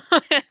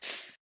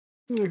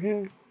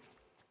 Okay.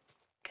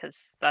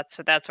 Because that's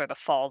where the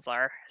falls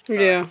are. So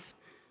Yeah. it's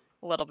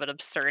a little bit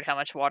absurd how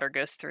much water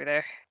goes through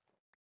there.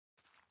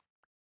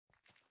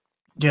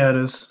 Yeah, it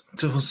is.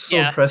 It was so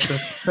Yeah. impressive.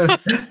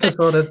 I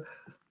saw that.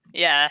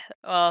 Yeah,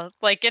 well,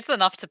 like it's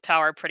enough to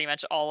power pretty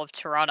much all of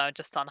Toronto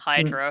just on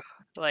hydro.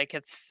 Like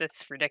it's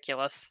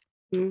ridiculous.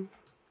 Mm.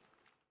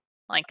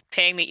 Like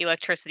paying the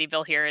electricity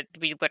bill here,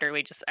 we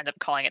literally just end up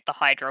calling it the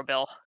hydro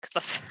bill because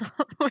that's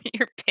what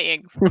you're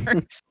paying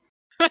for.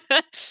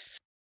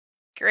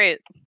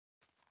 Great.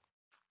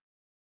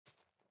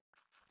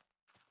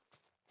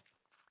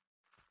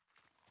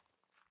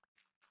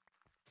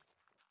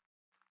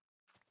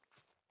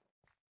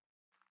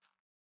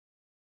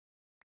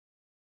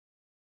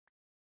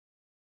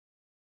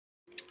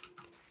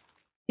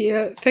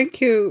 Yeah,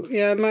 thank you.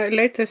 Yeah, my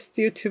latest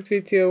YouTube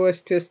video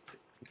was just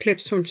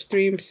clips from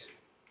streams.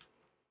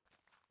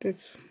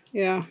 That's,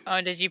 yeah. Oh,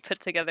 did you put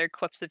together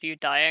clips of you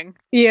dying?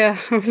 Yeah,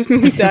 I was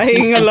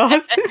dying a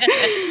lot.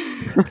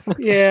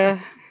 Yeah,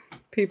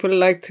 people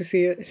like to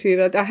see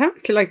that. I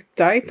haven't like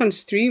died on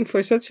stream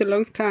for such a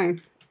long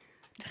time.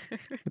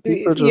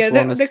 People just Yeah,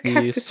 wanna the see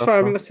cactus suffer.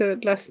 farm was the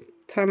last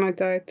time I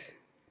died.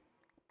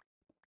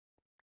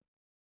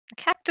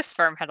 Cactus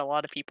Farm had a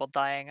lot of people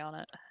dying on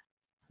it.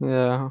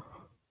 Yeah.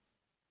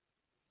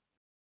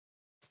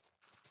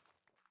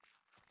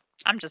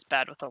 I'm just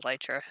bad with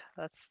Elytra.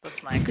 That's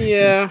my excuse.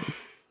 Yeah.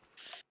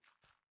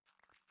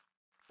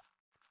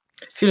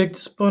 I feel like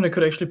this point I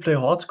could actually play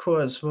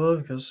hardcore as well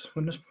because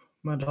when is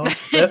my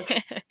last death?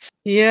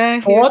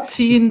 Yeah.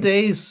 14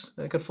 days.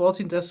 I got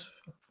 14 days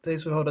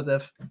without a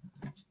death.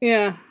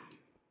 Yeah.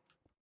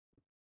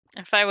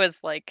 If I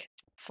was like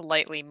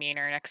slightly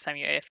meaner next time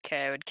you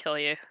AFK, I would kill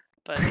you.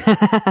 But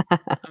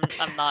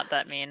I'm not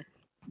that mean.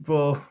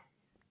 Well,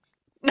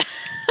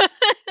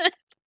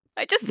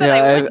 I just said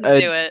I wouldn't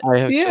do it. I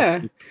have Yeah.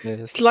 just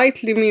yes.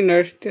 Slightly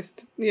meaner.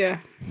 Just, yeah.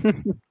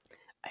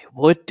 I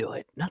would do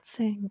it. Not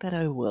saying that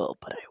I will,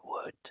 but I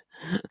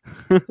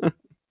would.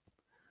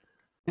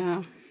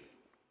 Yeah.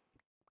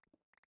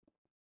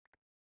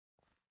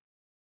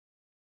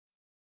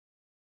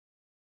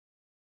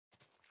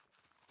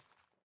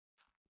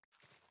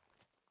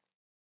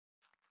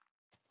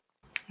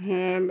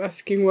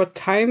 Asking what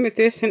time it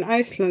is in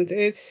Iceland.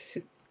 It's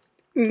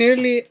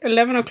nearly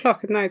 11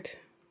 o'clock at night.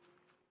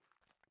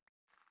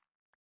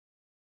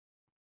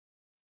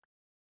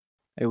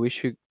 I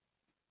wish you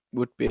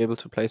would be able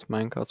to place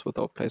minecarts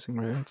without placing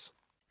rails.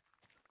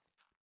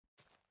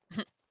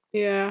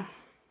 Yeah.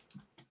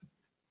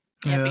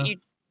 Yeah, but you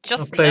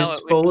just know placed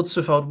it would. boats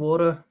without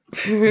water.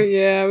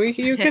 Yeah,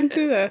 you can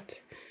do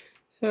that.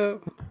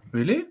 So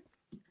Really?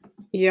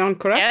 yeah, on Yeah,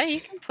 cracks.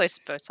 you can place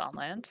boats on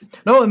land.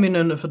 No, I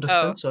mean for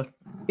dispenser.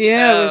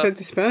 Yeah, with Oh. a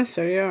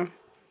dispenser. Yeah.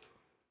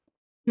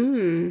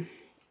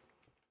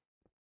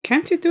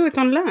 Can't you do it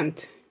on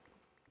land?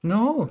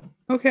 No.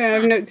 Okay,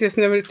 I've just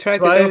never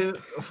tried Try, it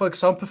out. for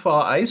example, for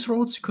our ice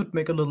roads, you could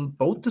make a little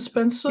boat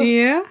dispenser.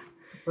 Yeah.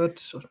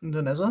 But in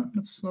the Nether,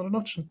 it's not an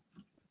option.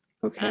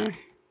 Okay.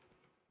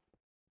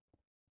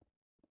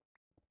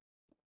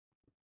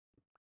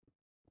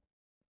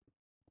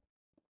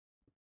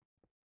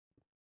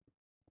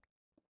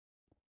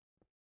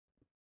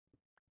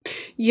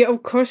 Yeah,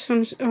 of course,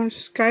 on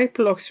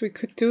Skyblocks we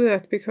could do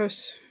that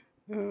because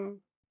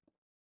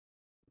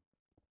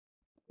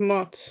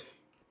mods.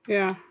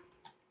 Yeah.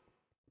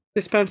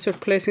 Dispenser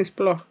placing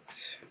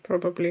blocks,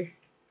 probably.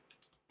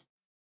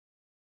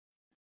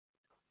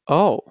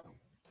 Oh.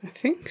 I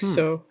think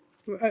so.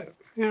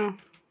 Yeah.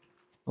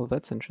 Well,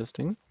 that's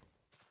interesting.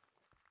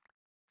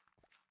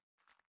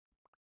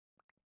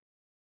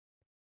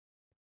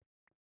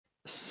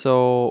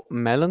 So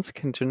melons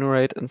can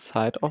generate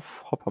inside of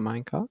hopper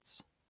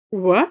minecarts?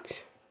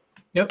 What?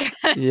 Yep.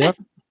 Yep.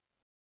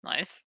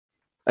 Nice.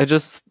 I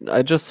just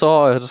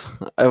saw it.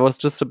 I was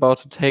just about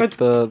to take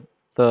the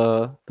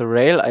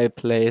rail I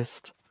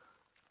placed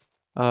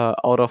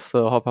out of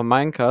the hopper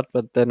minecart,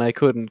 but then I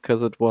couldn't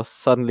because it was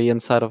suddenly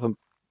inside of a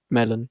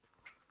melon.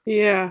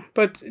 Yeah,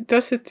 but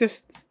does it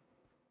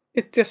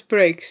just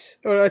breaks,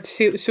 or as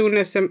soon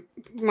as the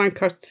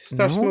minecart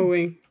starts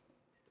moving,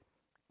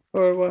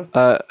 or what?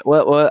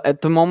 Well,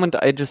 at the moment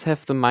I just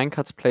have the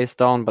minecarts placed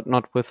down, but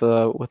not with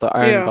the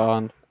iron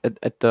bar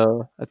at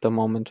the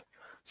moment.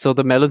 So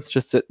the melons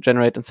just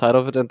generate inside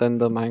of it, and then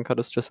the minecart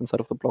is just inside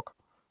of the block.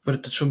 But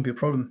it shouldn't be a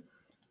problem.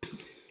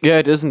 Yeah,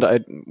 it isn't. I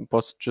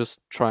was just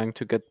trying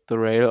to get the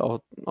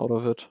rail out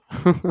of it.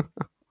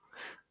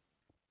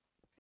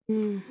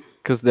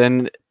 Because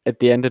then at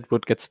the end it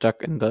would get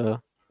stuck in the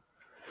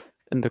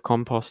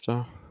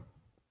composter.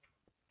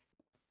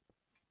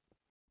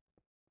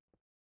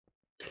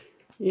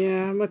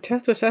 Yeah, my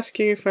chat was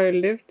asking if I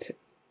lived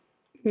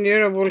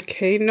near a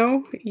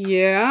volcano.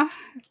 Yeah,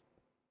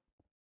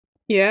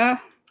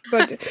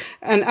 but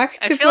an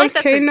active I feel like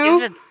volcano.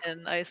 that's a given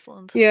in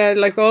Iceland. Yeah,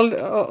 like all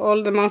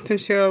the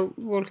mountains here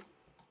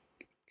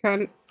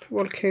are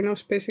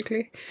volcanoes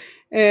basically.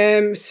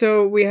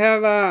 So we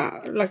have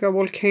a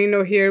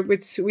volcano here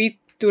which we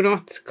do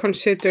not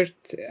consider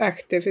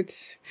active.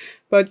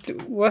 But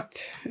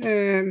what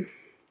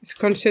is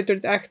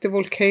considered active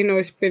volcano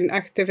has been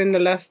active in the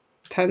last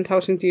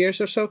 10,000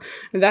 years or so.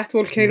 And that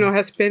volcano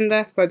has been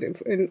that, but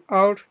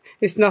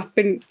it's not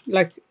been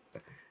like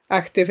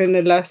active in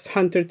the last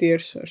 100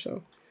 years or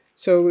so.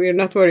 So we're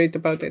not worried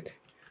about it.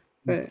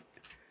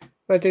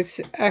 But it's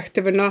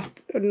active enough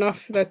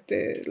that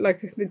the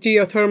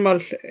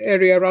geothermal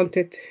area around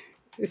it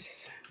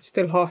is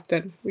still hot,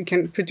 and we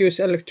can produce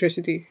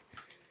electricity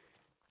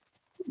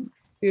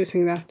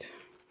using that.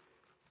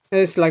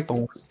 And it's like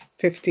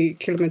 50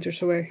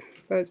 kilometers away.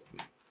 But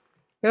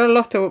there are a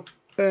lot of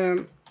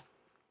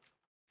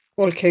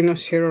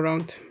volcanoes here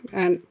around,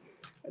 and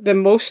the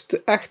most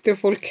active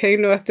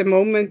volcano at the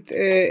moment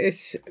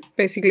is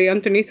basically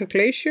underneath a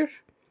glacier.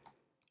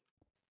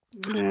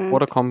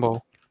 What a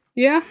combo.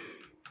 Yeah.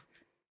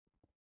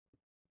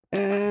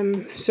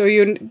 So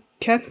you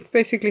can't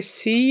basically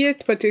see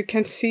it, but you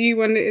can see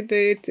when it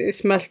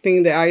is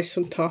melting the ice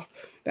on top.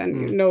 Then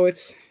you know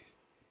it's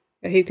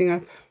heating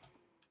up.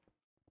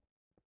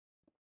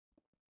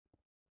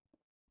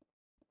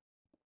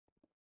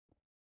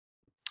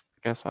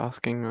 I guess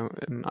asking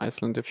in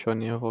Iceland if you're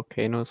near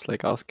volcanoes,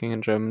 like asking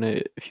in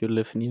Germany if you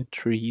live near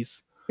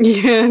trees.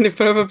 Yeah, they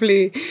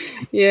probably.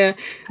 Yeah,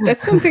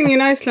 that's something in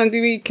Iceland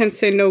we can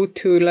say no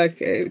to. Like,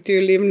 do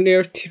you live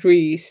near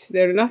trees?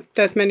 There are not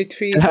that many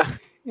trees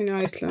in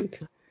Iceland.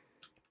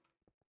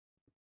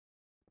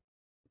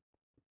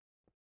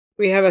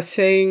 We have a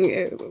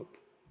saying,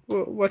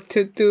 what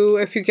to do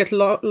if you get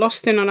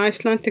lost in an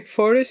Icelandic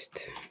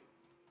forest,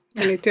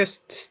 and you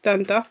just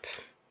stand up.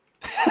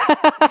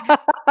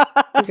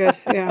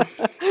 Because, yeah.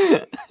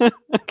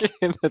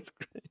 Okay, that's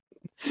great.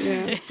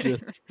 Yeah.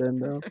 Just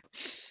stand up.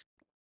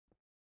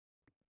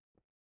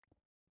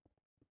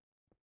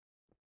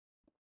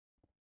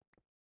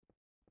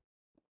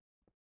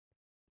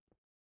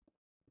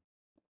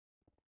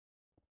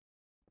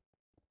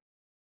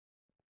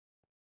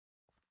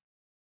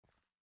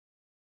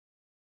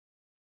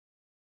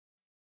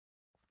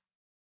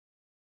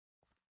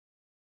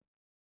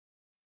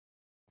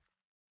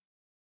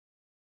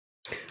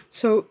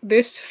 So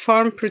this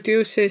farm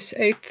produces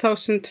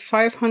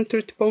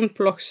 8,500 bone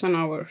blocks an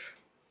hour.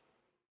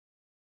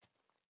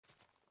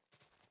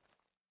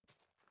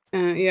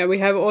 Yeah, we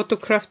have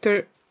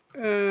crafters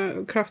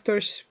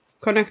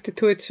connected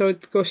to it, so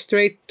it goes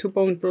straight to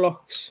bone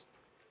blocks.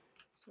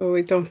 So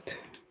we don't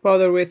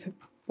bother with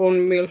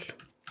bone meal.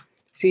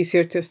 It's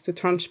easier just to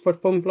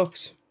transport bomb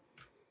blocks.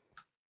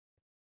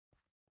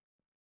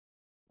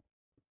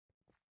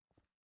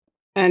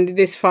 And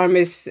this farm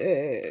is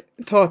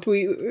thought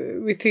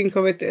we think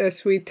of it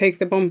as we take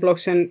the bomb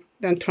blocks and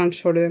then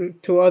transfer them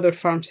to other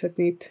farms that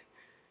need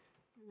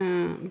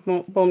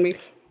bone meal.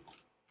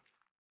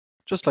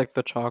 Just like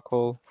the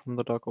charcoal from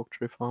the dog oak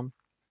tree farm.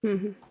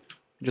 Mm-hmm.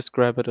 Just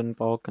grab it in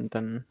bulk and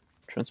then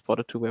transport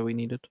it to where we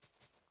need it.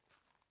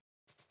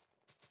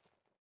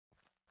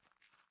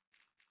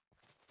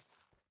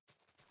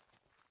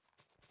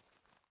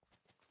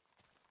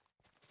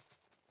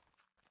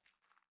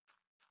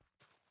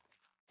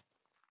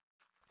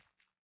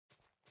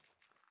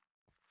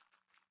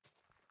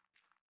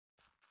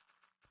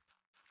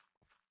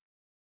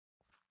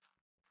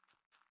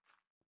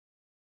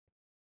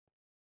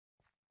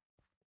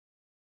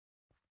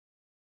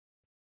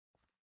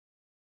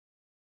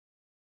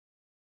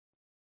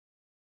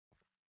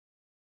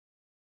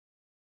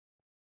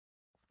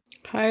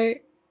 Hi,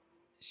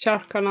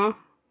 Sharkana.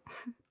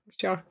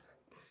 Shark.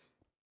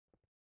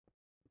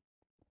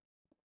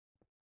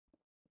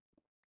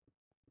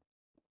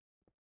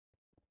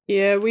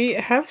 Yeah, we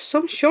have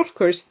some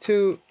shulkers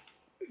to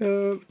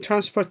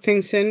transport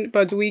things in,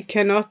 but we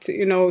cannot,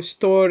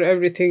 store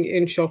everything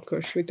in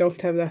shulkers. We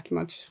don't have that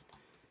much.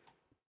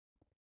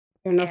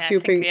 We're not I too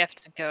think big. we have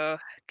to go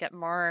get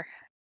more.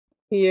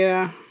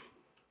 Yeah.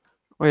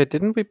 Wait,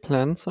 didn't we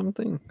plan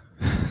something?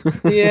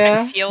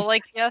 Yeah. I feel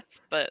like yes,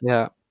 but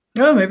Yeah.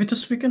 Yeah, maybe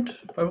this weekend.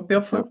 I will be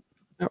up for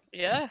it.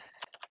 yeah.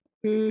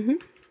 Mm-hmm.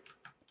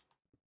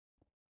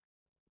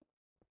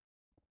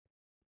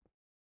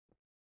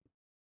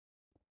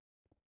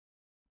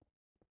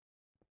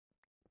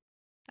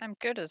 I'm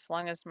good as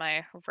long as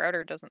my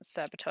router doesn't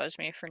sabotage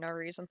me for no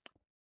reason.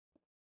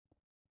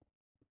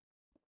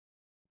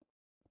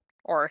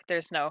 Or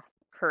there's no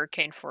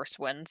hurricane force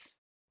winds.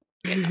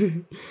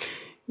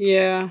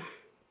 Yeah.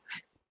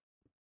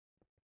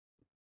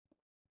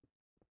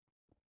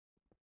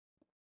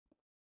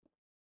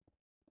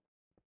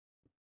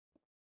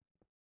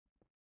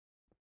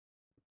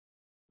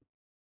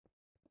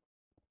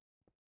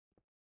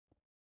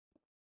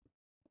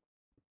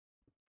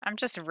 I'm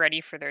just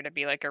ready for there to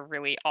be like a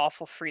really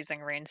awful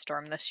freezing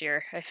rainstorm this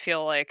year. I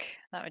feel like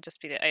that would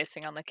just be the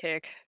icing on the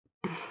cake.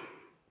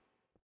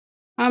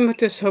 I'm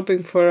just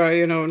hoping for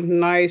a,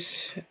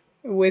 nice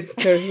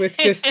winter with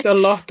just a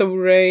lot of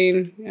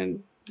rain.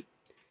 And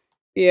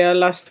yeah,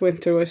 last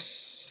winter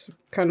was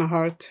kind of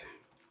hard.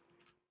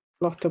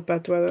 A lot of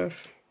bad weather.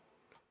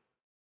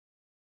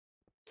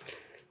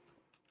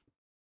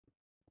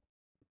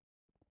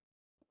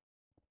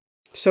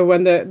 So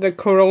when the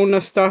corona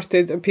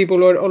started, people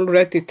were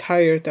already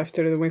tired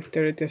after the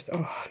winter. It just,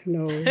 oh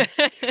no,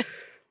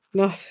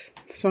 not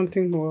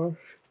something more.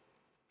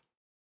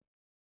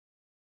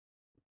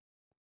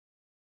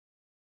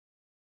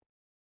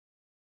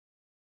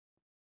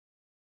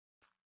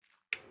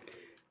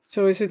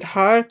 So is it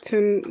hard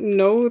to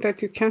know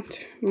that you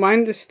can't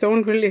mine the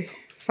stone really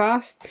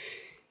fast?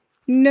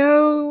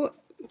 No,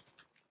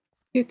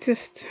 you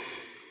just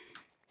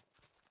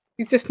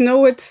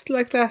know it's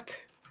like that.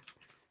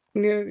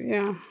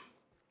 Yeah.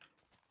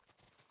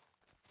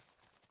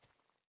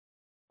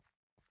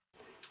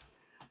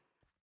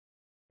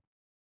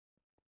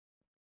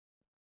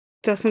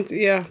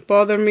 Doesn't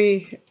bother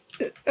me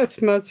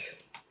as much.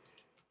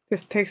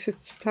 Just takes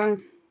its time.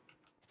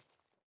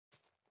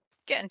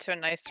 Get into a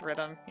nice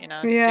rhythm,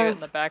 do Yeah. it in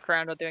the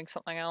background while doing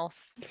something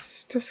else.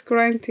 It's just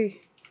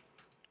grindy.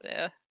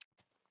 Yeah.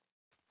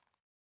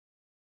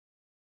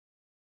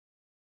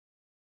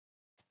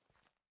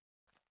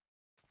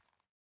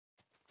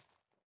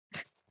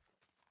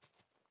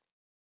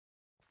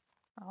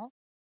 Well,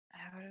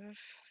 out of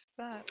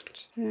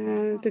that.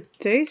 The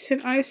days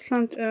in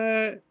Iceland,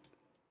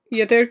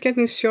 they're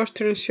getting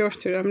shorter and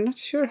shorter. I'm not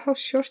sure how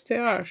short they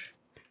are.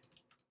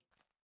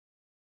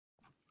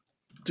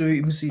 Do you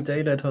even see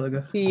daylight,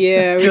 Holger?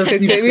 Yeah, we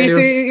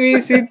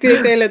see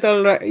the daylight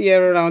all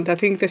year round. I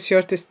think the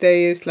shortest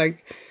day is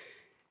like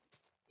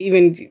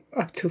even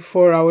up to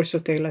 4 hours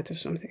of daylight or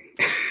something.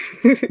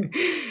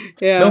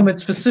 Yeah. No, but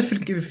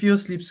specifically with your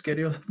sleep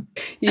schedule.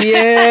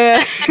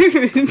 Yeah,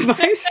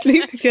 my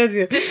sleep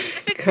schedule.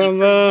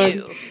 Come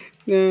on.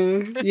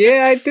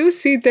 Yeah, I do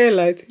see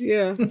daylight.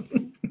 Yeah.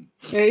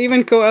 I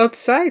even go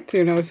outside,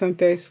 some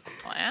days.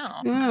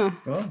 Wow. Yeah.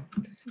 Wow.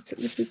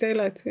 It's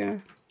daylight, yeah.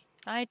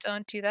 I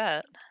don't do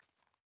that.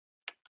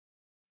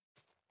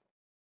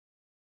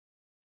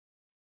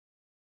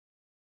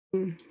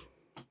 Mm.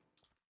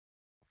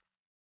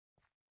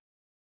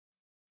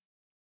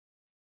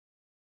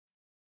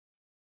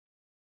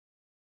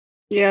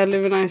 Yeah, I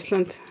live in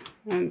Iceland.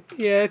 And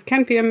yeah, it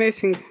can be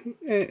amazing.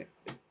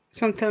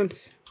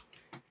 Sometimes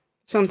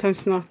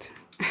not.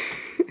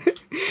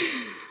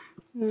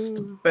 It's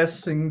the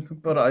best thing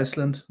about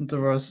Iceland and the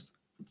worst.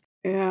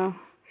 Yeah.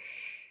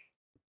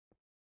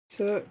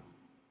 So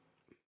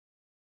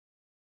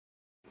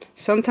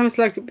sometimes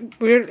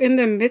we're in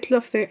the middle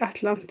of the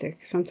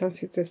Atlantic.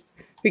 Sometimes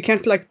we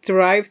can't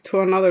drive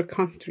to another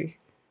country.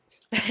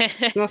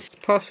 It's not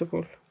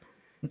possible.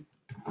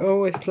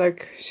 always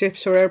like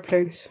ships or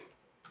airplanes,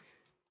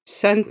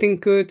 sending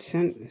goods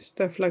and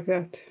stuff like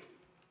that.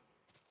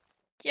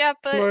 Yeah,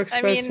 but More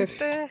I mean,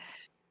 expensive.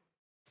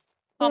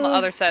 on the Well,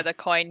 other side of the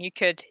coin, you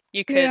could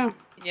Yeah.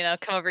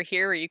 come over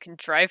here where you can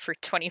drive for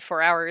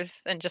 24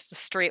 hours in just a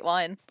straight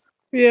line.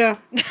 Yeah.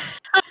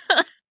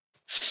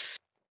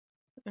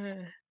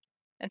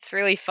 It's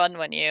really fun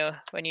when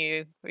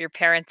your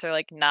parents are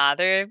like, nah,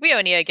 we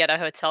don't need to get a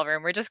hotel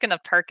room. We're just gonna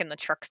park in the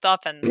truck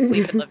stop and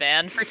sleep in the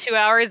van for 2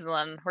 hours, and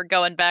then we're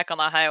going back on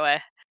the highway.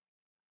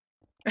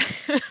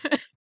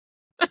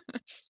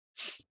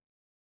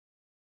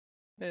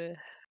 Uh,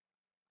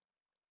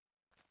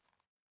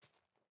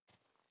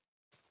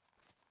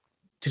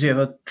 Did you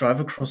ever drive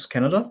across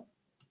Canada?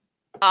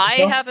 I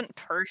Yeah. haven't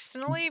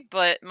personally,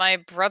 but my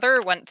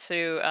brother went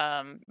to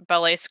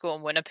ballet school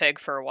in Winnipeg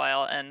for a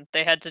while, and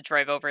they had to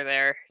drive over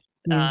there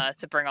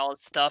to bring all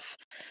his stuff.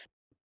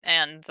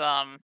 And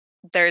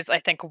there's, I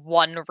think,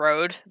 one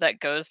road that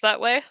goes that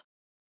way.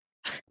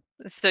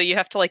 So you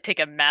have to like take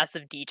a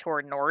massive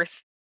detour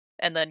north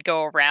and then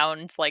go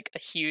around like a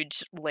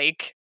huge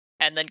lake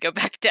and then go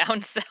back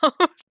down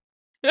south.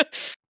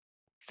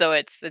 So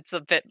it's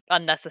a bit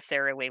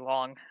unnecessarily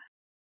long.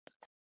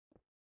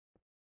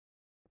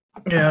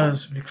 Yeah,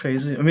 it's really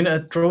crazy. I mean, I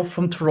drove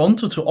from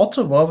Toronto to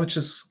Ottawa, which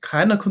is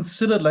kind of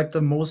considered like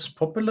the most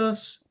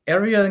populous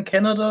area in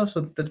Canada,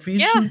 so that region.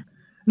 Yeah.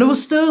 And it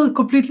was still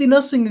completely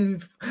nothing.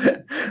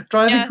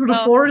 Driving Yeah, through the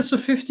well, forest for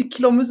 50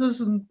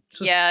 kilometers and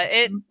just. yeah,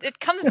 it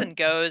comes Yeah. and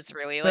goes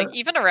really. Like Yeah.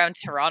 even around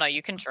Toronto,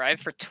 you can drive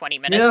for 20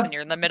 minutes Yeah. and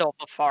you're in the middle of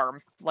a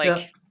farm. Like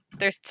Yeah.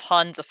 there's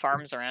tons of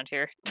farms around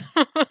here.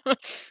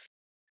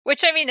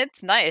 Which I mean,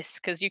 it's nice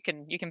because you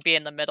can be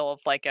in the middle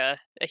of like a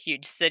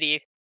huge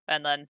city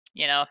and then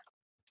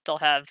still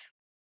have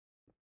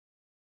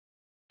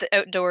the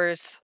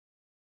outdoors.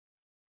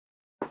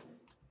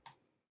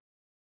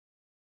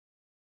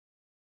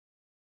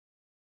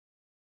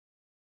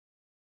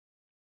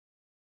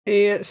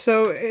 Yeah,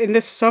 so in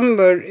the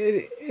summer,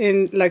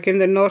 in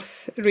the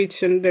north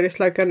region, there is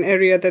like an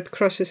area that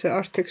crosses the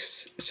Arctic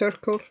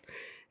Circle,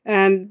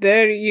 and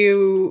there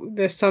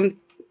the sun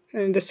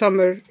in the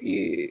summer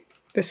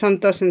the sun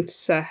doesn't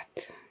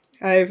set.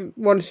 I've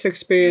once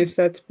experienced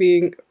that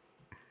being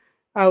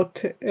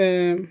out,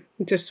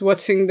 just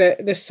watching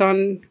the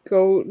sun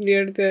go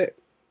near the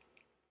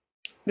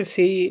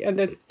sea and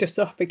then just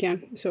up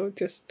again. So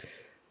just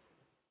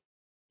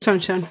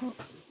sunshine.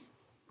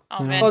 Oh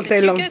Yeah. man, All did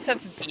day you long. guys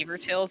have beaver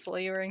tails while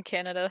you were in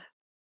Canada?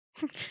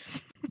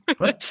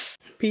 What?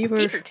 Beaver.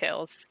 Beaver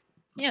tails.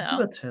 You know,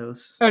 Beaver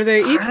tails. Are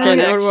they they're eating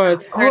not or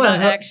what? They're I not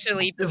heard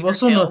actually it beaver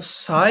was on a tails.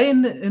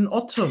 sign in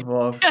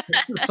Ottawa.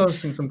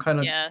 Something, some kind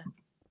of. Yeah,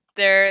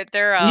 they're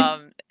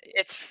Sweet?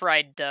 it's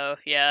fried dough.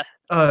 Yeah,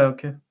 Oh,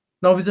 okay.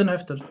 No, we didn't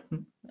have that.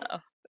 no,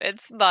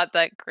 it's not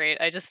that great.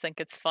 I just think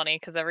it's funny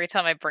because every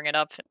time I bring it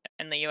up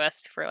in the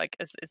U.S., people are like,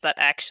 "Is that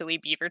actually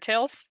beaver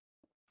tails?"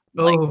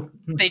 Like Oh.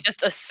 they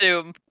just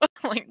assume.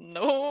 Like,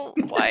 no,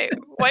 why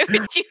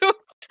would you?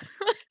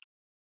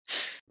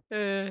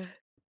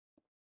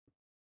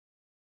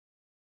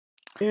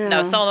 Yeah.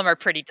 No, some of them are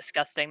pretty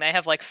disgusting. They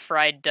have like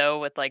fried dough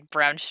with like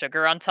brown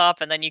sugar on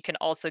top, and then you can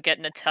also get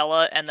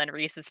Nutella and then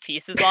Reese's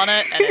Pieces on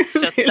it, and it's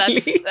just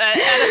that's Really? at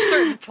a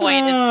certain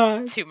point Ah,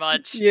 it's too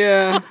much.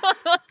 Yeah.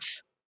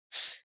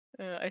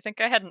 I think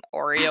I had an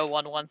Oreo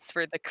one once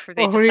where they just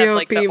had Oreo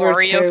like the beaver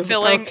Oreo tail.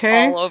 filling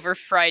Okay. all over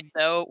fried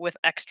dough with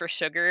extra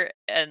sugar,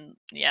 and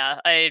yeah,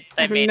 I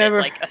I've made never-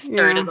 it like a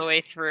third yeah. of the way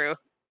through.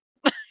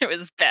 It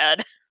was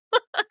bad.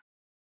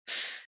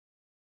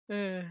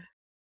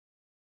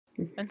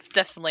 It's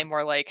definitely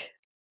more like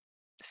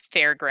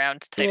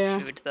fairground type Yeah.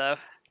 food though.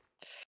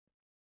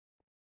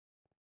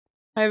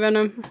 Hi,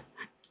 Venom.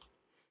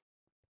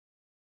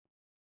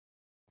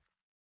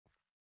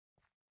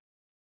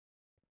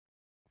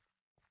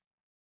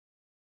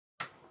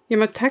 Yeah,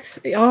 my text.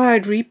 Oh, I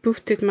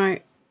rebooted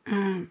my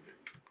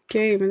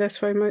game, and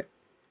that's why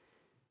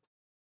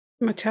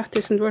my chat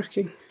isn't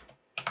working.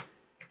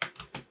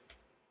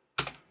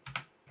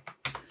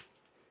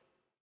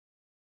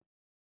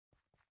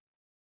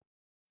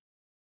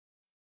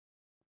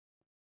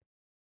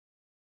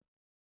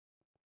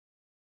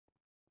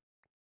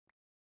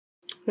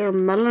 There are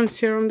melons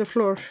here on the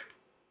floor.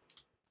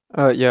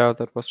 Yeah,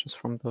 that was just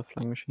from the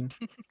flying machine.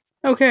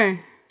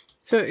 Okay,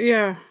 so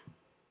yeah.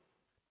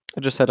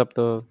 I just set up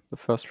the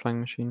first flying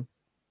machine.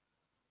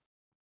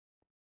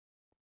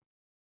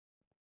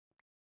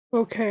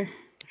 Okay.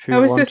 If you I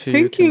was want just to, you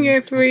thinking can-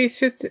 if we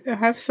should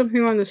have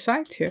something on the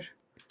side here,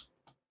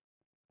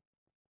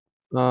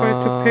 or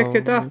to pick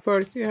it up,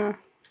 or yeah,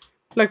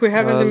 like we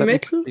have in the let me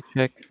middle. quickly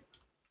check.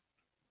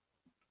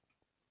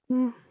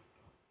 Hmm.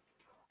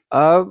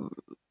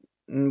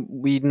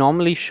 We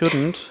normally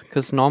shouldn't,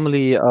 because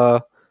normally,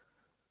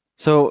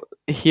 so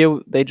here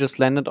they just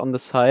landed on the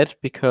side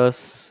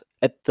because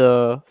at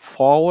the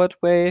forward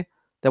way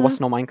there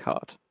was no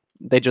minecart.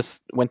 They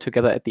just went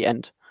together at the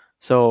end.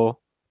 So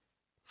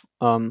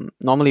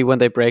normally when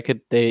they break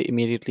it, they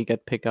immediately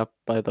get picked up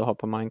by the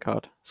hopper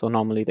minecart. So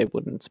normally they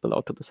wouldn't spill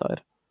out to the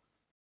side.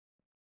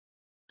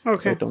 So I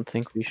Okay. don't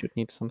think we should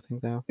need something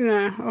there.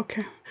 Yeah.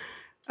 Okay.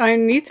 I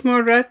need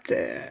more red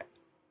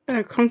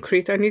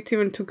concrete. I need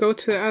even to go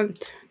to the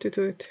ant to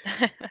do it.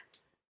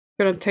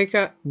 Gonna take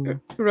a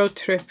road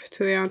trip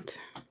to the ant.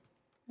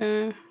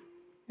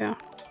 Yeah,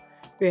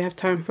 we have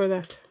time for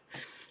that.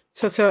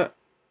 So it's a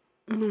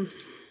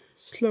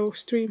slow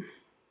stream.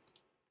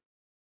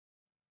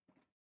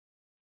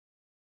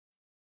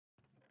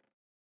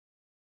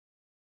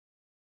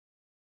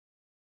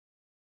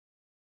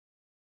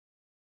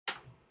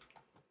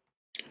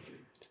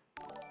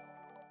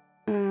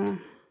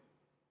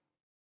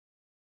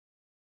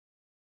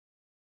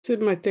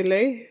 It might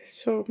delay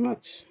so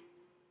much.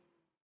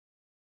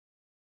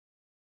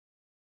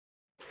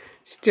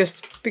 It's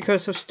just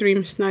because of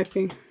stream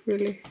sniping,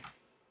 really.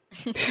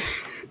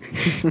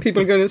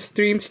 People gonna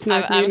stream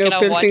snipe me, I'm gonna watch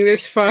building your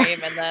this far.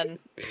 stream and then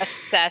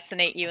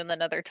assassinate you in the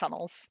nether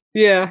tunnels.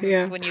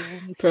 Yeah. When you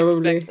least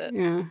Probably, expect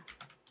yeah.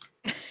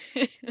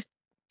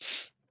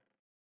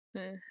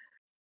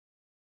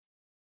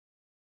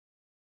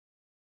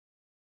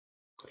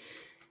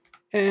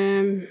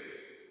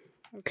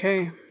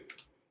 Okay.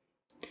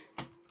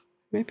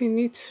 Maybe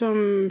need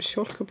some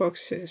shulker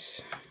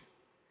boxes.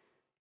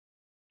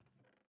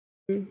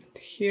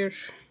 Here.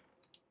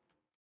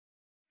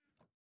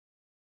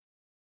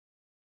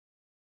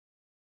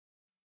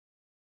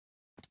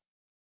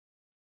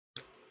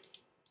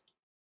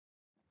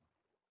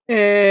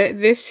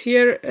 This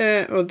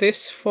year or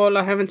this fall,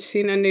 I haven't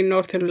seen any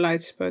northern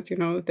lights, but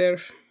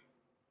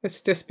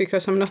it's just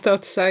because I'm not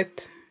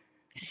outside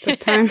at the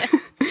time.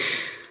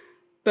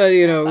 But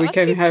that we must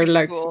can be have pretty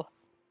like cool.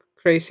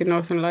 crazy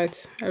northern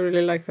lights. I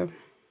really like them.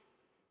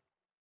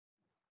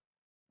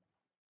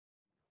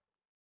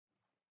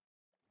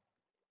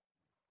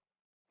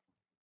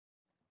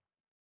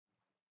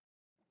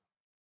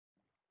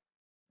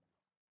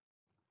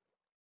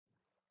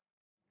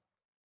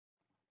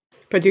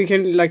 But you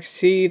can like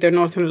see the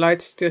northern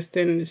lights just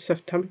in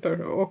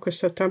September,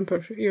 August,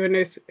 September, even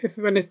if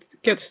when it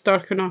gets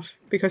dark enough,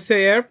 because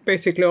they are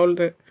basically all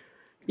the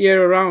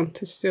year around.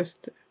 It's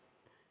just,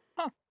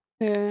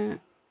 yeah,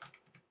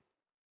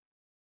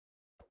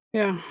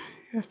 you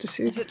have to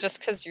see. Is it just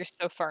because you're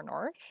so far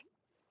north?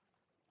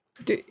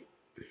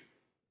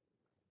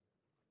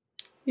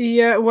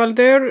 Yeah, well,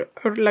 they're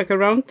like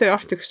around the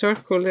Arctic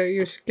Circle.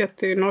 You get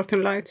the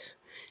northern lights.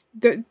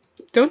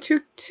 Don't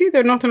you see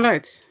the northern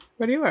lights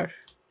where you are,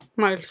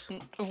 Miles?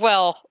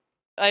 Well,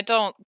 I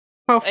don't.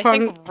 How I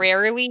fun! think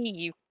rarely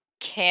you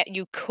can't.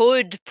 You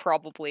could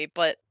probably,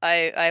 but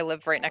I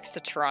live right next to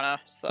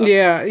Toronto, so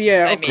Yeah,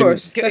 I of mean,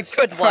 course. That's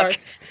good luck. hard.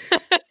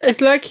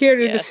 It's like here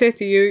in the Yeah.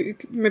 city. You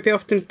maybe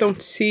often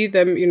don't see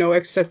them,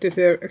 except if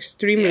they're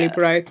extremely Yeah.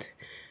 bright.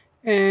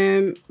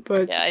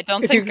 But Yeah, I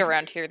don't if think you,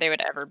 around here they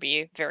would ever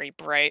be very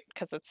bright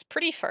because it's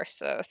pretty far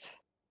south,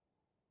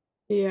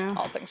 yeah,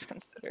 all things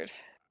considered.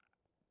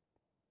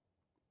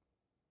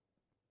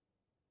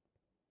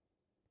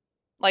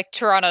 Like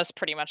Toronto's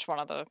pretty much one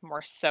of the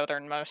more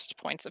southernmost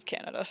points of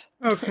Canada.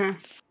 okay.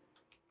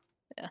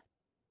 Yeah.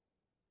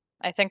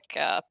 I think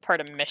part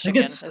of I think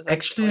Michigan it's is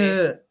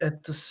actually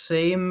at the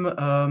same,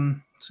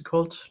 what's it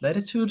called,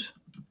 latitude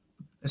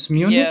as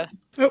Munich. Yeah.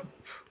 Oh,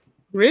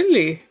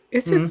 really?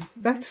 Is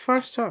it that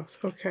far south?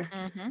 Okay.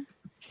 Mm-hmm.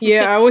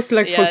 Yeah, I always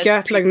like Yeah, it's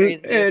forget pretty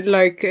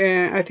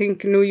crazy. I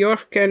think New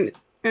York and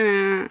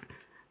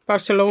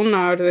Barcelona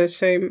are the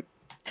same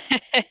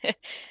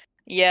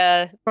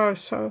Yeah, far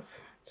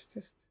south. It's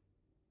just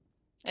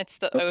it's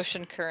the Oops.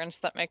 ocean currents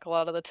that make a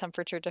lot of the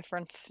temperature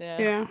difference. Yeah.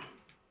 yeah.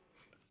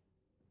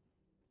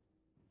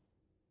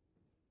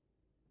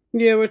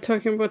 Yeah, we're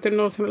talking about the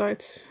Northern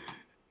Lights.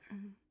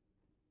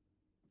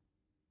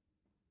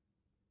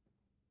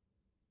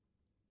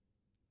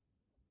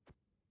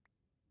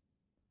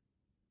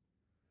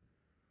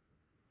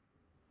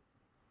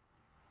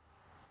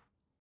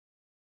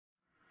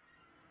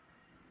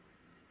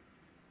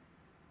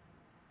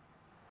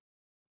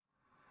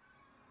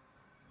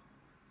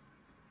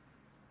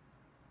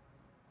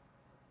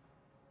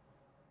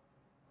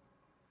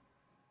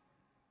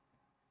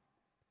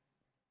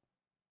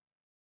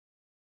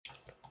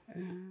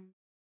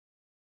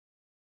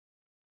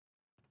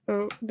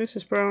 Oh, this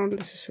is brown,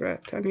 this is red.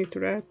 I need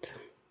red.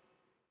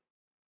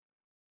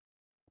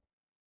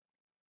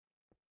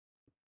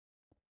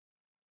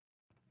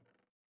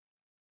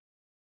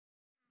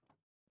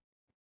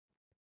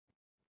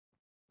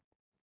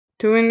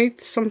 Do we need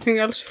something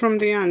else from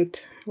the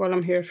ant while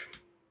I'm here?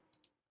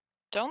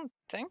 Don't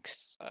think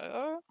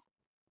so.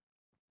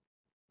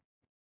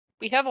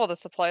 We have all the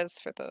supplies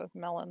for the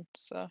melon,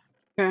 so.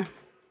 Yeah.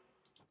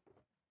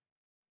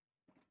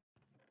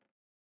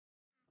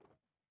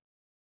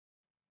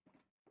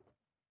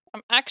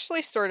 I'm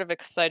actually sort of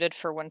excited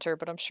for winter,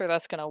 but I'm sure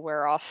that's gonna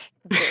wear off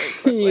very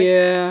quickly.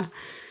 Yeah.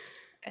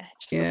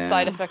 Just the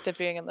side effect of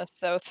being in the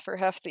south for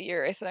half the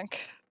year, I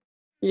think.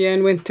 Yeah,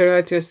 in winter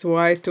I just,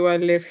 why do I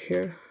live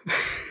here?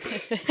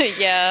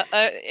 Yeah,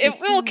 it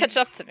will catch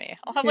up to me.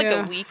 I'll have like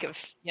Yeah. a week of,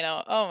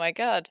 oh my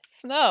god,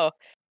 snow.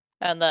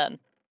 And then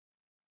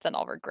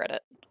I'll regret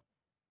it.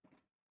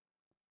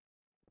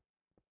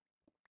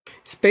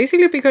 It's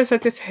basically because I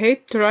just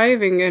hate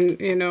driving and,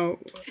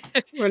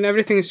 when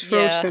everything is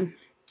Yeah. frozen.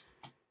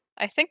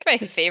 I think my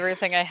Just- favorite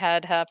thing I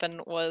had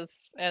happen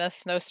was in a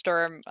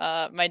snowstorm.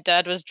 My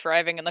dad was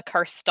driving and the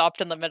car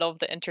stopped in the middle of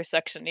the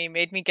intersection. He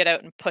made me get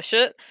out and push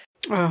it,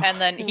 Oh,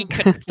 and then he yeah.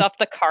 couldn't stop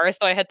the car,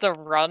 so I had to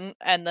run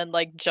and then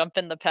like jump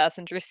in the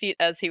passenger seat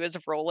as he was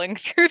rolling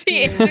through the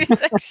Yeah.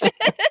 intersection.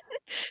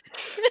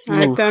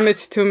 I Oof.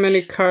 damaged too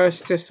many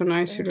cars just on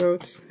icy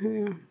roads.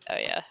 Yeah. Oh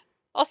yeah.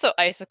 Also,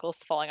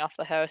 icicles falling off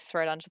the house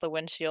right onto the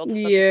windshield. That's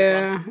a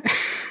good one.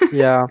 Yeah.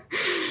 Yeah.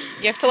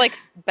 You have to like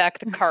back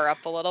the car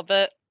up a little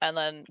bit and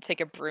then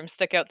take a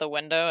broomstick out the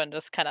window and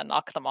just kind of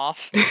knock them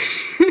off.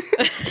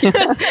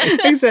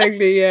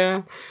 Exactly.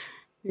 Yeah.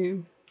 Yeah.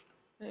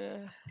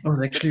 Yeah. I was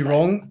actually Good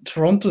wrong.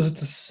 Toronto is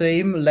the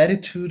same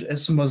latitude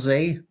as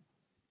Marseille,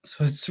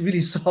 so it's really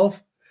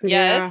south.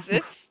 Yeah,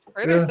 it's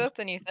further Yeah. south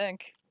than you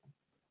think.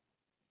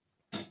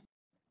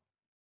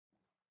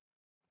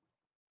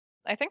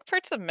 I think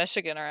parts of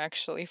Michigan are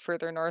actually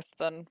further north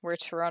than where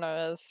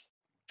Toronto is.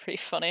 Pretty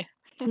funny.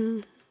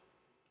 Mm.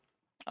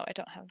 Oh, I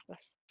don't have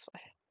this. That's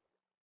why.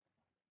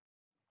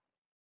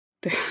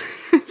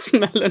 This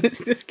melon is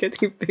just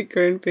getting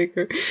bigger and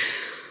bigger.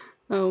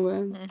 Oh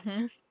man.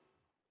 Mm-hmm.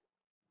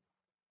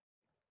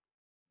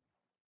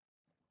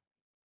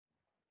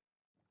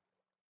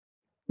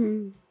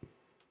 Mm.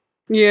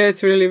 Yeah,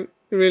 it's really,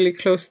 really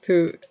close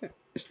to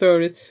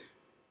storage.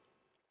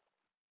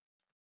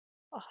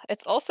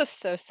 It's also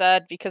so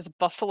sad because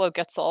Buffalo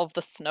gets all of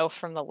the snow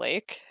from the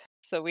lake,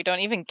 so we don't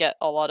even get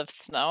a lot of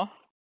snow.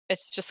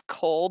 It's just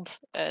cold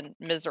and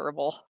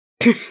miserable.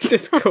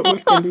 Just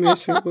cold and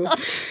miserable.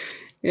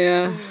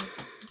 Yeah.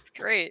 It's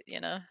great,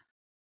 you know.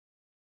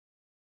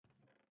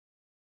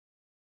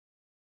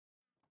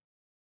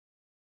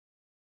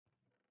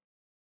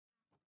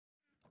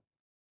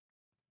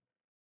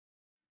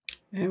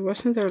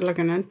 Wasn't there like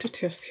an enter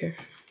chest here?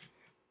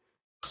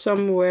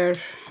 Somewhere.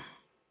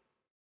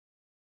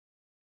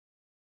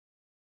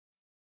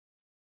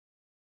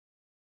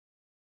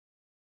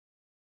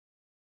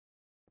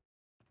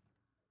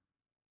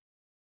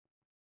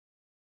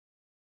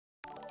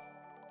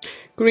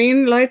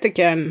 Green light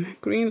again.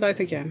 Green light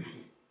again.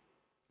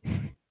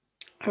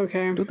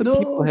 Okay. Do the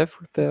people have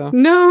their...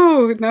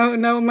 No,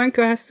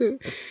 Manko has to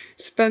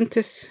spend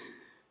his...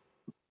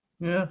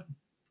 Yeah.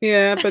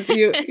 Yeah, but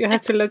you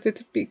have to let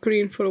it be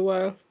green for a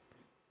while.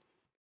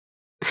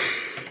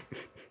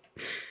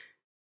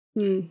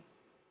 I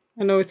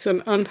know it's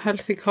an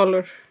unhealthy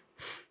color.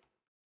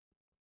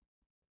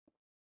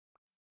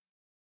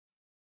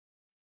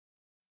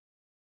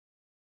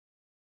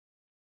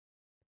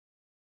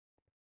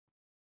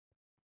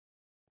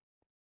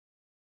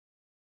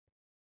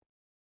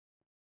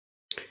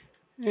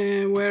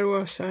 Where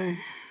was I?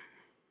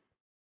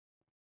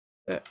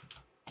 The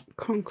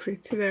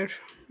concrete there.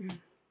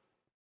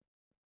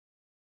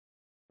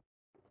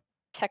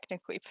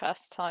 Technically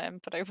past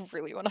time, but I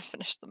really want to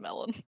finish the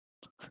melon.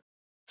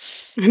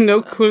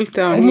 No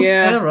cooldown, Almost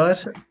yeah. there,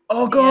 right?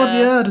 Oh god, Yeah.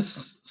 yeah,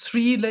 there's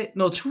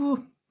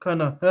 2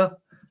 kind of, yeah.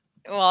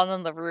 Well, and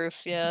then the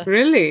roof, yeah.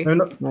 Really? I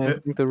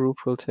think the roof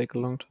will take a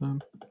long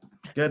time.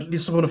 Yeah, at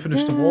least I want to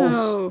finish the walls.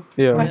 Oh,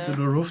 Yeah. I have to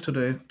do the roof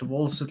today, the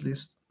walls at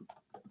least.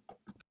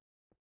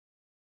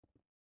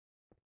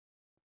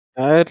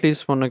 I at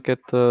least want to get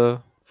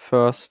the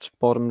first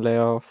bottom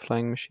layer of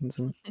flying machines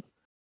in.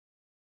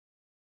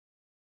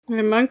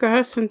 Mango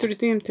hasn't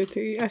redeemed it.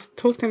 I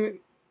told him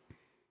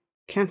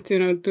can't,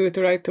 do it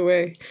right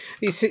away.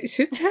 You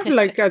should have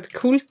like a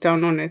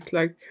cooldown on it,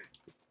 like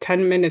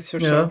 10 minutes or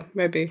so,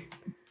 maybe.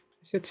 You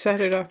should set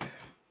it up.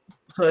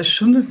 So I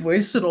shouldn't have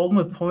wasted all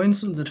my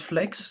points on that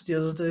flex the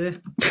other day.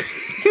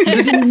 I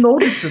didn't even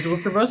notice it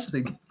with the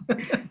rusting.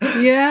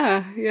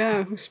 Yeah,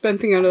 we're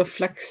spending a lot of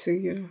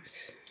flexing,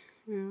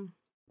 Yeah.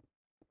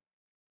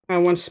 I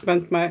once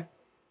spent my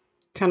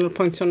channel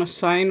points on a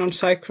sign on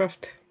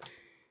Psycraft.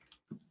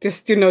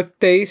 Just,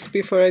 days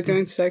before I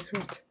joined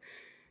Psycraft.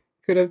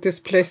 Could have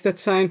just placed that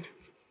sign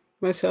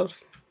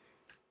myself.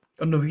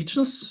 On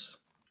Norwegians?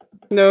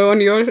 No,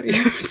 on your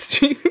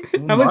stream.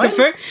 I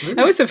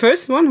was the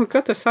first one who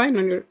got a sign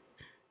on your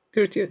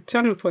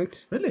channel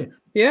points. Really?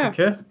 Yeah.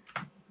 Okay.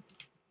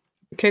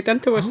 Kate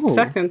Enter was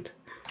second.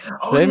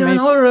 Oh yeah,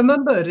 now I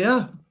remember it,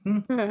 yeah.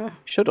 Yeah.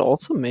 Should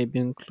also maybe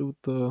include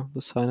the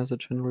sign as a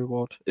general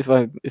reward, if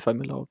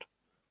I'm allowed.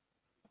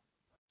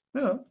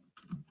 Yeah.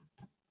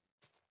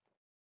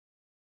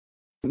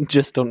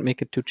 Just don't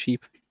make it too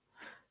cheap.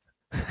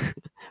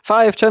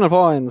 5 channel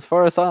points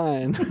for a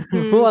sign.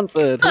 Who wants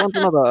it? Who wants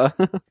another?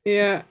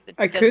 Yeah,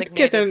 The I could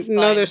get designated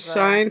another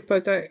sign, sign,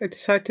 but I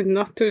decided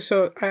not to.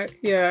 So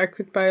I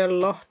could buy a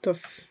lot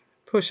of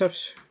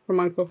push-ups from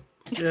Uncle.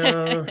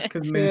 Yeah, I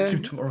can maybe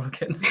stream tomorrow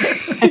again.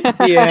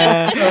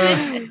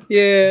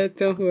 Yeah,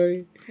 don't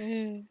worry.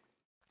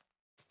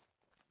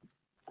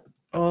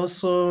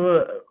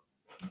 Also,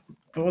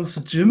 once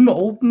the gym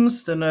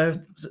opens, then I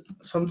have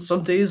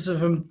some days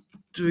if I'm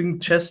doing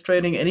chest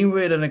training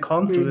anyway, then I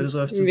can't do it. So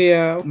I have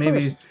to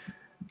maybe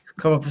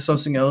come up with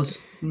something else.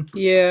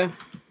 Yeah.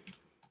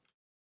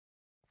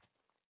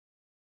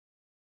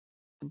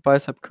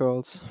 bicep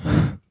curls.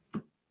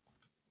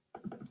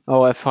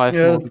 Oh, F5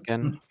 mode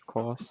again, of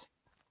course.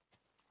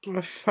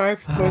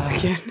 F5 mode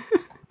again.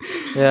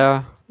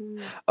 Yeah.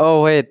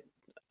 Oh wait,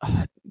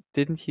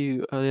 didn't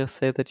you earlier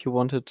say that you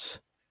wanted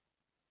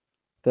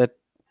that?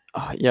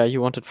 Yeah,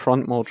 you wanted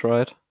front mode,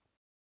 right?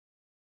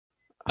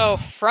 Oh,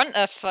 front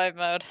F5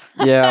 mode.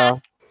 Yeah,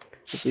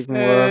 it's even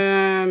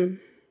worse.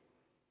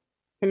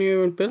 Can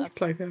you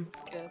build like that?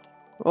 That's good.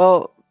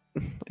 Well,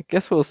 I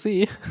guess we'll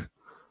see.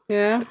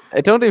 Yeah.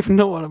 I don't even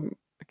know what I'm.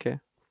 Okay,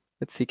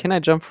 let's see. Can I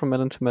jump from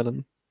melon to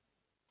melon?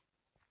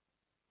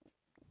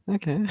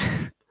 Okay,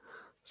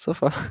 so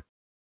far. I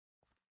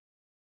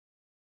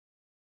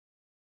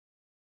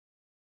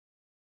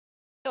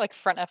feel like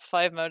front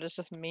F5 mode is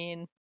just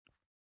mean.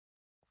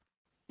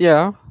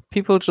 Yeah,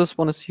 people just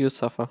want to see you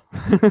suffer.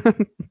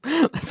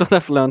 That's what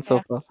I've learned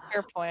so far.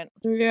 Fair point.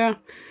 Yeah.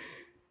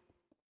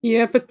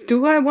 Yeah, but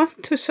do I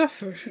want to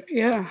suffer?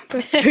 Yeah,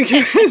 that's the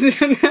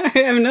question. I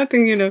have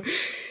nothing, you know.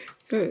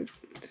 But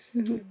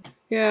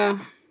yeah.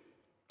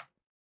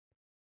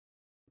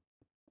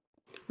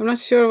 I'm not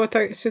sure what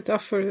I should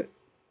offer.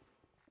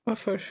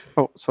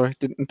 Oh, sorry,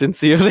 didn't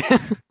see you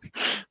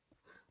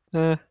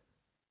there.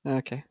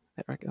 Okay,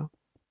 there we go.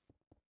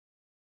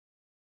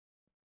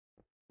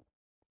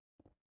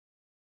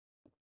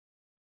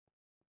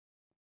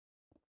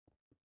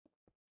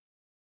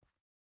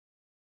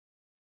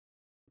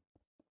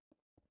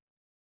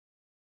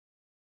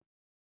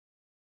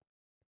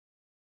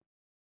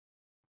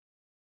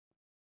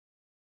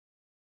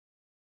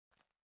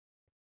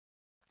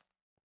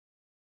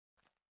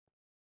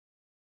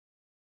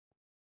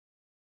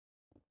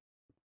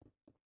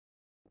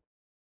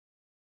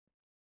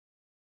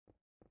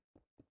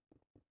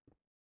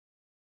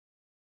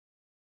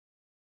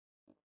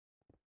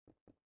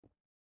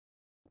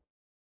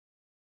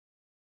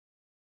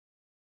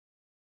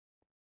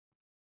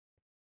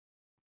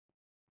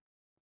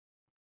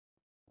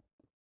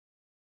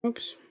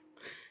 Oops.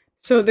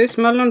 So this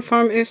melon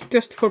farm is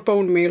just for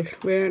bone meal.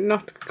 We're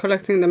not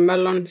collecting the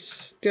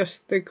melons.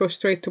 Just they go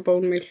straight to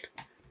bone meal.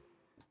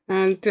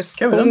 And just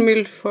bone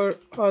meal for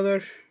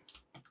other...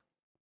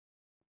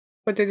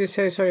 What did you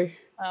say? Sorry.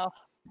 Oh.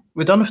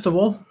 We're done with the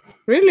wall.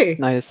 Really?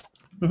 Nice.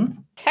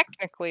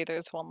 Technically,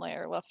 there's one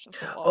layer left of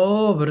the wall.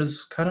 Oh, but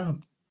it's kind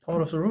of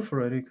part of the roof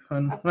already.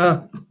 And,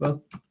 well.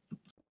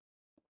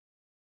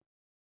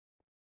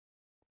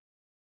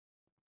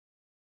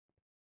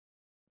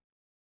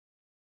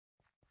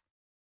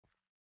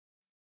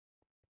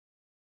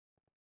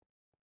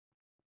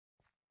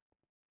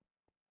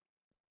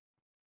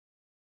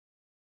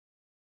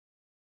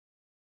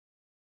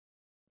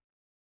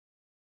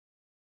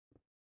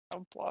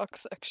 No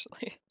blocks,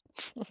 actually.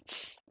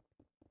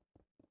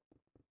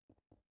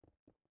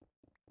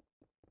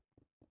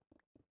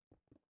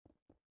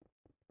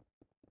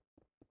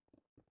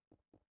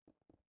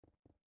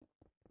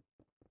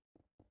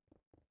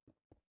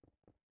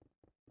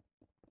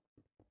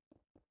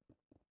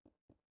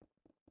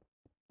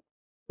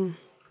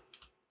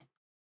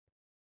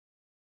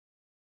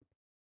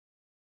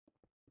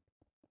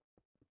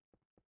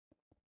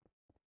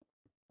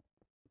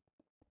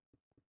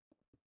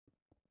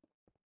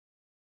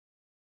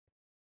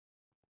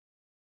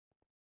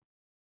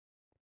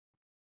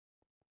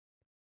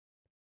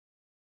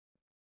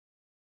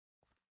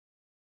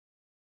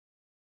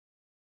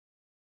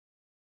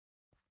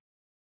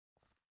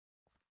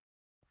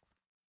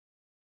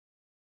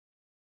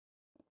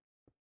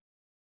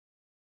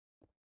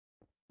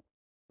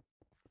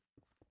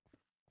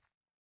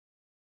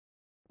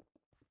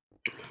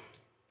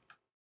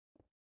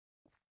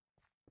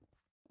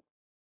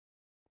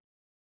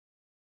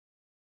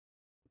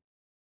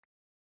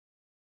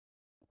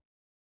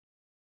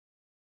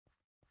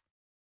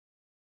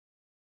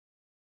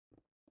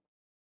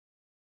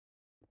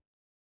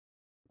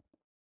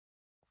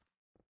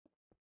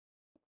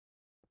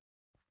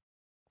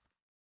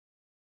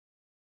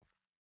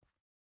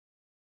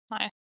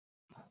 Hi.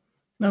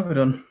 Now we're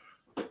done.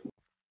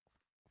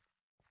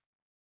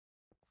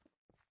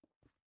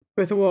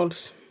 With the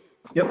walls.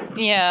 Yep.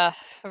 Yeah,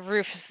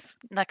 roof is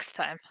next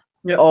time.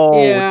 Yep. Oh,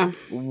 yeah.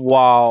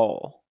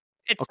 Wow.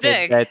 It's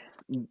okay, big.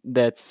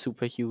 That's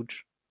super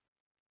huge.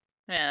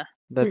 Yeah.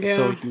 That's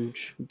so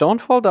huge.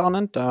 Don't fall down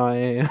and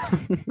die.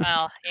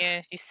 Well,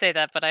 you say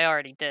that, but I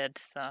already did,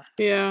 so.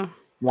 Yeah.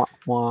 Wah,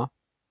 wah.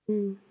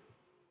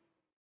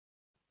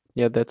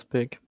 Yeah, that's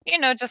big. You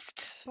know,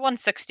 just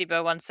 160 by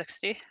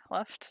 160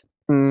 left.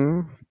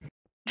 I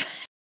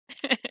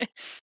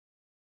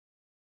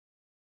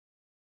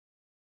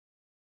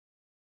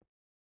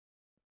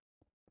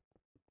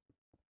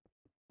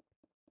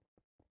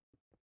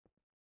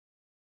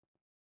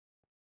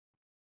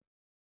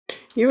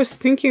was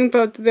thinking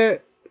about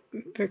the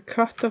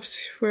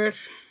cut-offs where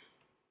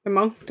the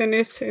mountain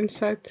is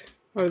inside,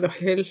 or the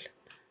hill.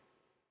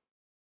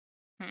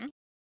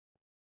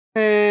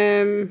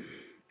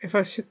 If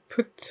I should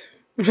put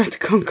red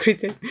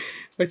concrete in,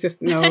 or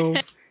just no,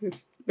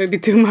 it's maybe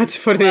too much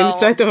for the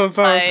inside of a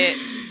farm.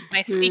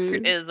 My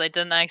secret is I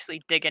didn't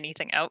actually dig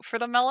anything out for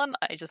the melon.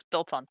 I just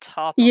built on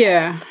top.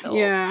 Yeah, of all the hills.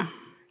 yeah,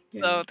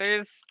 So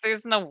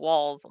there's no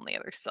walls on the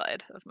other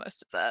side of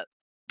most of that.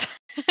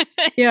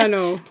 Yeah,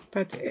 no,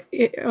 but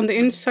on the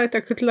inside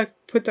I could like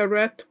put a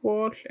red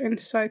wall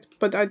inside,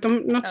 but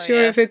I'm not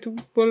sure if it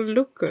will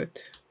look good.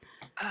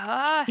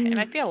 It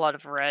might be a lot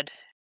of red.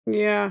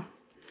 Yeah,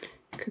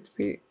 could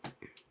be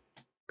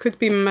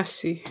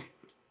messy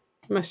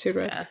red.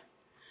 Yeah.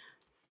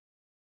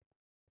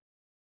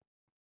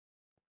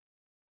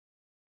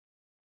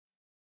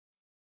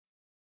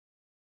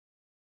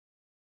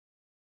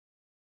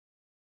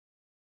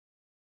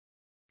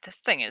 This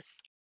thing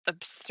is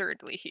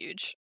absurdly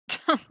huge.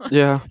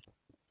 Yeah.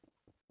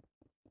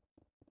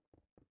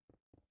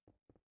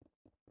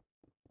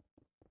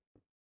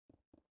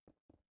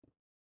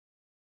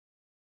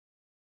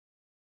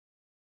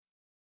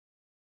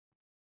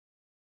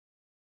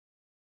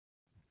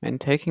 And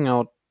taking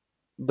out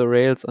the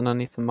rails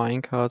underneath the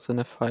minecarts in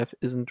F5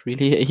 isn't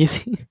really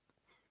easy.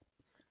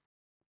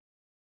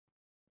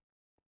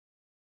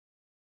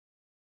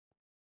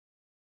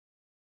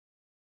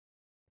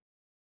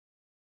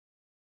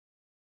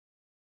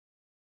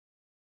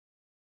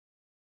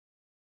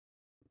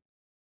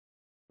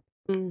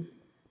 Mm.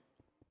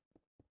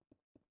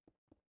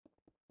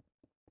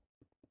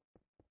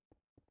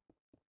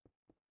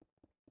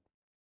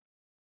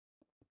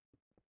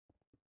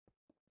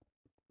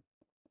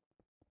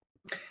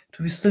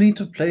 Do we still need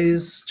to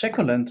place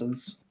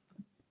jack-o'-lanterns?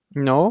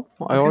 No,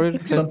 I already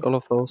that's placed done. all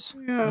of those.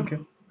 Yeah. Okay,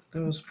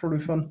 that was probably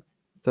fun.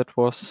 That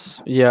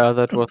was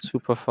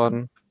super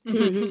fun.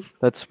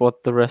 That's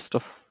what the rest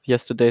of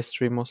yesterday's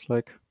stream was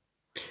like.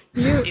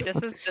 See,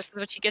 this is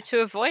what you get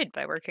to avoid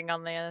by working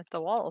on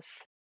the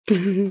walls.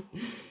 Yeah,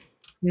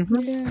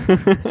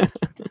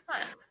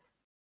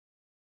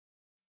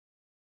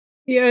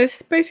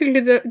 it's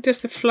basically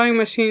just the flying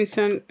machines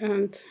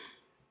and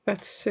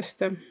that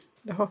system,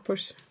 the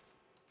hoppers.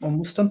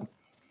 Almost done.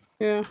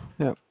 Yeah.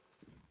 Yeah.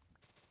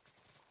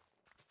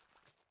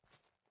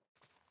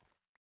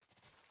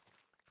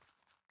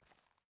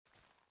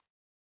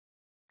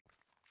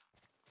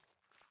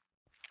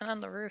 And on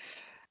the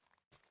roof.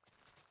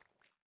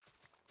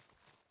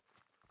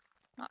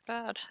 Not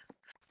bad.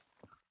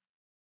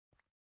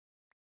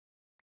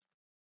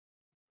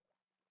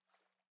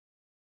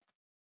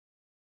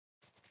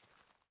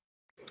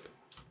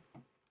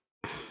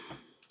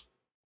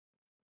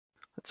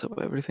 Let's hope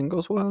everything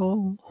goes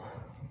well.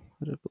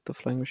 I did put the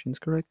flying machines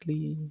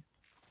correctly.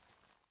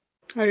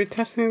 Are you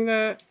testing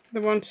the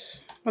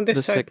ones on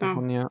this side now?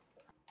 One, yeah.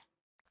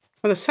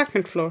 On the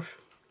second floor?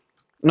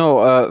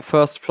 No,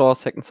 first floor,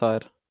 second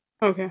side.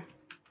 Okay.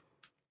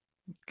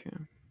 Okay.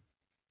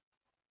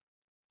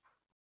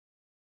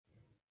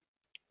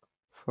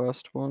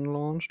 First one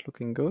launched,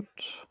 looking good.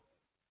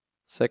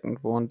 Second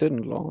one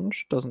didn't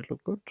launch, doesn't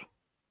look good.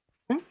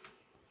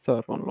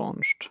 Third one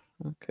launched.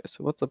 Okay,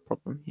 so what's the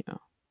problem here?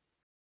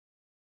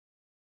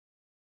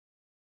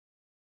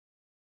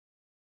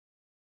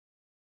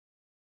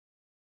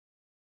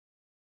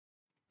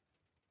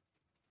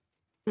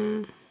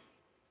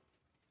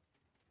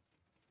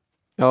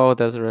 Oh,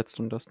 there's a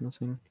redstone dust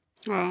missing.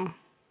 Oh.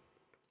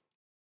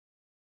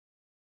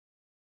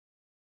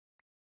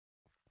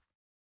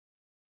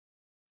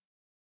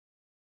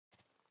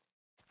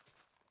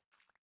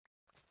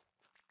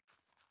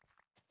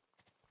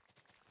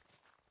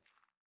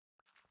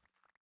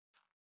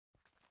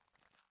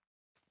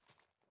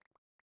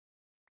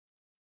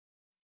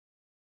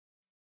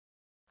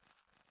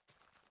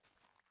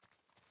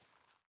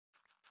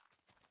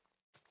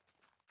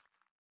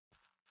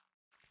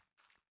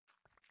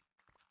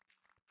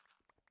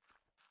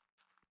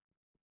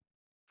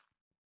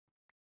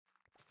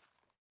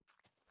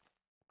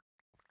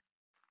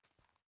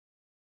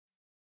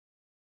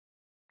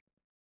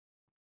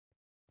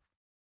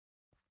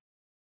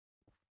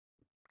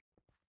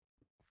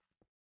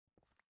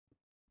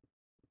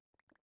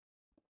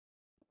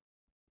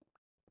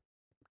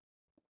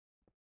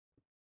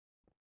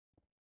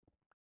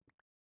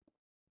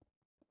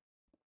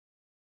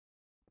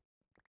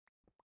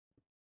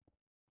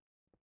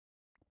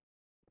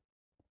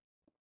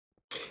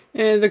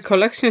 The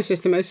collection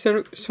system, is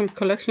there some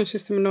collection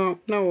system now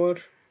or?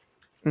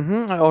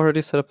 I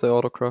already set up the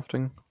auto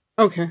crafting.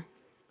 Okay.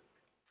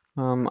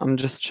 I'm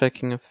just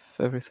checking if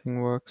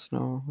everything works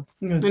now.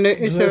 Yeah, and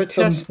is there a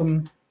chest?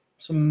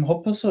 Some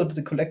hoppers or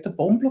the collector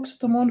bone blocks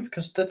at the moment?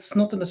 Because that's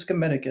not in the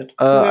schematic yet.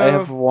 No. I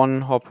have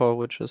one hopper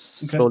which is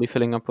slowly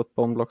filling up with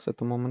bone blocks at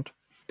the moment.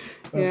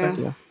 Yeah.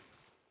 Yeah.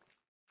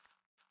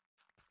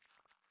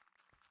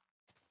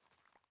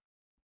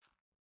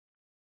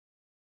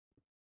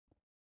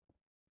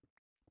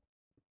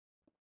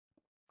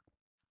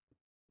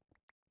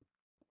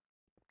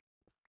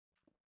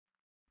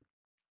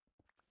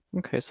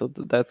 Okay, so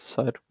that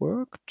side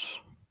worked.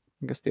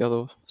 I guess the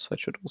other side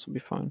should also be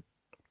fine.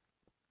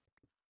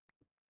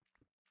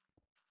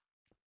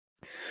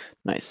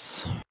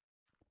 Nice.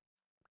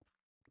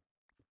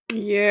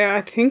 Yeah,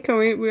 I think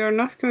we are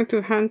not going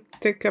to hand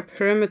take a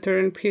perimeter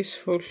in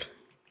peaceful.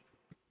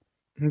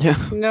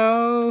 Yeah.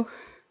 No.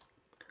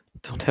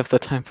 Don't have the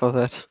time for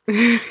that.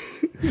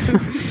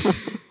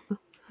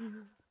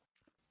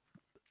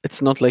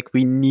 it's not like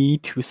we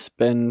need to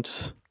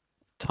spend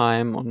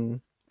time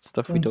on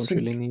stuff we don't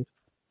really need.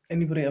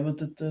 Anybody ever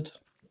did that?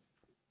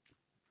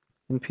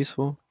 In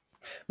peaceful?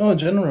 No, in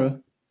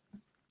general.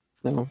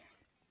 No.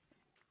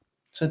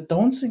 So I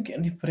don't think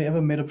anybody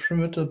ever made a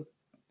perimeter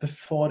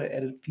before they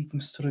added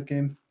beacons to the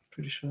game.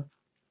 Pretty sure.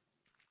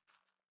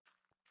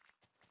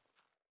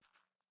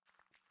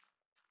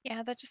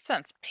 Yeah, that just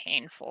sounds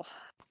painful.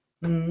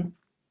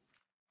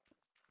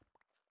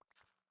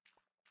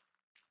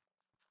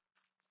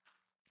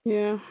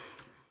 Yeah.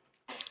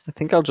 I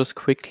think I'll just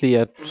quickly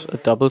add a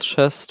double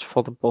chest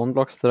for the bone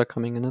blocks that are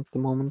coming in at the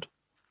moment.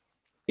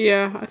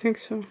 Yeah, I think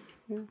so.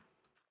 Yeah.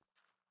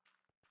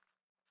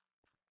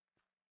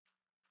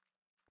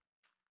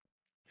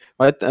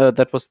 Right,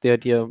 that was the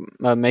idea,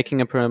 making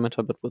a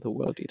perimeter but with a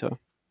world eater.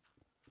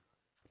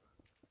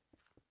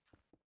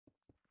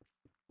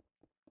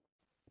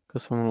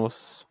 Because someone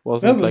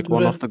wasn't like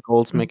one of the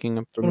goals making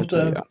a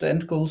perimeter. One of the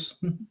end goals.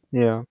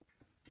 Yeah.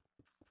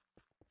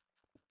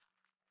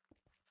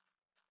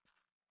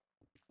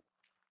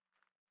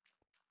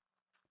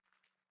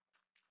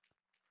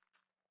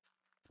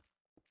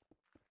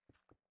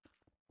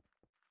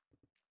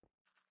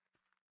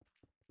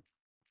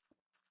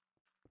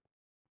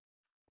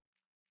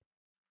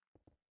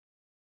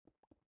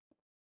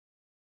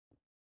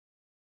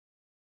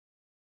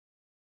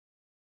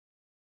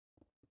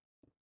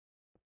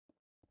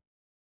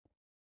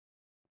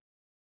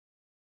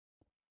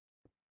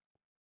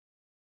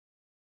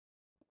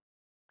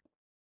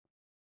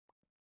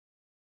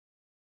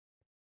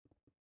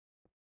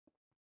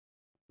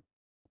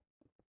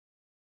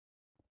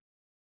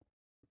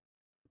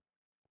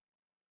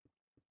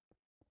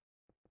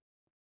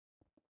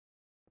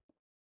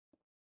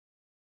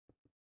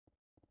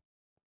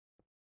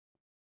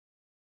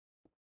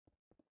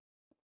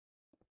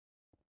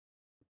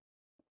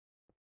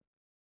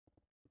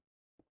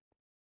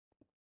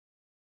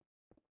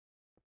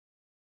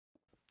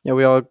 Yeah,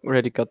 we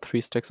already got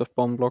 3 stacks of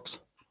bomb blocks.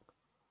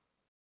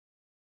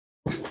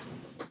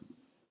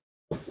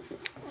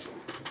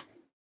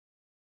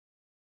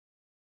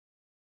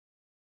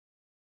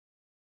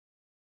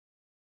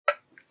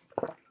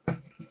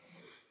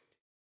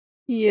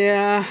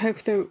 Yeah,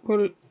 if they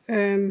will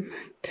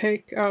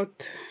take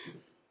out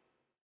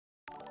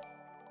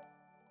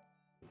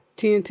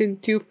TNT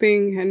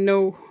duping and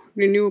no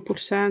renewable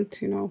sand,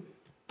 you know,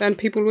 then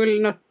people will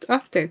not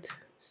update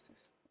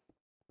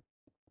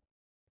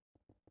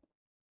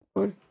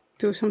or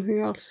do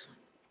something else.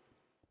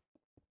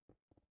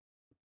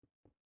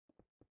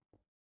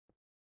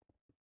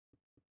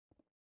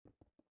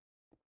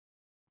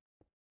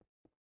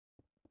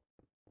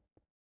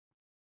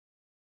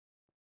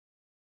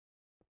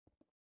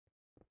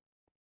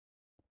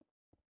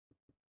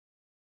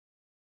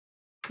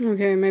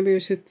 Okay, maybe we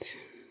should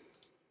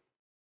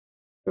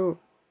go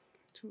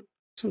to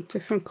some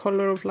different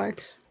color of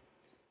lights.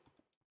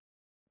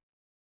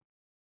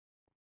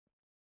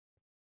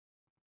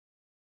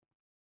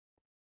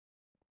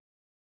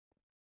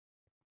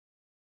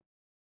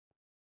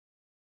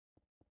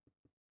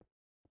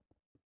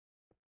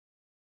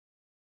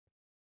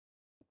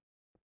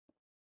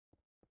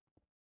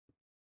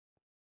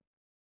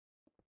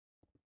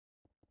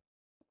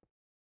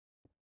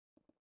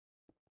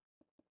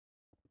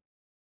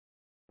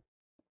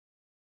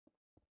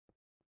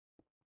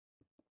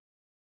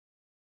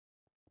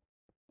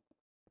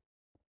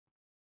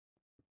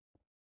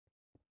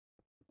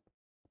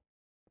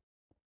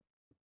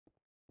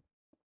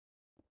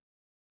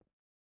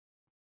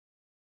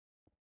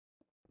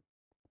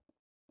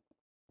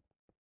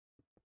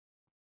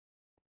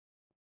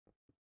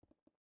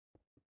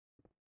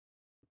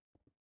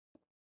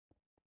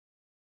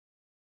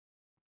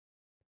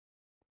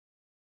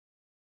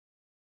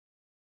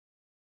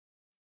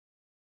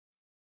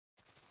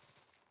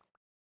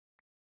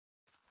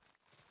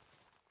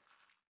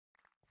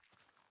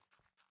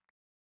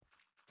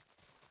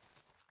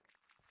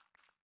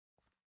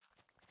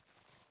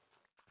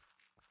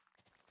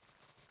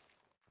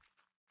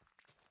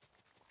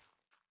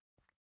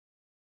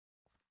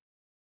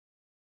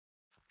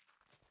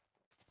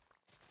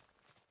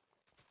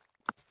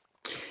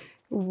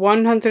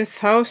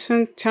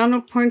 $100,000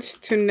 channel points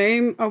to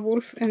name a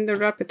wolf in the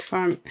rabbit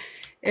farm.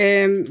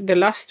 The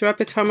last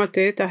rabbit farm I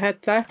did, I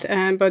had that,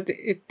 but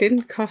it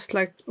didn't cost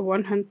like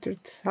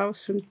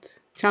 100,000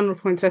 channel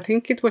points. I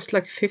think it was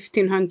like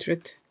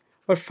 1,500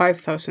 or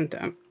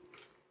 5,000.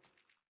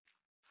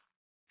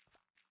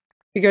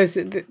 Because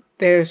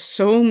there's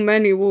so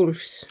many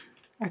wolves.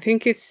 I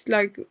think it's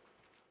like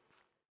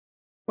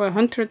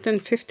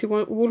 150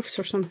 wolves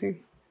or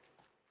something.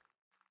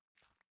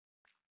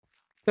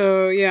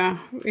 So yeah,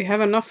 we have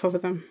enough of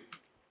them.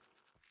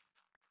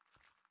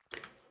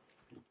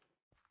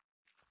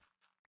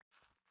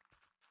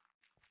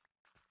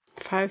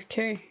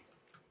 $5,000.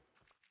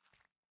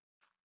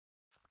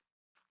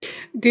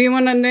 Do you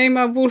want to name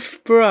a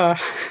wolf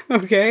bruh?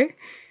 Okay.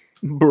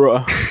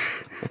 Bruh.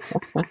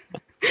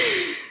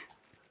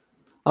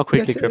 I'll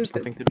quickly grab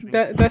something to drink.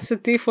 That's the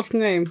default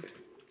name.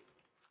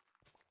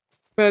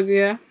 But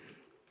yeah.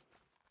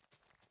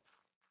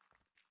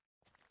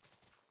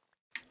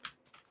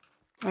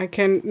 I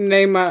can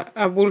name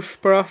a wolf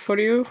bra for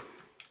you.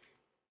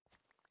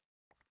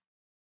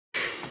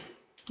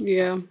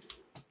 Yeah.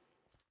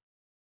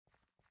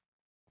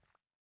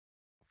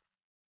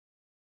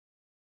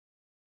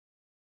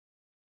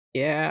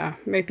 Yeah,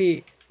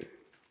 maybe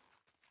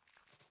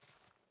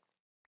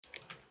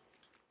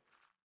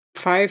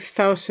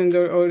 5,000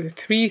 or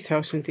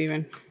 3,000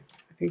 even.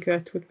 I think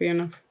that would be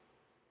enough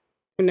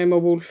to name a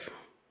wolf.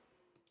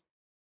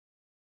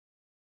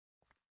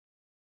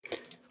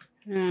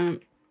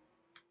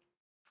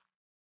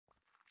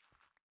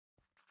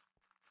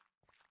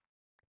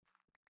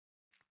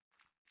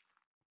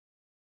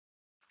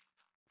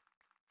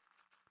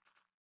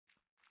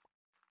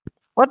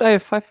 What? I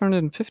have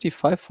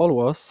 555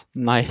 followers.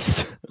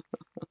 Nice.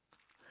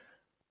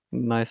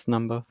 Nice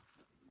number.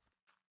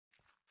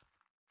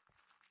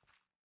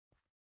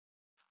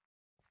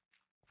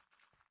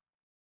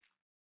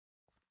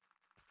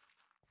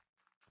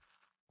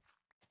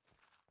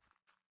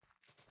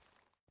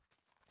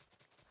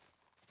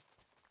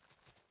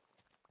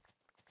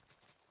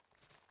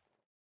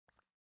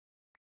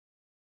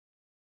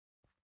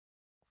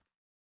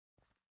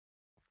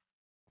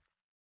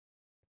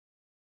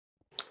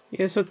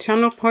 Yeah, so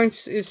channel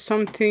points is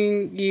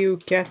something you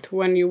get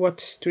when you watch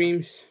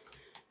streams.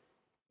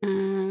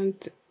 And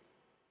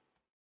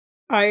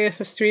I, as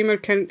a streamer,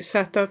 can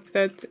set up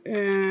that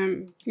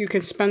you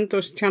can spend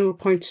those channel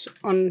points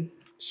on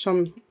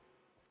some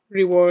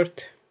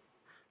reward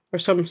or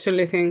some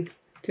silly thing,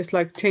 just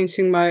like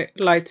changing my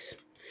lights.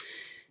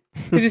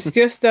 It is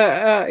just,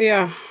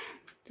 yeah,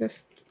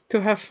 just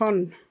to have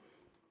fun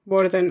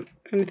more than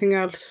anything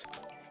else.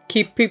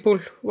 Keep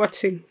people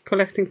watching,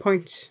 collecting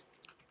points.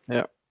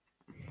 Yeah.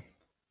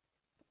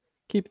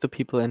 Keep the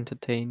people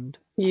entertained.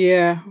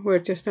 Yeah, we're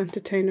just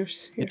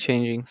entertainers here. You're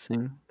changing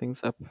things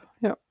up.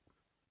 Yeah.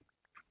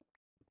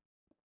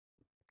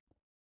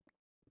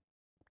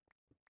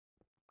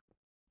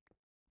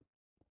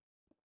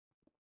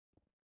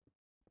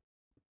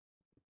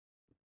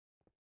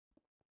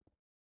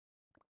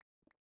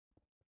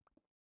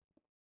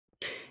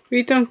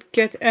 We don't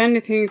get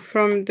anything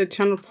from the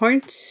channel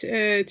points.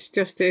 It's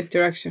just the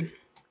interaction.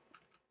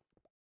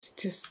 It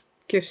just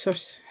gives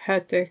us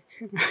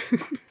headache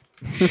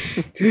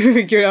to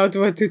figure out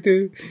what to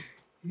do.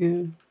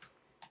 Yeah.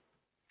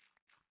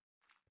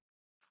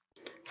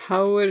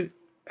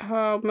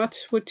 How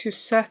much would you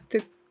set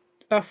it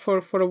up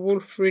for a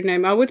wolf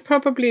rename? I would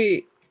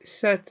probably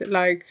set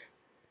like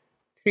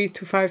 3,000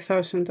 to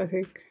 5,000. I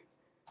think.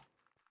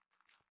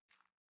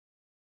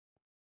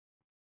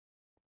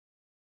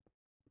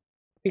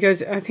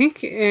 Because I think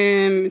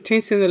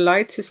changing the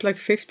lights is like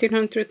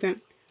 1,500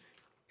 and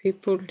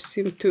people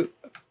seem to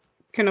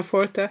can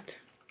afford that.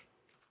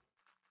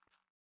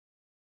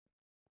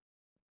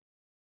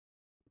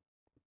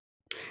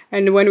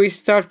 And when we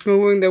start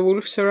moving the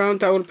wolves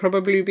around, I will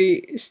probably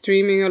be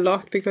streaming a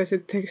lot because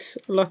it takes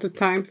a lot of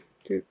time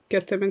to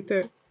get them in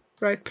the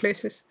right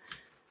places.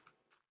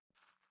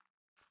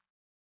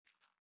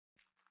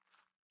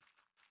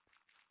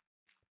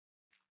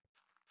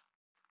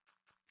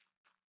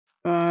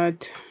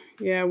 But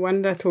yeah,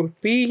 when that will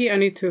be, I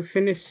need to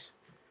finish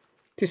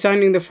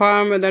designing the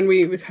farm, and then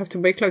we would have to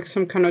make like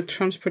some kind of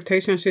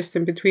transportation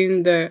system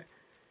between the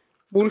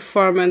wolf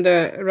farm and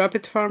the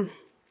rabbit farm.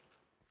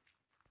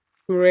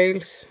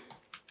 Rails.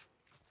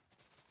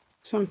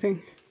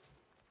 Something.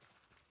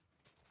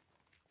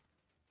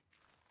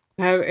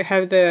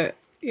 Have the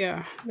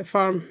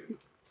farm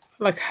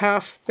like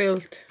half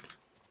built.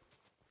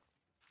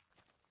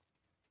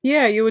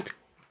 Yeah, you would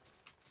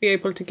be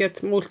able to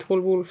get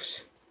multiple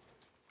wolves.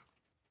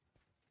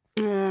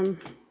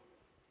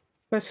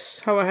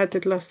 That's how I had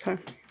it last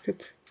time. You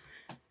could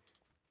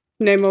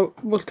name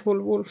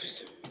multiple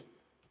wolves.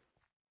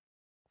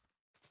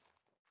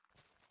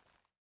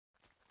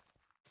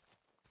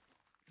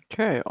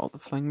 Okay, all the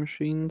flying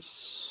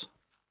machines.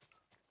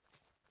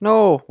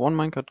 No, one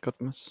minecart got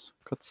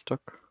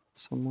stuck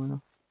somewhere.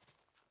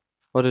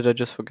 Or did I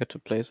just forget to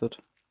place it?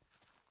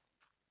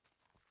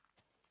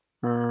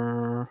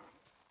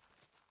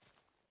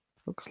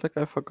 Looks like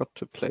I forgot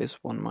to place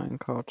one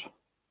minecart.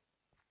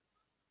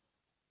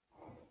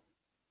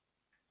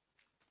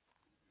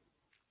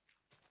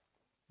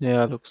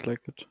 Yeah, looks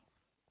like it.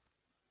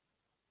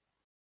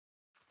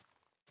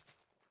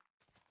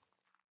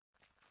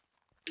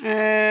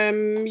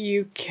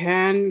 You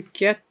can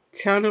get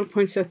channel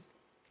points at...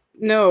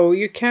 No,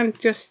 you can't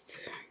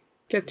just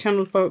get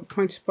channel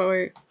points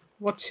by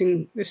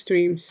watching the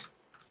streams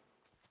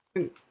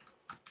and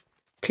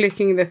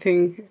clicking the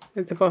thing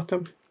at the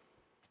bottom.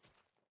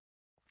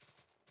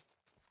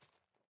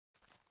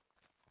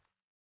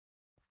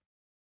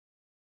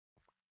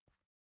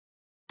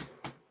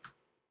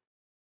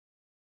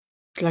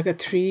 It's like a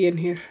tree in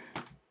here.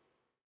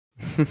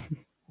 Let's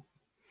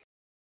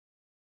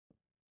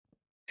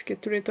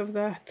get rid of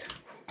that.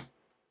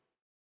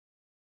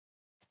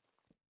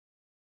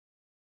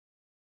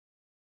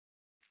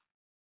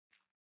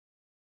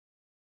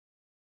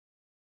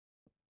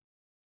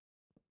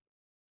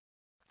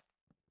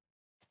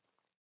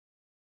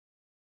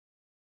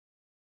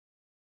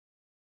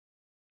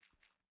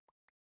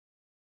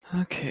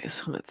 Okay,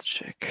 so let's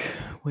check.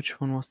 Which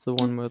one was the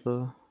one where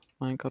the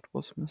minecart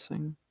was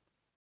missing?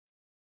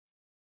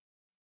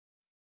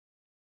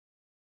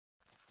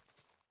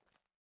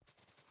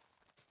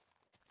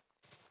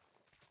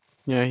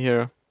 Yeah,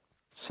 here.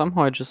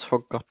 Somehow I just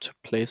forgot to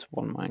place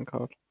one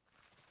minecart.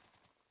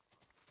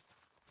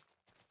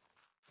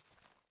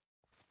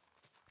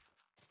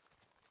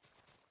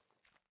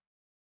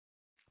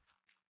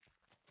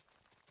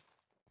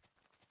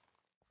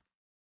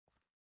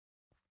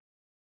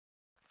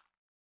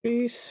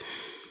 Please.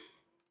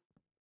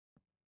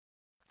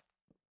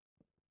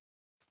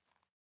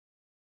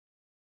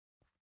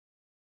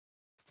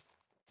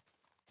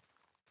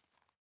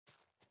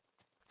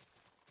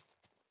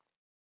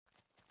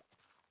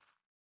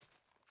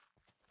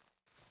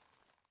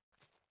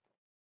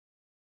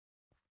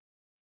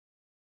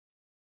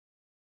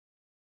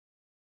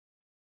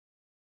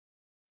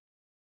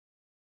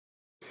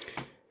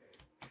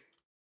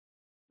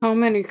 How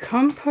many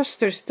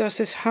composters does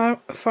this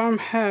farm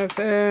have?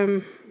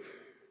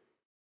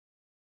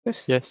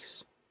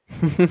 Yes.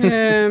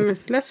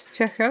 Let's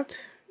check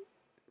out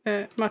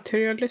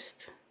material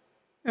list.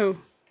 Oh.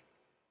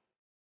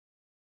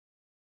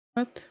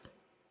 What?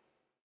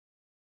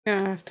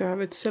 Yeah, I have to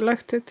have it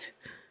selected.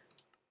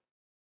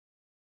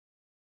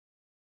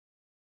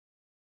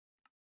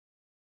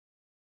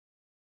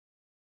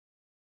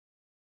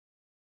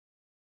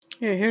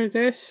 Yeah, here it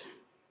is.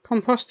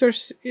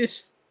 Composters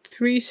is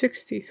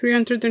 360. So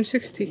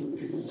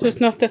it's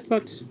not that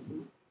much.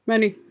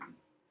 Many.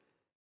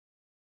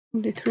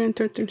 Only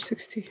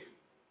 360.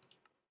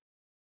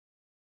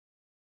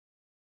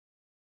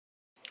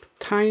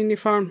 Tiny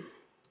farm.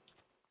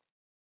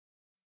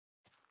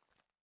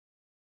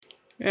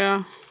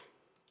 Yeah.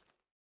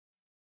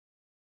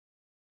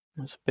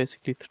 It's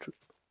basically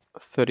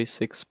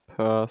 36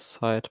 per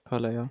side per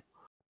layer.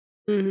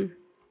 Mm-hmm.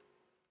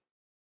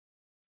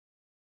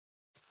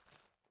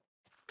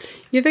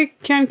 Yeah, they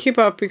can keep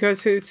up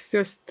because it's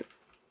just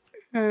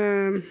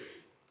in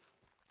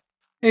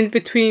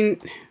between.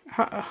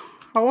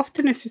 How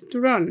often is it to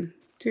run?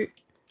 Do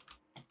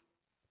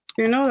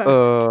you know that?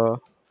 I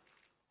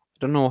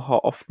don't know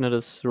how often it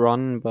is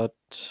run, but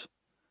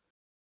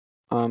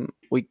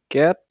we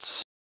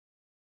get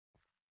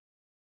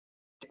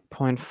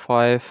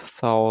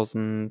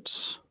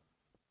 0.5,000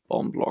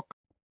 bone block.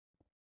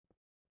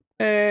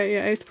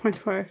 Yeah,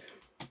 8.5.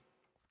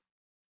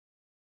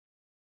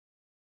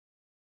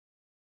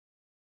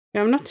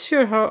 Yeah, I'm not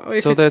sure how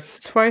if so it's that's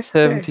twice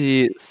a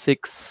day.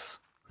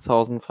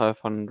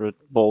 76,500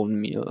 bone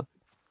meal.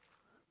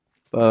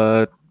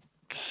 But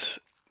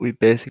we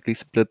basically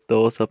split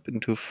those up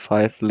into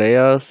 5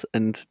 layers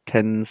and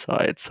 10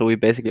 sides. So we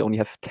basically only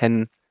have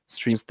 10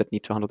 streams that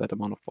need to handle that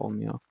amount of bone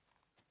meal.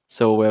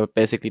 So we're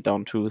basically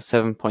down to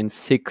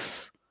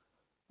 7.6,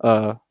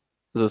 so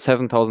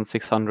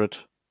 7,600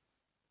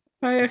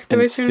 By and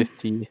activation.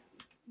 50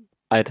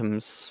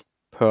 items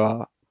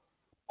per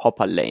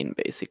hopper lane,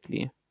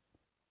 basically.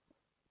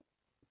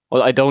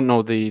 Well, I don't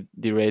know the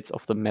rates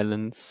of the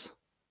melons.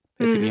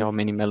 Basically, how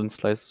many melon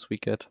slices we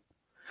get.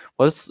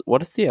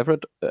 What is the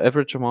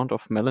average amount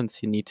of melons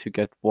you need to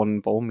get one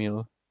bone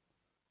meal?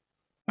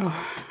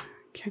 Oh,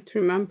 can't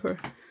remember.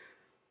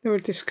 They were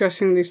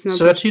discussing these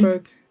numbers, 13?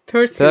 but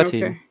 13,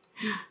 13. okay.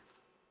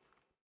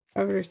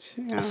 Average,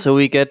 yeah. So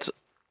we get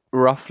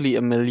roughly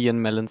 1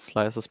 million melon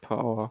slices per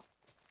hour.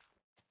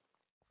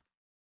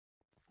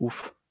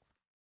 Oof.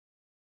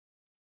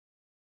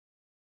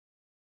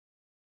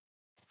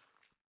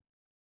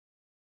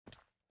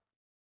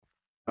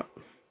 Oh.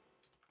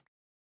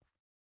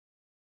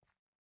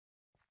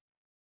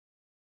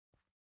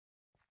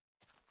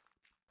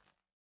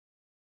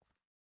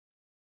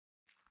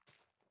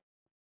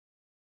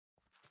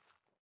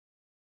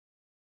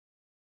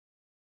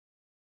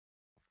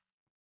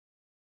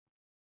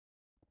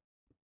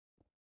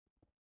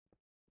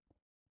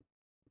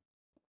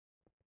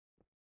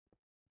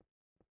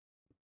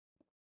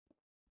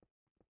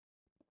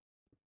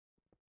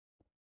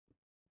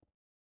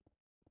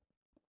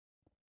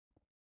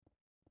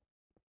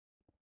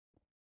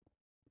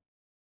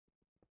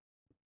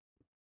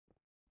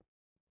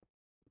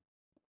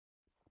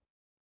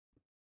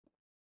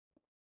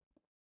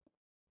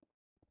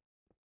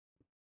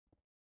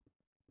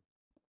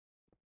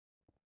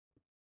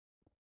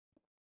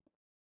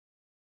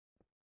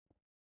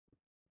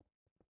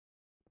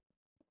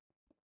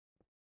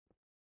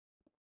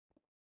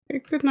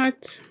 Good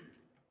night.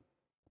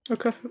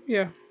 Okay,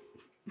 yeah.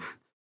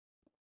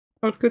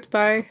 Or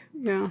goodbye.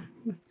 Yeah,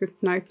 that's good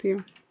night to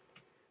you.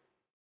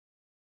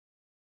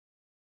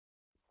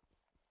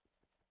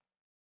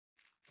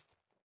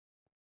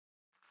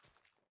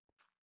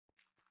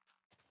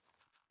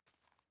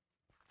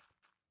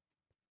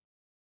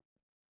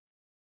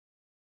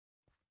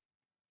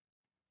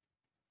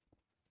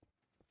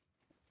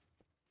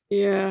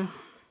 Yeah.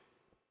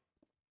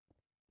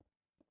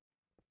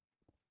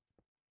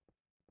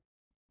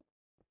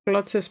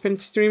 Lots has been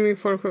streaming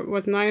for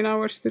what, 9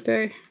 hours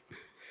today?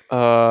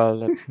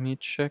 Let me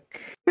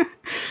check.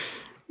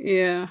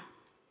 Yeah.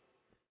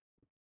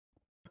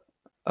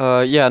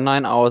 Yeah,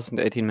 9 hours and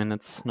 18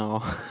 minutes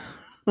now.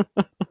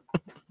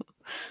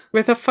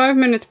 With a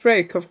 5-minute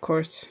break, of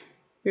course.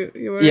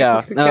 You were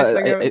able to get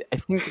like I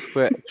think it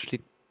were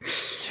actually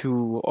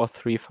 2 or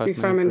 3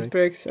 5-minute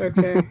breaks.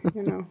 Okay,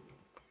 you know.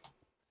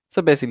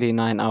 So basically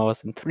 9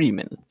 hours and 3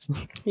 minutes.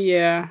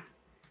 Yeah.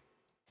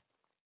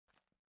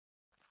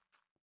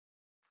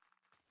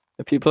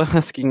 People are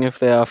asking if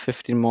there are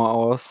 15 more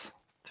hours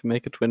to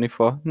make it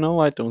 24. No,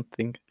 I don't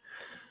think.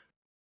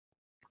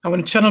 How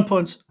many channel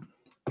points?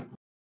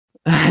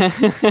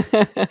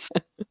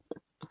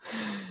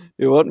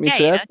 You want me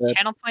to add that?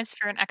 Channel points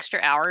for an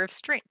extra hour of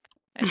stream.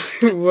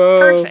 It's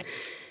Whoa. perfect.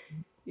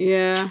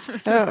 Yeah.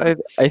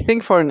 I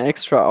think for an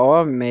extra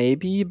hour,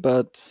 maybe,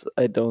 but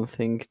I don't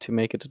think to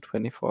make it a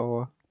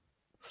 24-hour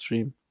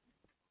stream.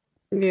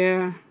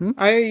 Yeah.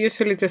 I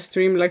usually just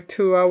stream like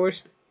 2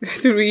 hours,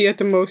 3 at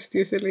the most,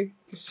 usually.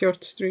 The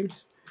short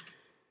streams.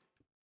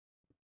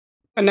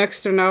 An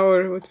extra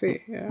hour would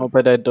be, yeah. Oh,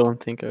 but I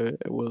don't think I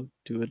will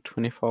do a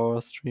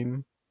 24-hour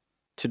stream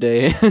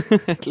today,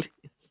 at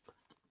least.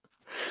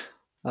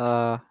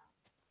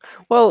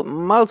 Well,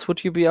 Miles,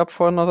 would you be up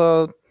for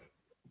another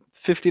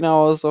 15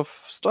 hours of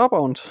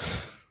Starbound?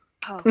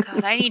 Oh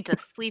god, I need to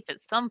sleep at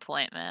some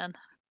point, man.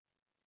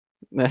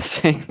 Yeah,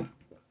 same.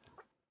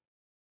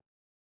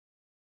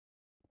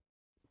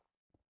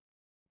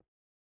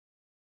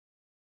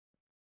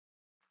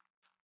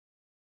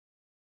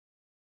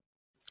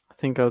 I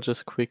think I'll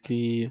just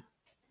quickly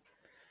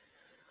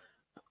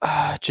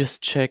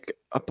just check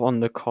up on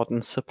the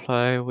cotton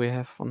supply we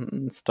have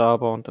on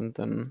Starbound and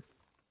then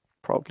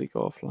probably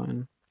go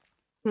offline.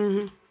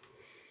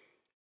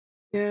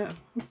 Yeah,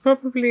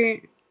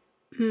 probably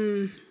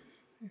if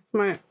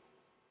my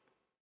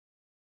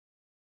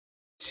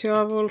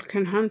shovel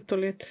can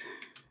handle it,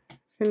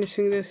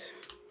 finishing this.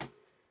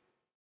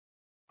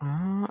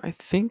 I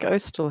think I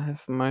still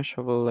have my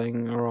shovel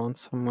laying around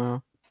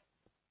somewhere.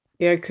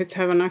 Yeah, I could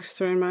have an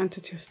extra in my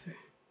anti-chester.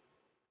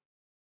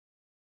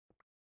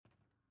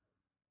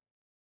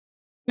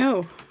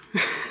 No,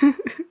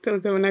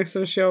 don't have an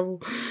extra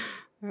shovel.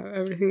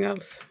 Everything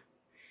else.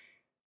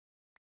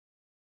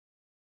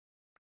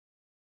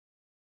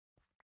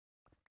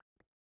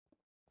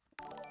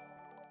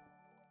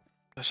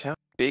 Gosh, how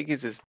big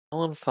is this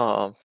melon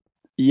farm?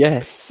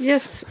 Yes.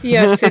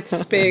 Yes,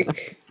 it's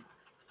big.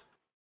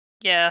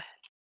 Yeah.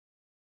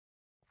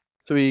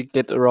 So we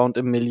get around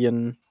 1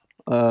 million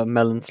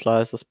melon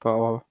slices per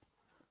hour.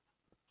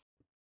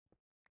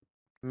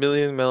 1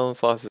 million melon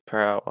slices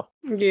per hour.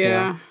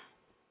 Yeah.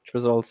 Which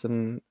results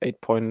in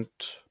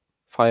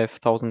 8.5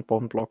 thousand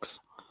bone blocks.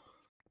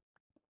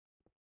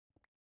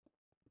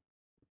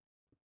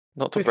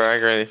 Not to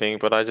brag or anything,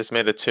 but I just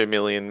made a 2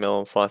 million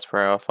melon slice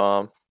per hour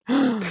farm.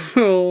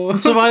 Oh.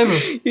 Survival.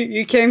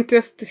 You came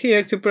just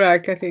here to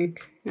brag, I think.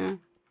 Yeah.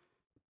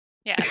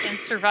 Yeah, in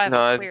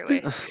survival,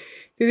 clearly.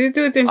 Did you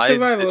do it in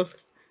survival?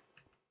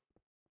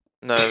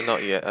 No,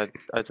 not yet.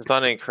 I just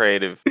done it in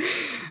creative.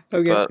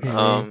 Okay.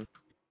 But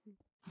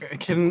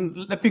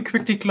Let me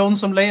quickly clone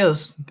some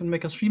layers. You can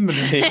make a 3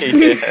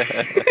 million.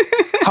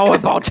 How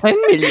about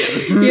 10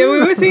 million? Yeah, we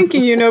were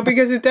thinking,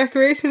 because the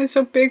decoration is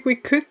so big, we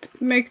could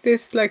make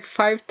this like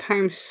 5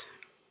 times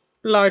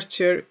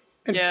larger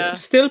and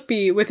still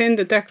be within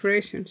the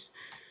decorations.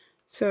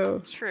 So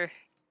it's true.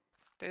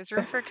 There's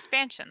room for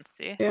expansion,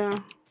 see? Yeah.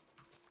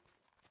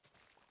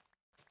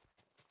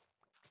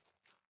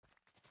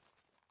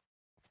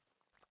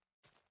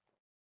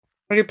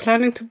 Are you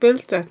planning to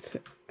build that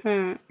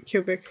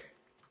cubic?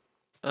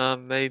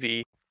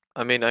 Maybe.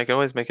 I mean, I can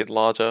always make it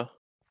larger.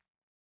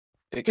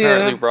 It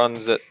currently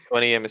runs at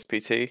 20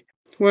 MSPT.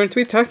 Weren't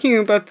we talking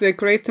about the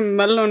Great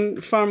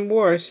Melon Farm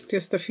Wars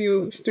just a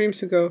few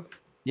streams ago?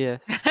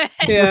 Yes.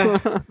 Yeah.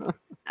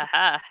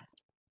 Aha.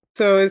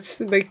 So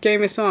the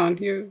game is on.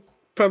 You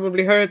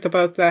probably heard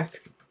about that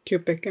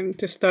cubic and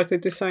just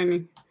started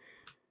designing.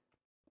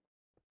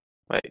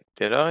 Wait,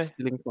 did I?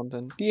 Stealing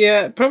content.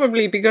 Yeah,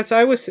 probably because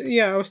I was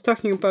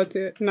talking about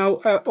now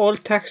all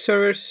tech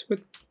servers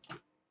would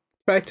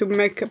try to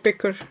make a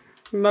bigger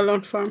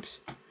melon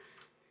farms.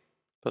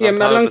 But yeah,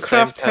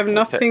 Meloncraft have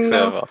nothing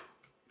now.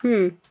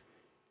 Civil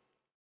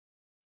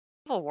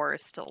War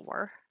is still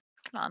war.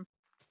 Come on.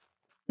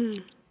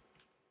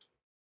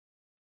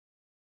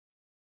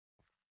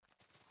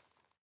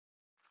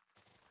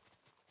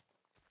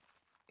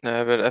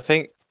 No, but I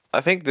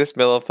think this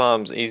melon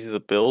farm's easier to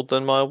build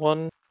than my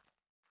one.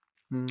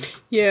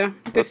 Yeah,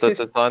 but the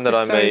design that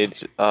I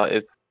made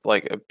is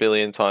like 1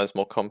 billion times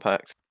more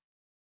compact.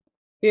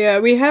 Yeah,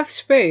 we have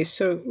space,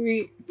 so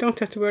we don't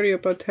have to worry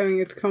about having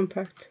it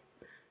compact.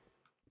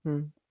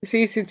 It's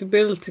easy to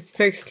build. It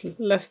takes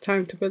less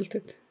time to build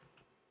it.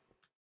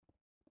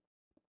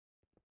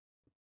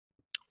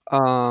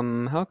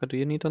 Helga, do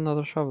you need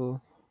another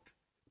shovel?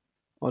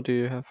 Or do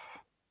you have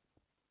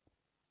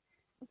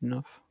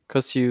enough?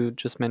 Because you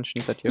just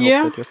mentioned that you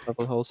hope that your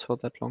shovel holds for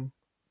that long.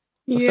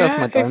 I still have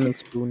my diamond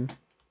spoon.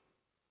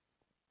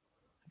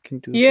 I can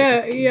do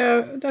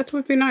yeah, that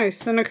would be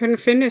nice. And I can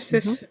finish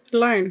this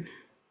line.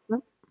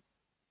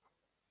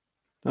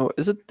 Oh,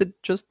 is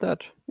it just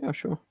that? Yeah,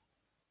 sure.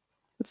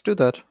 Let's do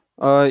that.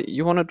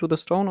 You want to do the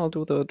stone? I'll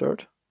do the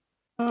dirt.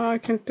 I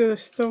can't do the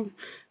stone.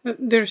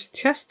 There's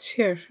chests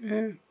here.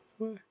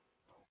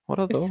 What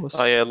are those?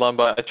 Oh yeah,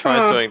 Lumber. I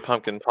tried doing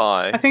pumpkin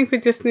pie. I think we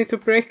just need to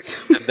break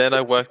them. And then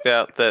I worked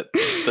out that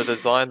the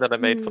design that I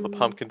made for the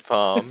pumpkin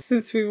farm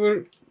since we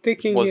were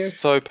digging was here.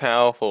 so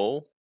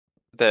powerful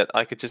that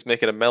I could just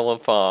make it a melon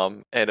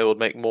farm and it would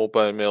make more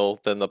bone meal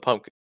than the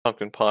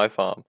pumpkin pie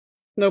farm.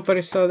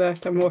 Nobody saw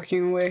that. I'm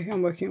walking away.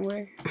 I'm walking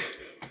away.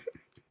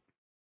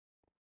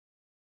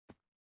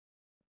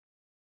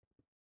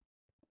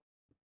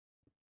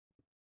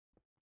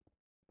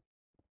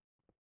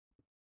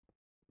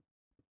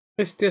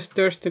 It's just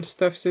dirt and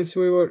stuff since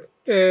we were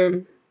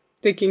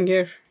digging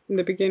here in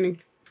the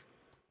beginning.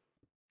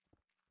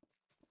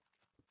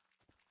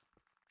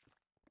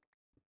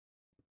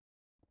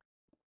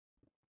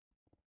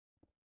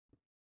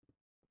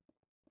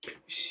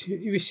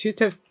 We should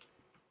have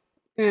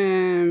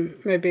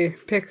maybe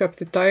pick up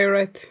the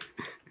diorite.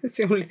 That's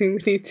the only thing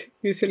we need.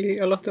 Usually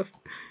a lot of.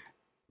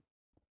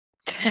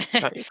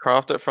 Can't you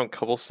craft it from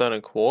cobblestone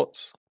and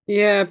quartz?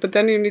 Yeah, but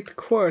then you need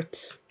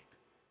quartz.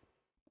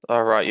 Oh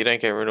right, you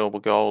don't get renewable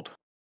gold.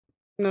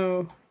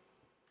 No.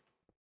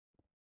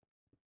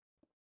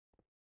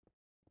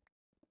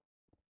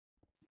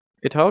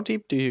 How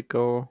deep do you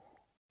go?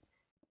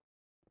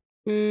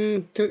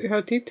 How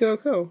deep do I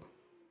go?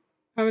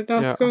 I'm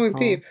not going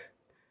deep.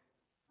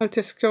 I'm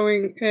just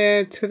going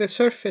to the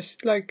surface,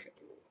 like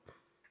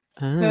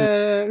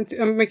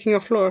I'm making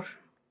a floor.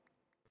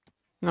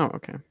 No,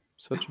 okay.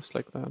 So just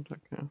like that,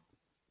 okay.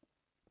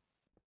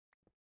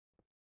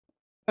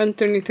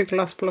 Underneath the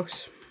glass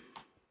blocks.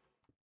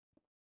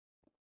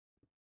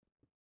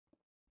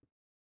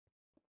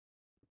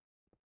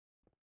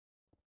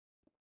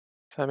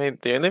 So, I mean,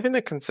 the only thing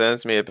that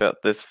concerns me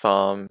about this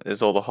farm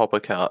is all the hopper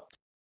carts.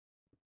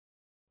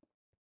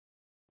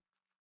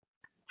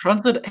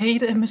 Runs at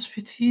 8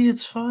 MSPT,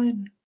 it's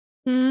fine.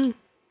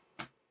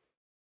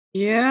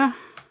 Yeah.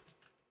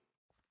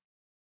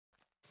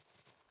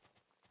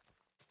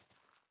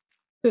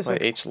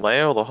 Wait, each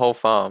layer or the whole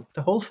farm?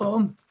 The whole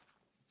farm.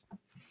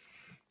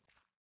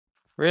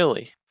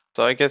 Really?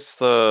 So I guess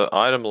the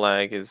item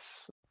lag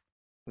is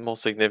more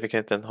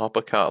significant than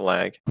hopper cart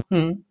lag.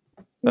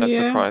 That's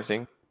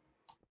surprising.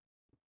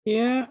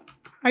 Yeah.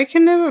 I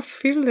can never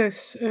feel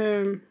this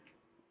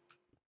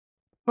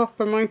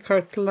hopper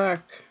minecart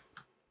lag.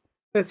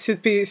 That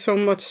should be so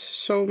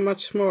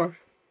much more.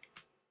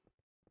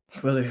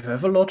 Well, if you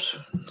have a lot,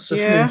 it's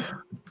definitely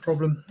a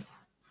problem.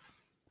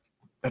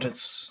 But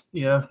it's,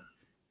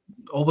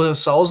 over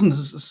 1,000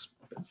 is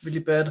really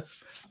bad.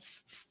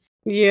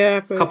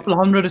 Yeah, but... Couple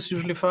hundred is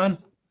usually fine.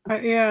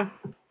 Yeah.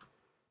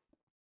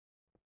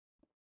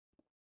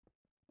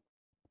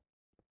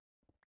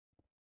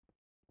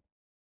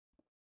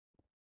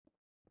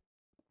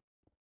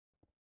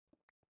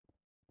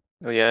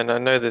 Oh, yeah, and I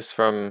know this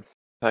from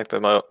the fact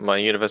that my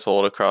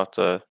Universal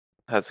Autocrafter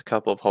has a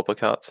couple of hopper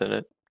carts in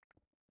it.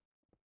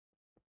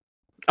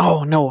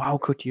 Oh no, how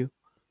could you?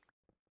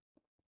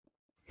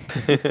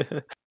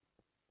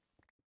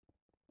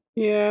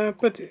 Yeah,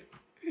 but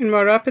in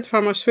my rapid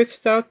farm I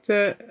switched out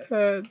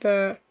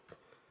the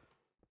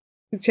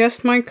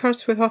just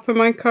minecarts with hopper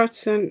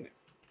minecarts, and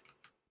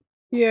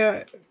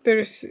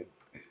there's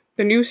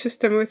the new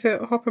system with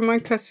the hopper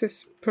minecarts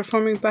is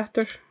performing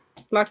better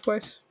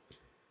likewise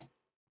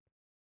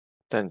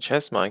than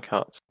chest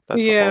minecarts.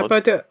 That's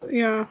odd.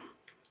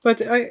 But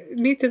I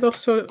needed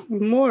also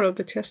more of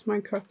the chest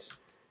minecarts,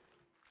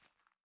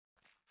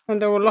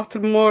 and there were a lot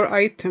more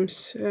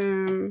items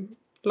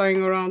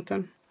lying around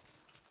then.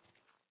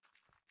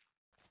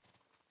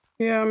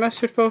 Yeah, I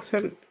measured both,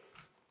 and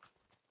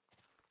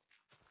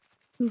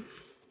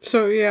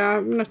so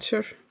I'm not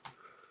sure,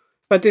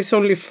 but it's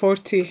only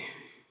 40.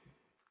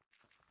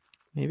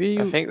 Maybe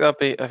I think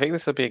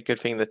this would be a good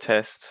thing to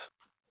test.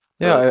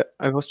 Yeah,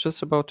 I was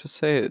just about to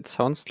say, it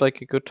sounds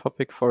like a good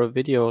topic for a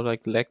video,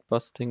 like lag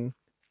busting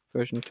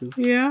version 2.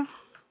 Yeah.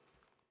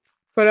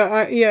 But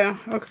I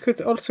could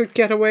also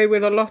get away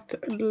with a lot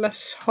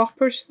less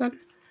hoppers then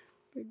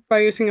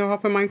by using a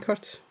hopper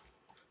minecart.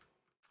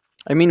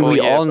 I mean, we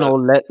all know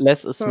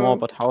less is more,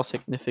 but how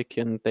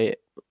significant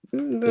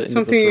that's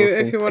something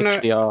if you want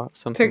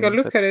to take a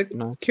look at it,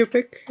 nice.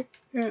 Cubic,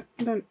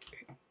 then.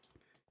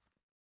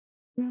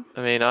 Yeah.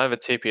 I mean, I have a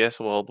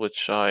TPS world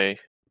which I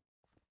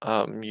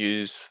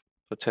use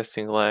for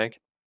testing lag.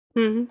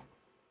 You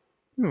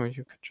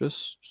could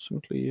just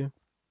simply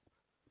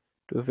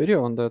do a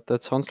video on that.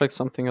 That sounds like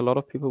something a lot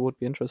of people would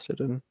be interested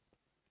in.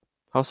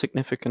 How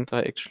significant are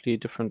actually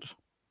different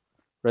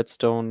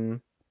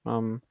redstone,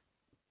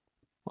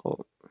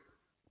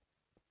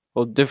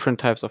 or different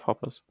types of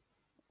hoppers,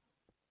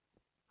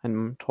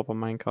 and hopper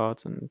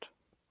minecarts and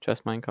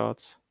chest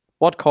minecarts.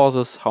 What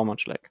causes how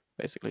much lag,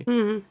 basically?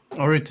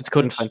 Already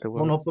couldn't find the word.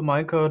 One hopper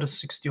minecart is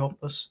 60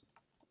 hoppers.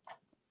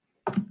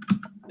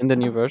 In the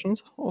new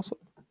versions also?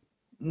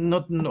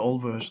 Not in all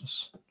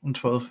versions. On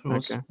 12 it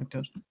was like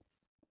that.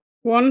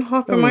 One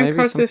hopper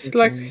minecart is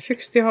like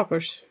 60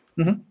 hoppers.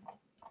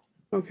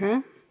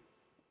 Okay.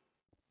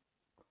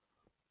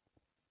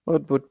 Well,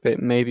 it would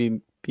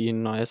maybe be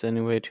nice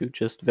anyway to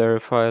just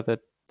verify that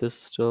this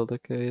is still the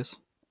case.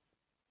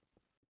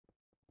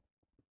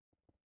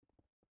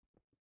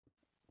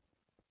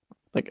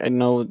 Like, I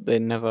know they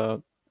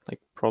never, like,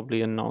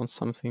 probably announce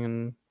something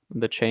in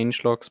the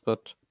change logs,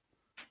 but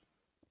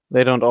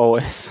they don't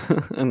always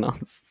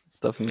announce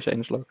stuff in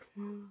change logs.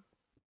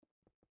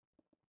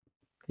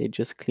 They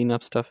just clean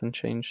up stuff and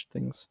change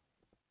things.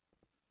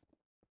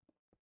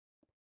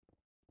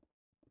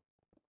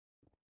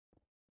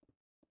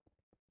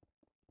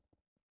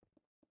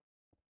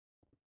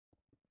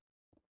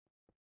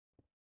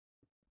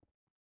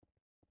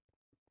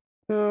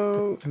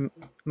 So am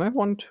I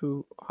one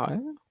too high?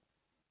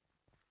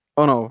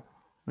 Oh no.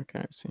 Okay,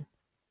 I see.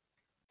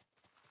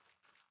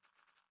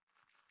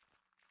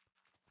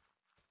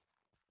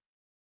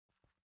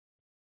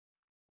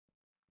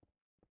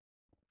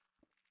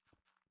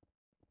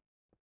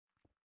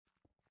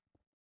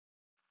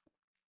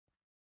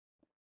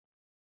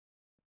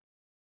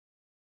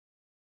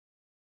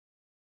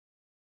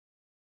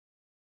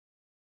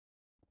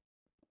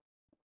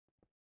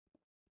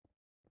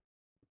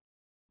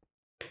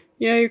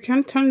 yeah, you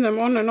can turn them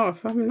on and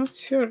off. I'm not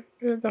sure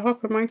the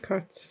hopper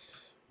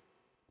minecarts.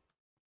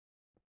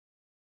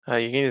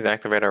 You can use an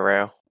activator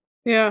rail.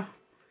 Yeah,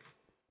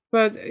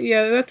 but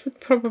yeah, that would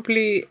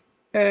probably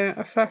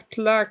affect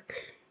lag.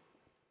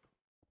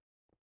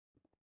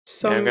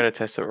 Yeah, I'm gonna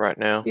test it right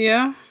now.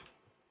 Yeah.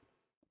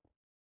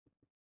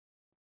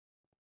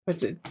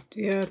 But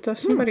does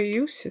somebody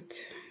use it?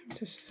 I'm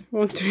just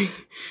wondering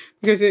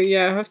because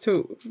yeah, I have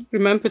to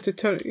remember to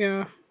turn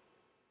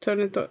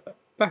it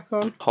back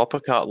on. Hopper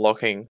cart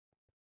locking.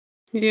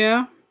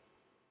 Yeah.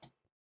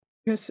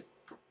 Yes.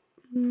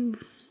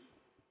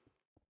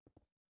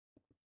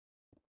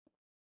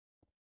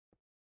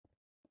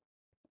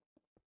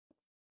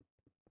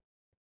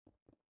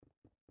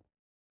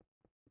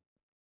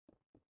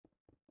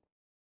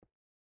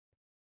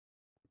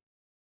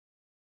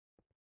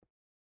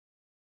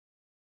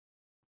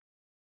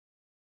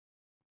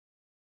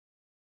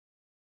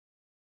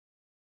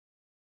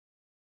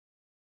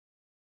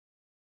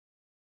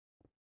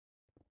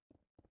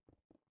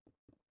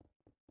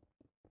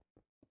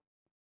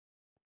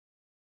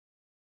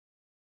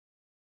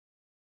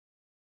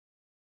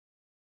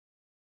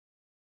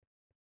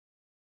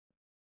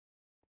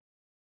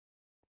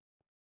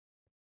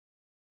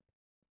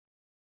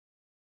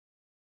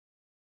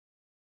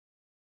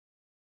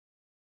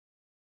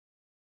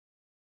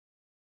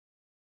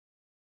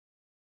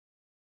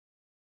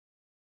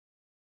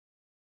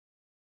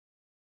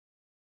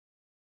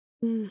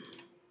 I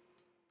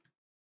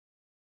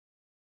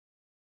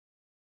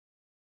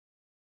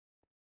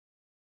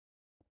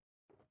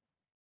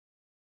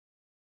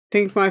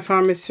think my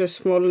farm is just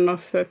small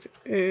enough that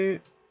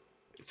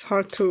it's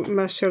hard to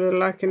measure the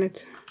lag in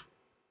it.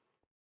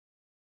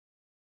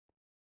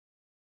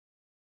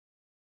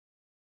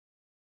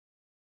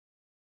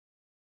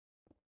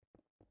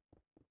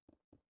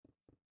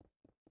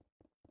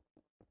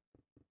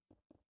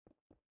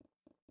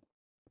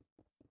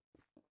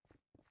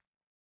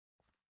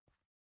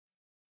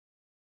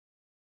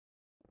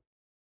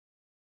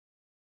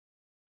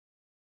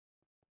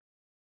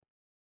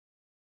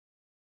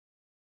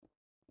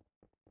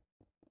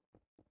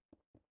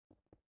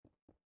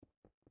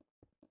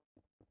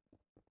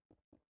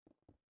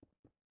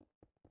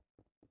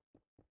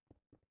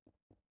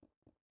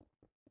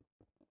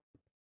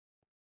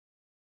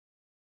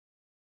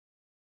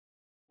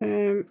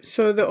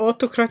 So the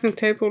auto-correcting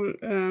table,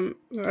 we're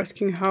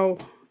asking how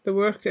the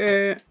work.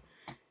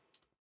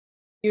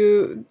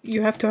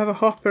 You have to have a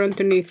hopper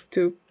underneath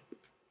to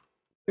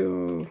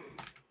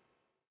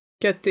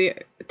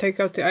take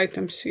out the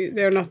items.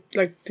 They're not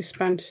like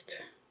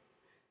dispensed.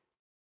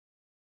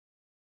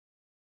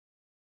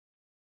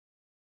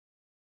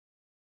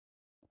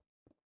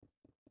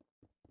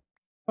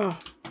 Oh.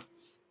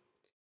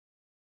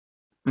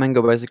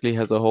 Mango basically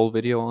has a whole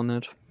video on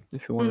it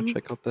if you want to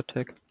check out that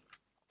tech.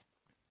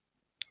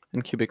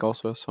 And Cubic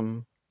also has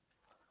some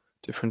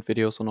different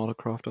videos on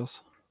autocrafters.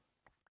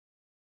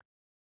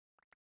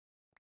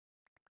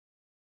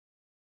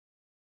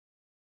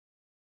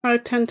 I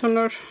tend to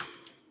learn.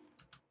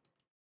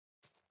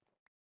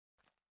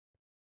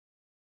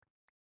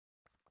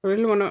 I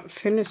really want to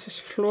finish this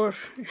floor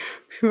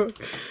before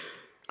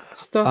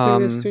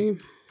stopping the stream.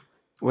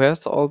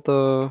 Where's all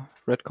the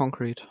red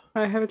concrete?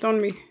 I have it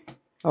on me.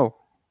 Oh,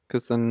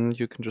 because then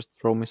you can just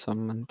throw me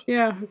some and...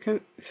 Yeah, I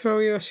can throw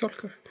you a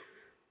shulker.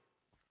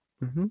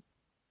 Mm-hmm.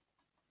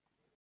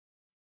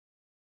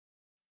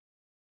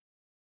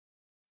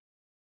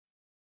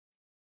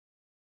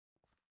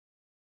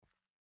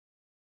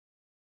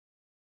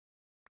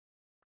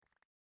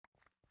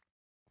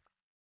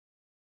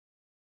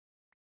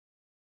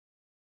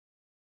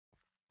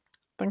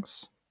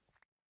 Thanks.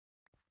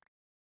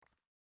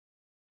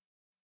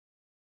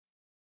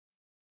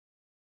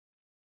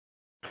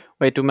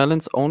 Wait, do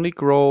melons only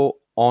grow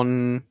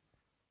on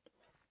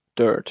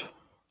dirt?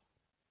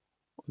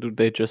 Or do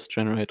they just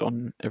generate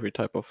on every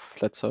type of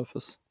flat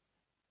surface?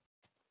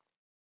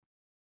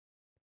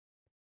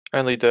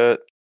 Only dirt.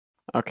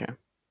 Okay.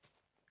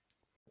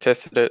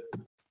 Tested it.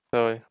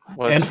 So I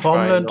wanted And to try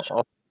farmland.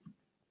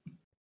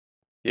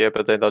 Yeah,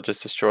 but then they'll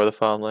just destroy the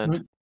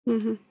farmland.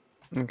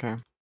 Okay.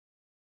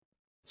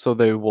 So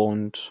they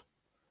won't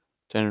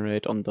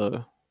generate on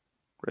the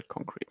red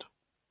concrete.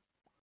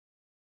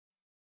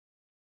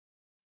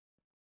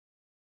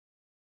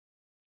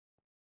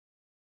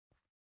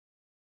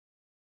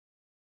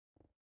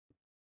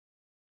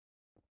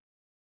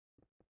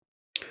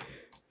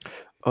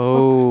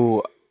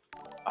 Oh,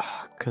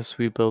 because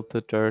we built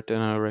the dirt in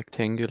a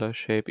rectangular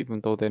shape,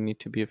 even though there need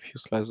to be a few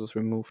slices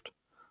removed.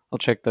 I'll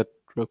check that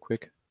real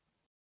quick.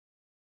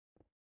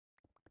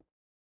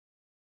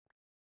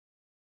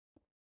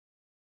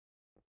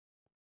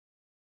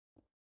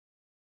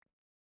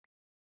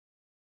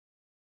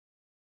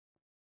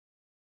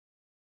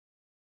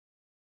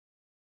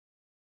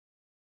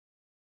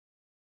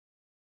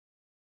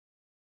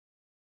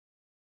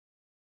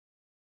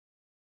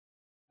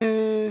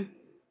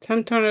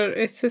 Tantoner,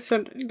 is this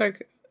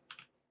like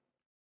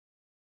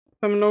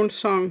some known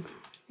song?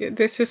 Yeah,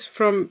 this is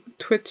from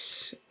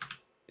Twitch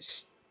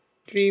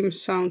stream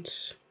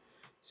sounds,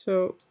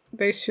 so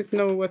they should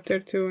know what they're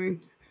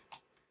doing.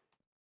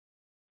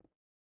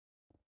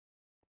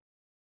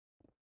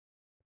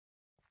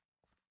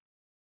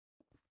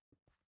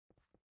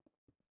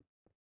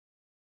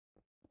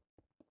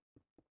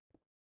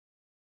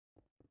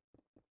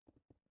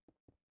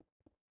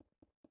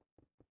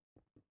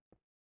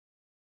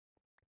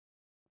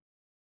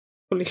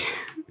 Hopefully,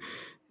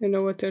 they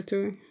know what they're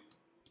doing.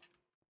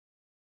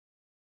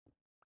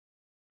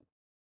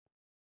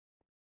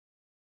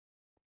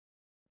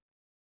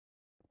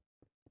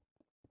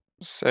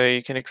 So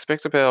you can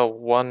expect about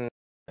 1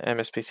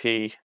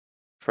 MSPT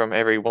from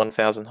every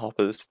 1,000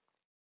 hoppers.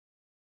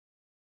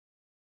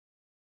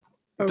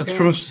 That's Okay.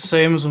 pretty much the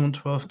same as on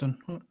 12 then.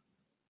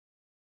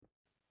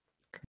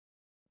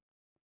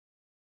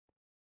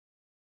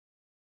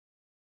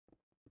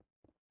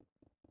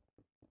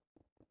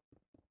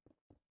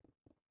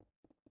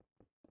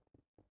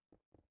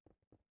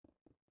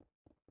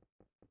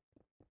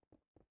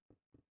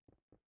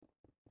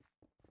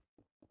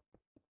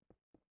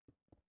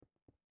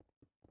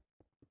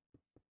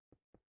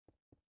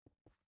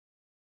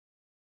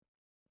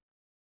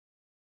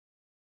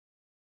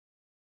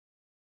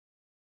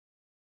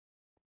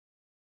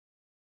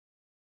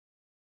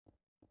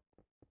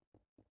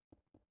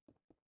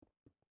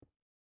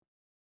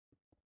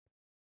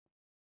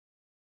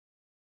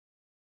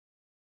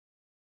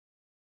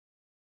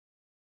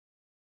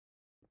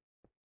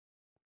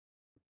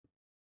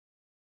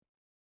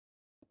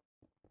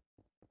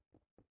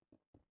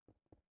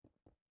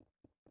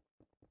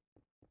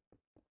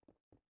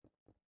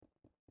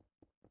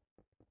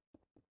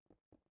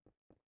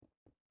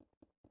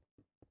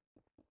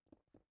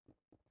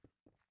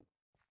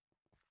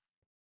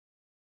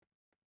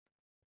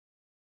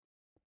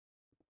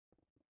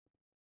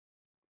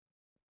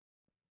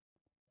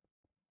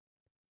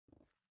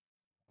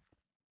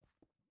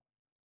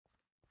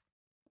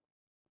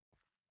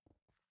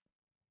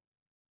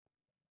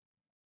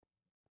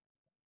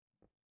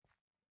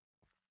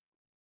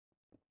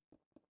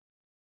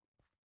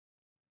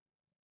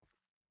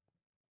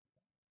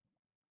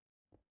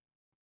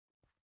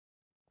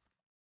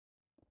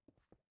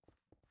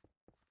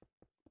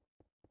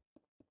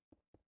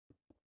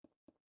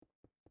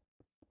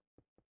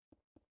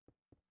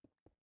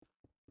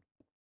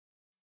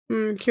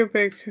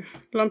 Cubic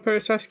Lumper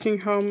is asking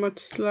how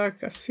much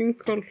like a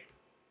single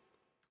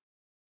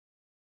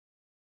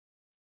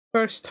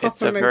first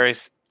hopper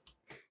makes.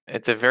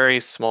 It's a very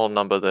small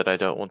number that I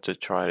don't want to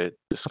try to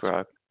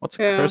describe. What's a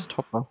cursed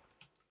hopper?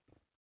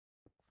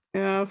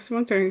 Yeah, I was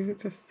wondering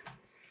just.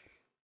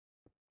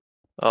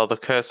 Oh, the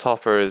cursed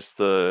hopper is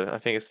I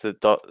think it's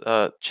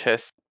the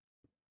chest.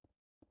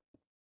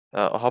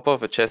 A hopper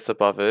with a chest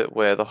above it,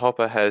 where the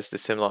hopper has the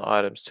similar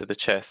items to the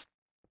chest.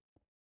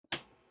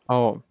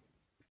 Oh.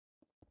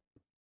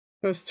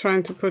 I was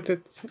trying to put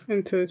it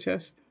into the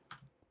chest.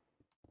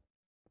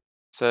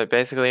 So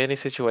basically, any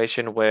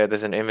situation where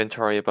there's an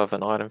inventory above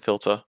an item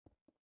filter.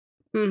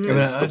 Yeah, when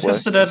I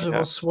tested that, it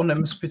was 1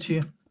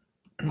 MSPT.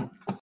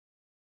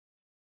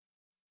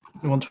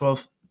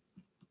 112.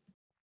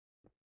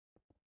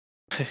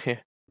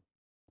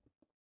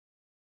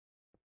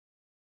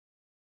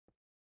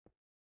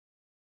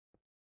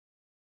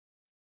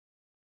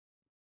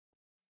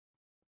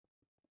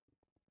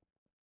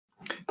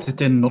 Did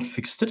they not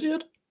fixed it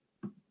yet?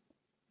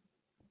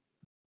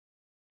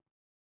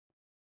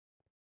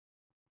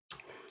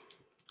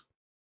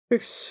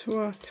 Fix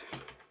what?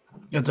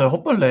 Yeah, the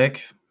hopper lag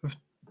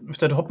with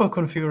that hopper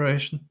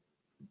configuration.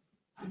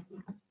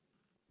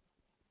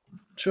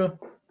 Sure.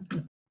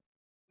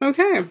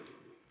 Okay.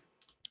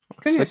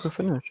 Looks like we're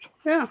finished.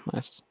 Yeah.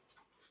 Nice.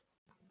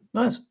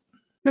 Nice.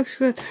 Looks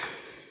good.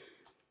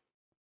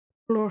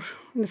 Floor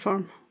in the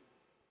farm.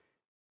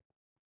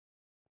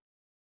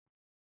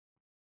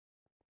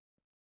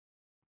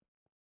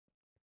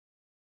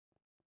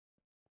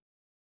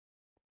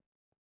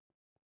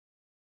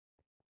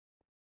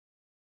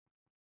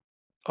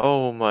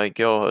 Oh my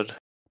god.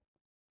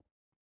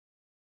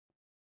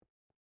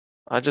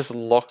 I just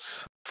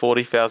locked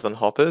 40,000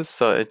 hoppers,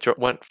 so it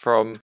went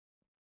from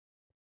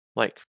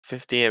like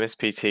 50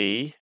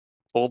 MSPT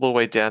all the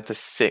way down to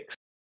 6.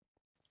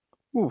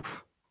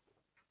 Oof.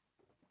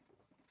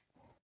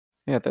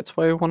 Yeah, that's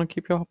why you want to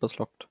keep your hoppers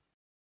locked.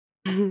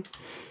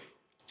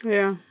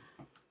 Yeah.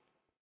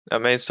 Our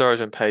main storage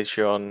and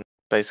Patreon,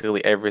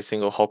 basically every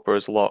single hopper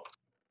is locked.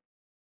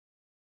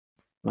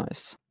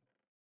 Nice.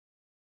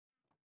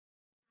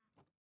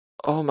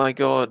 Oh my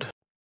god.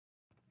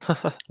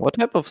 What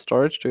type of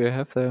storage do you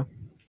have there?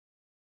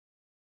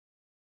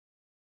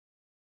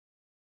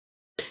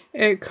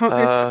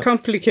 It's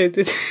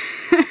complicated.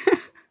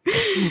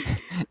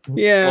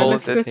 Yeah,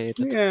 let's just see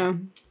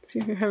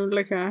if we have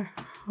like a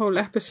whole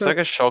episode. It's like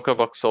a shulker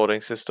box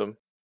sorting system.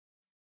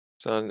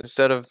 So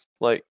instead of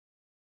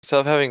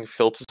having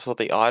filters for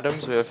the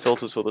items, we have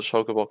filters for the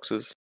shulker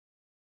boxes.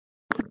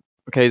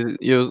 Okay,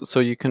 so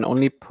you can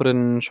only put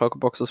in shulker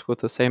boxes with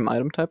the same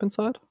item type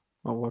inside,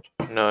 or what?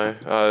 No,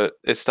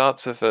 it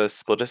starts with a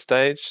splitter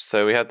stage.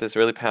 So we have this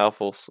really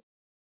powerful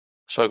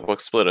shulker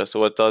box splitter. So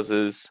what it does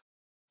is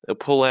it'll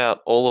pull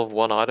out all of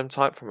one item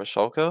type from a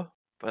shulker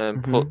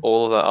and put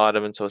all of that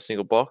item into a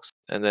single box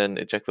and then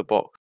eject the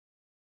box.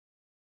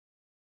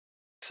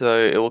 So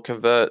it will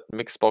convert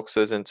mixed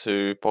boxes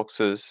into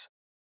boxes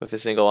with a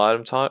single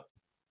item type.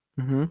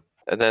 And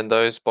then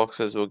those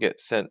boxes will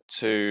get sent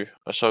to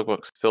a shulker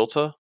box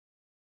filter,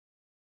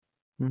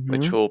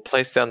 which will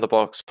place down the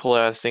box, pull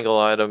out a single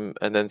item,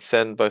 and then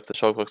send both the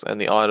shulker box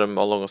and the item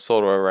along a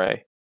sorter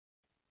array.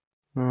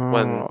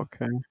 When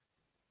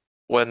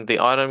the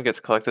item gets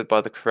collected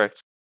by the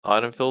correct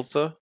item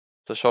filter,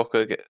 the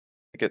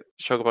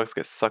shulker box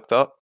gets sucked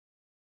up,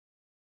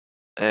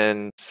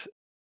 and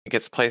it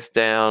gets placed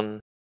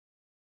down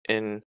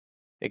it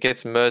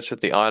gets merged with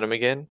the item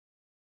again.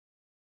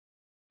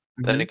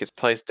 Then it gets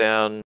placed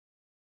down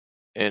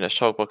in a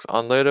shulker box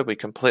unloader. We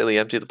completely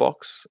empty the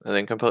box and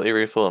then completely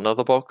refill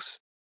another box.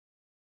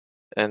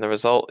 And the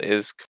result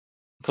is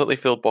completely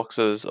filled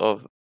boxes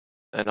of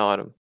an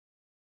item.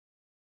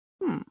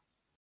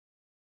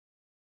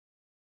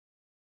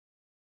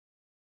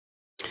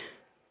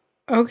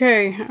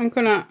 Okay, I'm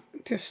gonna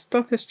just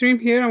stop the stream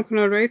here. I'm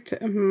gonna rate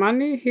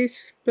Money.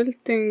 He's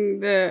building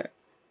the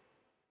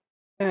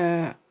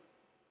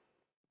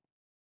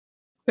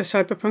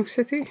Cyberpunk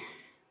city.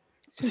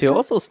 Is he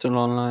also still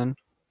online?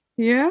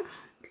 Yeah,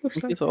 it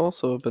looks like. He's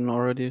also been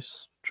already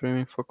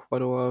streaming for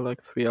quite a while,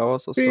 like 3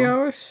 hours or so. 3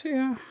 hours,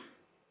 yeah.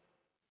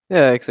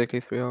 Yeah, exactly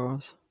 3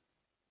 hours.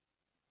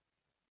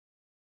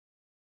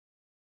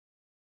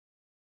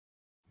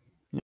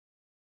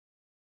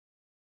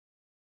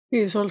 He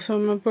is also a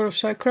member of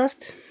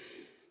SciCraft,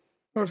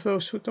 for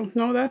those who don't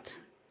know that.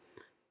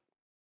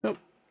 So,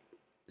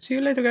 see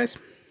you later, guys.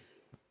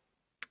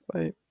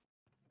 Bye.